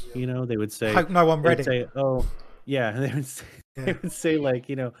bills, they would say, hope no one read it. Say, oh, yeah. They would say like,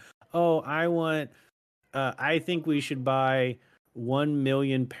 oh, I think we should buy 1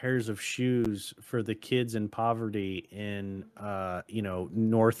 million pairs of shoes for the kids in poverty in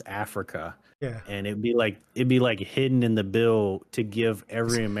North Africa. Yeah. And it'd be like hidden in the bill to give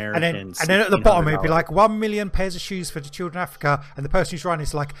every American. And then at the bottom it'd be like 1 million pairs of shoes for the children in Africa, and the person who's writing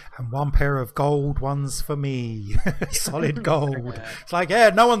is like, and 1 pair of gold ones for me. Solid gold. It's like,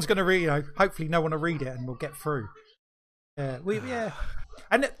 no one's gonna read, hopefully no one will read it and we'll get through. And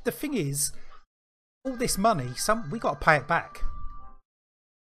the thing is, all this money, we got to pay it back.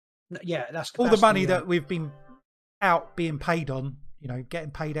 Yeah, that's all the money that we've been being paid on,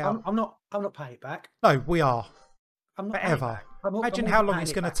 getting paid out. I'm not paying it back. No, we are. I'm not ever. Imagine how long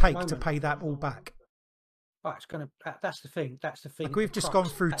it's going to take to pay that all back. Oh, it's going to. That's the thing. Like we've just gone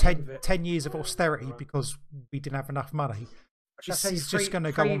through 10 years of austerity because we didn't have enough money. This is just going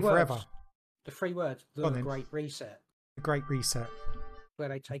to go on forever. The 3 words: the Great Reset. The Great Reset, where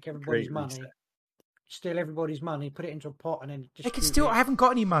they take everybody's money. Steal everybody's money, put it into a pot, and then they can still. I haven't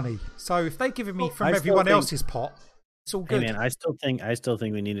got any money, so if they're giving me from everyone else's pot, it's all good. Hey man, I still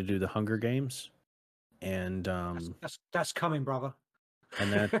think we need to do the Hunger Games, and that's coming, brother.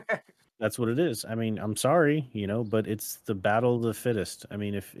 And that's what it is. I mean, I'm sorry, but it's the battle of the fittest. I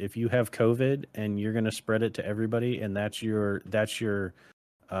mean, if you have COVID and you're going to spread it to everybody, and that's your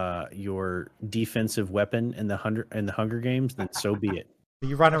defensive weapon in the Hunger Games, then so be it.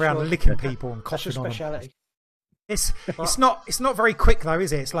 You run around licking people and coughing on them. It's not very quick though,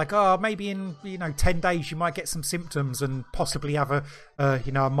 is it? It's like, maybe in 10 days you might get some symptoms and possibly have a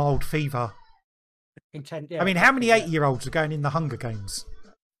mild fever. In 10, I mean, how many 8-year-olds are going in the Hunger Games?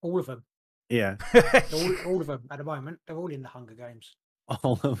 All of them. Yeah. all of them at the moment. They're all in the Hunger Games.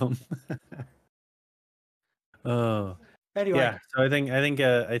 All of them. Oh. Anyway. Yeah. So I think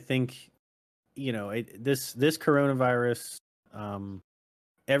this coronavirus.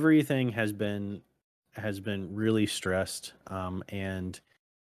 Everything has been really stressed, and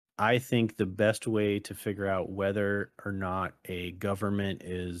I think the best way to figure out whether or not a government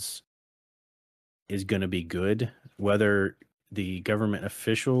is going to be good, whether the government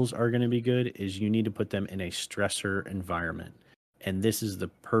officials are going to be good, is you need to put them in a stressor environment. And this is the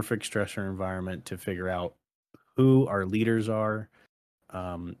perfect stressor environment to figure out who our leaders are,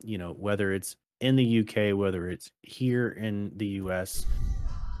 whether it's in the UK, whether it's here in the US.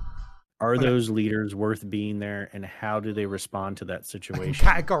 Are those leaders worth being there, and how do they respond to that situation? I can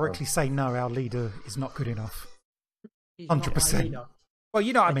categorically say no, our leader is not good enough. 100%. Well,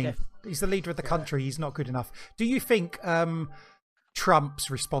 you know what I mean. He's the leader of the country. He's not good enough. Do you think Trump's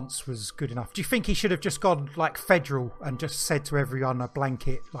response was good enough? Do you think he should have just gone like federal and just said to everyone a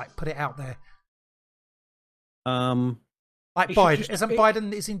blanket, like put it out there? Like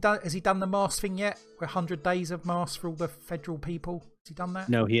Biden, has he done the mask thing yet? 100 days of masks for all the federal people. Has he done that?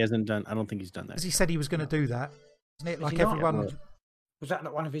 No, he hasn't done. I don't think he's done that. Because he said he was going to do that, isn't it? Like everyone. Was that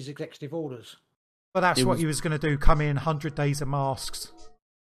not one of his executive orders? Well, that's what he was going to do. Come in 100 days of masks.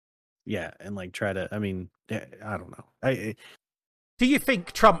 Yeah, and like try to. I mean, I don't know. Do you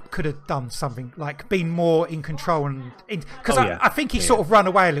think Trump could have done something like been more in control and because I think he sort of run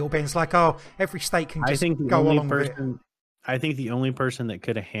away a little bit. It's like, oh, every state can just go along with it. I think the only person that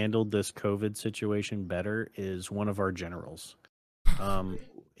could have handled this COVID situation better is one of our generals.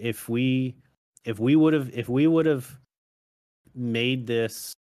 If we would have made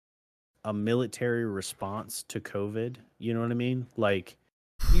this a military response to COVID, you know what I mean? Like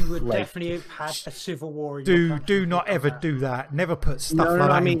you would definitely have had a civil war. In do not ever do that. Never put stuff like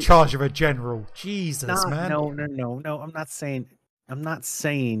that in charge of a general. Jesus, man. No. I'm not saying.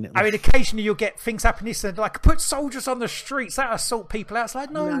 I mean, occasionally you'll get things happening and like put soldiers on the streets. That assault people out. It's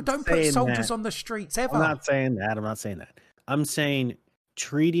like, no, don't put soldiers on the streets ever. I'm not saying that. I'm saying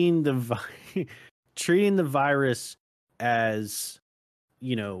treating the virus as,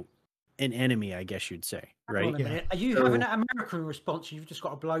 you know, an enemy, I guess you'd say, right? Yeah. Are you having an American response? You've just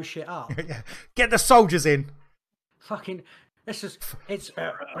got to blow shit up. Get the soldiers in. Fucking. It's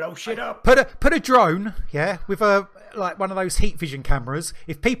blow shit up. Put a drone, with one of those heat vision cameras.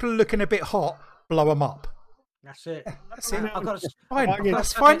 If people are looking a bit hot, blow them up. That's it. That's it.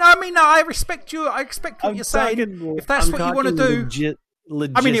 That's fine. I mean, I respect you. I respect what you're saying. If that's what you want to do,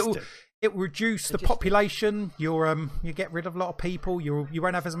 I mean, it will reduce the population. You get rid of a lot of people. You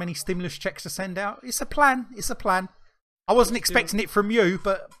won't have as many stimulus checks to send out. It's a plan. I wasn't expecting it from you,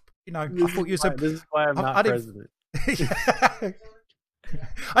 but you know, I thought you was This is why I'm not president.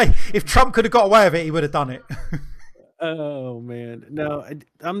 Hey, if Trump could have got away with it, he would have done it. Oh man, no,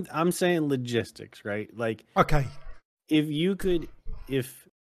 I'm saying logistics, right? Like, okay, if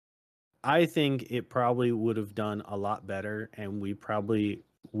I think it probably would have done a lot better, and we probably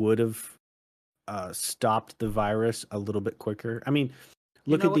would have stopped the virus a little bit quicker. I mean,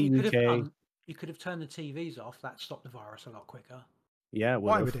 look at the UK. You could have turned the TVs off. That stopped the virus a lot quicker. Yeah,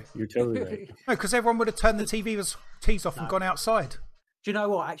 why would it? You're totally right. No, because everyone would have turned the TVs off and gone outside. Do you know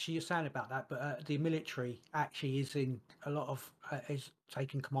what? Actually, you're saying about that, but the military actually is in a lot of is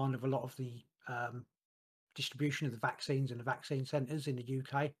taking command of a lot of the distribution of the vaccines and the vaccine centres in the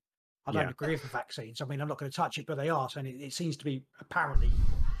UK. I don't agree with the vaccines. I mean, I'm not going to touch it, but they are. So it seems to be apparently,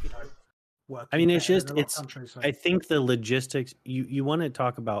 you know, working. I mean, I think the logistics. You want to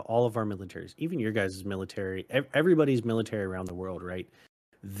talk about all of our militaries, even your guys' military. Everybody's military around the world, right?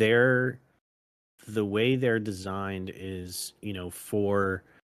 The way they're designed is, you know, for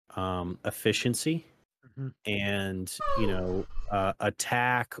efficiency and, you know,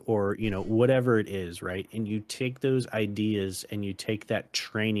 attack or, you know, whatever it is, right? And you take those ideas and you take that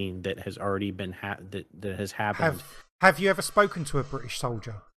training that has already been that has happened. Have you ever spoken to a British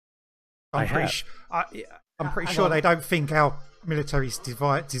soldier? I'm pretty sure they don't think our military is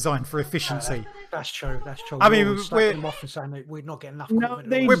designed for efficiency. That's true. I mean, we're off and saying that we're not getting enough. No,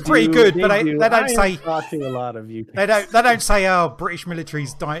 we're pretty good, but they don't say. A lot of you. They don't say our British military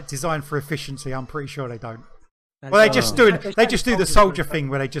is designed for efficiency. I'm pretty sure they don't. Well, they just do the soldier thing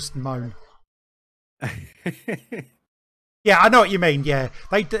where they just moan. Yeah, I know what you mean. Yeah,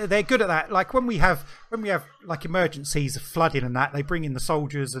 they're good at that. Like when we have like emergencies, flooding and that, they bring in the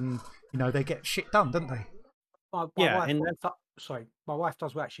soldiers and, you know, they get shit done, don't they? My wife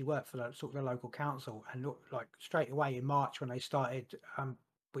does actually work for the local council, and like straight away in March when they started,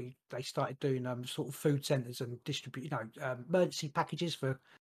 they started doing sort of food centres and distribute, emergency packages for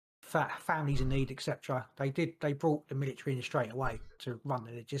families in need, etc. They brought the military in straight away to run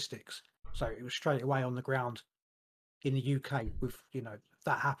the logistics, so it was straight away on the ground in the UK with, you know,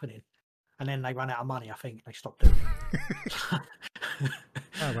 that happening, and then they ran out of money. I think they stopped doing it.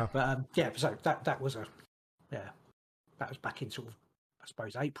 Oh well, but so that was that was back in sort of, I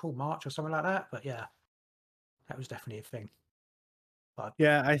suppose, April, March or something like that. But yeah, that was definitely a thing. But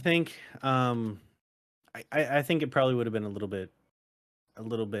yeah, I think I think it probably would have been a little bit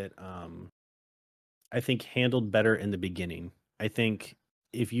I think handled better in the beginning. I think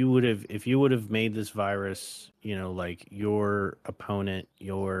if you would have made this virus, you know, like your opponent,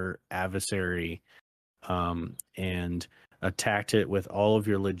 your adversary, and attacked it with all of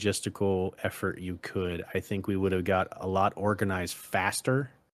your logistical effort you could, I think we would have got a lot organized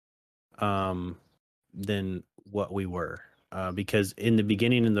faster than what we were. because in the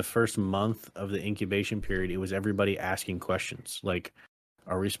beginning, in the first month of the incubation period, it was everybody asking questions like,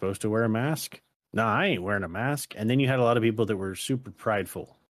 are we supposed to wear a mask? No, I ain't wearing a mask. And then you had a lot of people that were super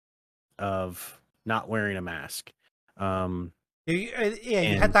prideful of not wearing a mask. You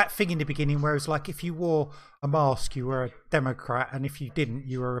had that thing in the beginning where it was like if you wore a mask, you were a Democrat, and if you didn't,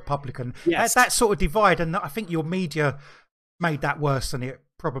 you were a Republican. Yes. That sort of divide, and I think your media made that worse than it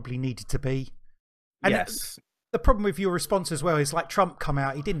probably needed to be. And yes. The problem with your response as well is like Trump come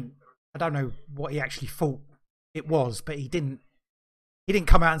out, I don't know what he actually thought it was, but he didn't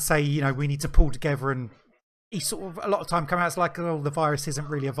come out and say, you know, we need to pull together, and he sort of a lot of time come out as like, oh, the virus isn't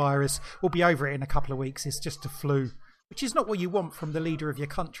really a virus. We'll be over it in a couple of weeks. It's just a flu. Which is not what you want from the leader of your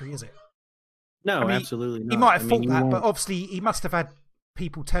country, is it? No, absolutely not. He might have thought that, but obviously he must have had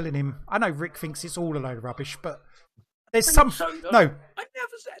people telling him. I know Rick thinks it's all a load of rubbish, but there's some. No, I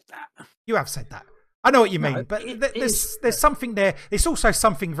never said that. You have said that. I know what you mean, but there's something there. There's also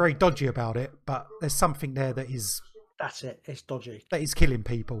something very dodgy about it, but there's something there that is. That's it. It's dodgy. That is killing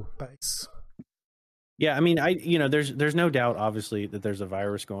people, but it's. Yeah, I mean, there's no doubt, obviously, that there's a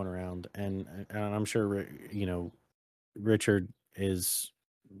virus going around, and I'm sure, Richard is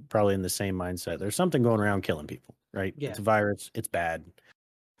probably in the same mindset. There's something going around killing people, right? Yeah. It's a virus. It's bad.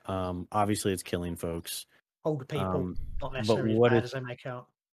 Obviously, it's killing folks. Older people, not necessarily as bad as they make out.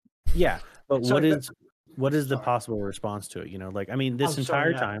 Yeah, but what is the possible response to it? You know, like, I mean, this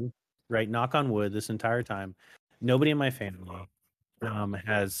entire time, right? Knock on wood. This entire time, nobody in my family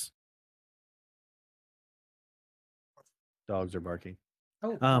has. Dogs are barking.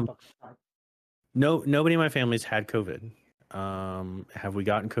 No, nobody in my family's had COVID. Have we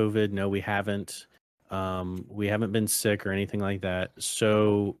gotten COVID? No, we haven't. We haven't been sick or anything like that.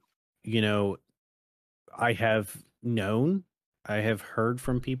 So, I have heard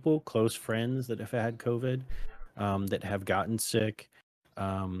from people, close friends that have had COVID, that have gotten sick.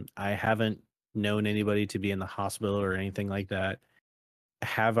 I haven't known anybody to be in the hospital or anything like that.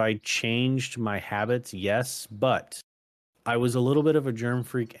 Have I changed my habits? Yes, but I was a little bit of a germ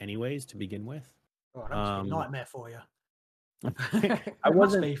freak anyways to begin with. Oh, that's a nightmare for you. I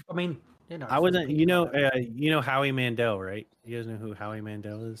wasn't. I mean, I wasn't. Howie Mandel, right? You guys know who Howie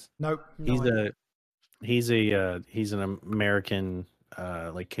Mandel is? Nope. He's an American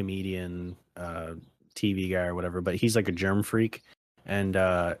like comedian, TV guy or whatever. But he's like a germ freak, and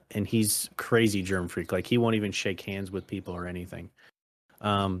he's crazy germ freak. Like he won't even shake hands with people or anything.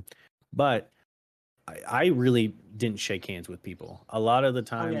 But I really didn't shake hands with people. A lot of the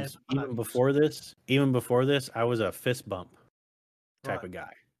times, even before this, I was a fist bump type of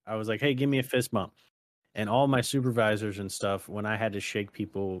guy. I was like, hey, give me a fist bump. And all my supervisors and stuff, when I had to shake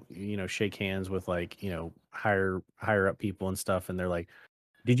people, shake hands with like, higher up people and stuff. And they're like,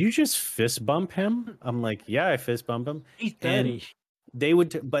 did you just fist bump him? I'm like, yeah, I fist bump him. He's dirty. And they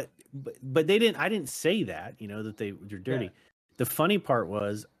would, but they didn't, I didn't say that, that they're dirty. Yeah. The funny part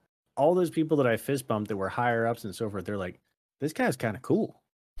was, all those people that I fist bumped that were higher ups and so forth, they're like, this guy's kind of cool.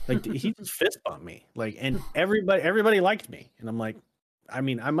 Like he just fist bumped me. Like, and everybody liked me. And I'm like, I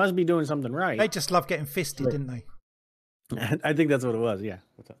mean, I must be doing something right. They just love getting fisted, didn't they? I think that's what it was. Yeah.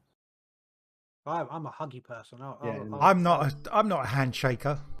 What's up? I'm a huggy person. I'm not a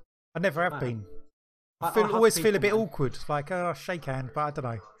handshaker. I never have been. I always feel a bit awkward. Like, shake hand, but I don't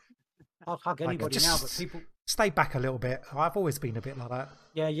know. I'll hug anybody now, but people stay back a little bit. I've always been a bit like that.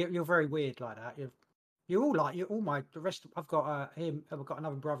 Yeah, you're very weird like that. You're all like the rest. I've got him. I've got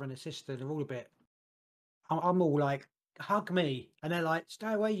another brother and a sister. They're all a bit. I'm all like, hug me, and they're like,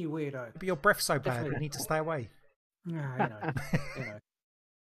 stay away, you weirdo. But your breath's so bad, you need to stay away. Yeah,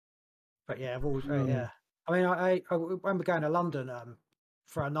 But yeah, I've always yeah. I mean, I remember going to London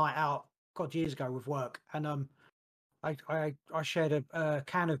for a night out, God, years ago with work, and I shared a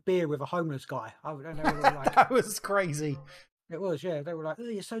can of beer with a homeless guy. And they were like, that was crazy. It was, yeah. They were like, oh,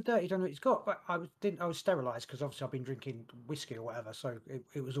 "You're so dirty, you don't know what he's got." But I was sterilised because obviously I've been drinking whiskey or whatever, so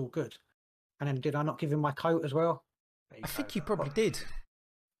it was all good. And then did I not give him my coat as well? I think you probably did.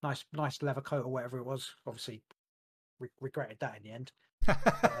 Nice leather coat or whatever it was. Obviously, regretted that in the end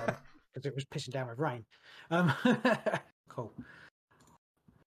because it was pissing down with rain. Cool.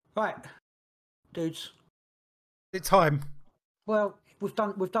 Right, dudes. It's time. Well, we've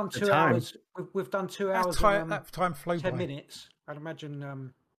done 2 hours. We've done 2 hours. That time flew 10 minutes. I'd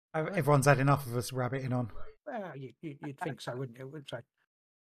imagine. Everyone's had enough of us rabbiting on. Well, you'd think so, wouldn't it?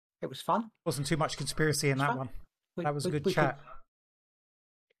 It was fun. Wasn't too much conspiracy in that one. That was a good chat.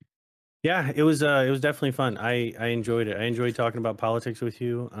 Yeah, it was definitely fun. I enjoyed it. I enjoyed talking about politics with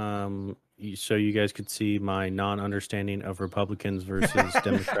you. So you guys could see my non-understanding of Republicans versus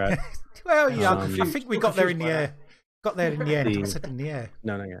Democrats. Well, yeah, I think we got there in the air. Got there in the end. I said in the air.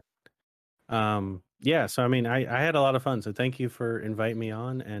 No, not yet. Yeah, so I mean, I had a lot of fun. So thank you for inviting me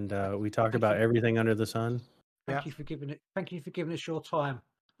on, and we talked about everything under the sun. Thank you for giving us your time.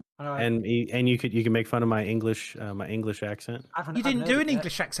 And you can make fun of my English accent. You didn't do an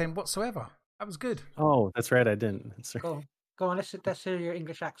English accent whatsoever. That was good. Oh, that's right, I didn't. Go on. Let's hear your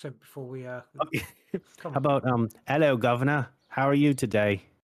English accent before we. How about hello, Governor? How are you today?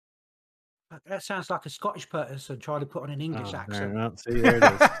 That sounds like a Scottish person trying to put on an English accent. Well, see, there it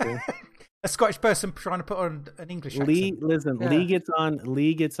is. A Scottish person trying to put on an English accent.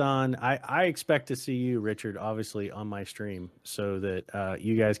 Lee gets on. I expect to see you, Richard, obviously on my stream, so that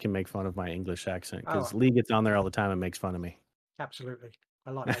you guys can make fun of my English accent, because Lee gets on there all the time and makes fun of me. Absolutely,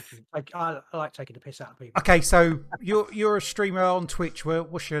 I like taking the piss out of people. Okay, so you're a streamer on Twitch.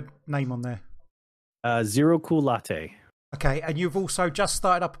 What's your name on there? Zero Cool Latte. Okay, and you've also just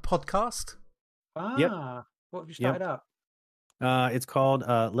started up a podcast. Yep. What have you started up? It's called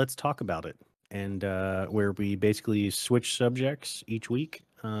Let's Talk About It, and where we basically switch subjects each week,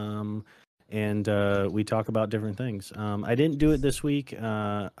 and we talk about different things. I didn't do it this week.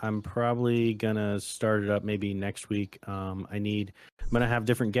 I'm probably gonna start it up maybe next week. I'm gonna have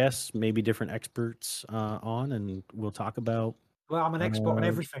different guests, maybe different experts on, and we'll talk about. Well, I'm an expert on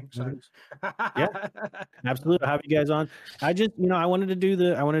everything, so yeah, absolutely. I'll have you guys on. I just, I wanted to do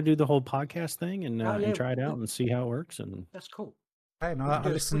the whole podcast thing and try it out and see how it works. And that's cool. Hey, no,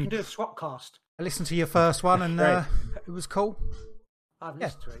 we can do a swap cast. I listened to your first one, and it was cool. I've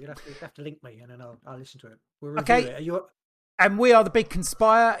listened to it. You have to link me, and then I'll listen to it. We'll okay. It. And we are the Big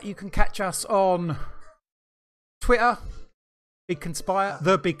Conspire. You can catch us on Twitter, Big Conspire,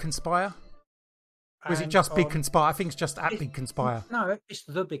 the Big Conspire. Or is it just Big Conspire? I think it's just at Big Conspire. No, it's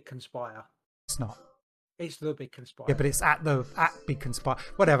the Big Conspire. It's not. It's the Big Conspire. Yeah, but it's at Big Conspire.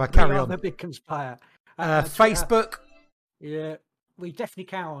 Whatever, carry on. The Big Conspire. Facebook. Yeah, we definitely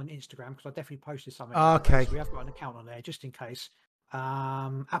count on Instagram, because I definitely posted something. Okay. So we have got an account on there just in case.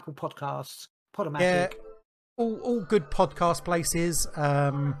 Apple Podcasts, Podomatic. Yeah, all good podcast places.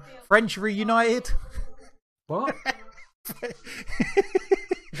 French Reunited. What?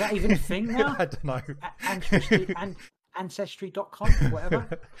 Is that even a thing now? I don't know. Ancestry.com or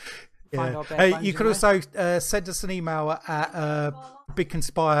whatever. Yeah. Hey, you could also send us an email at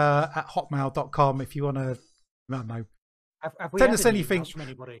bigconspire@hotmail.com if you want to, I don't know. Have we send us anything. From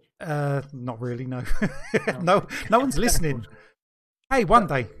anybody? Not really, no. No one's listening. Hey, one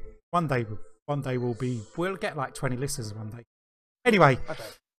day we'll get like 20 listeners one day. Anyway,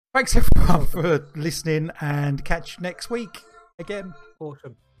 thanks everyone for listening, and catch you next week again.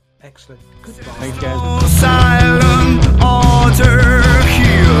 Awesome. Excellent. Goodbye. Thanks, guys. Silent altar.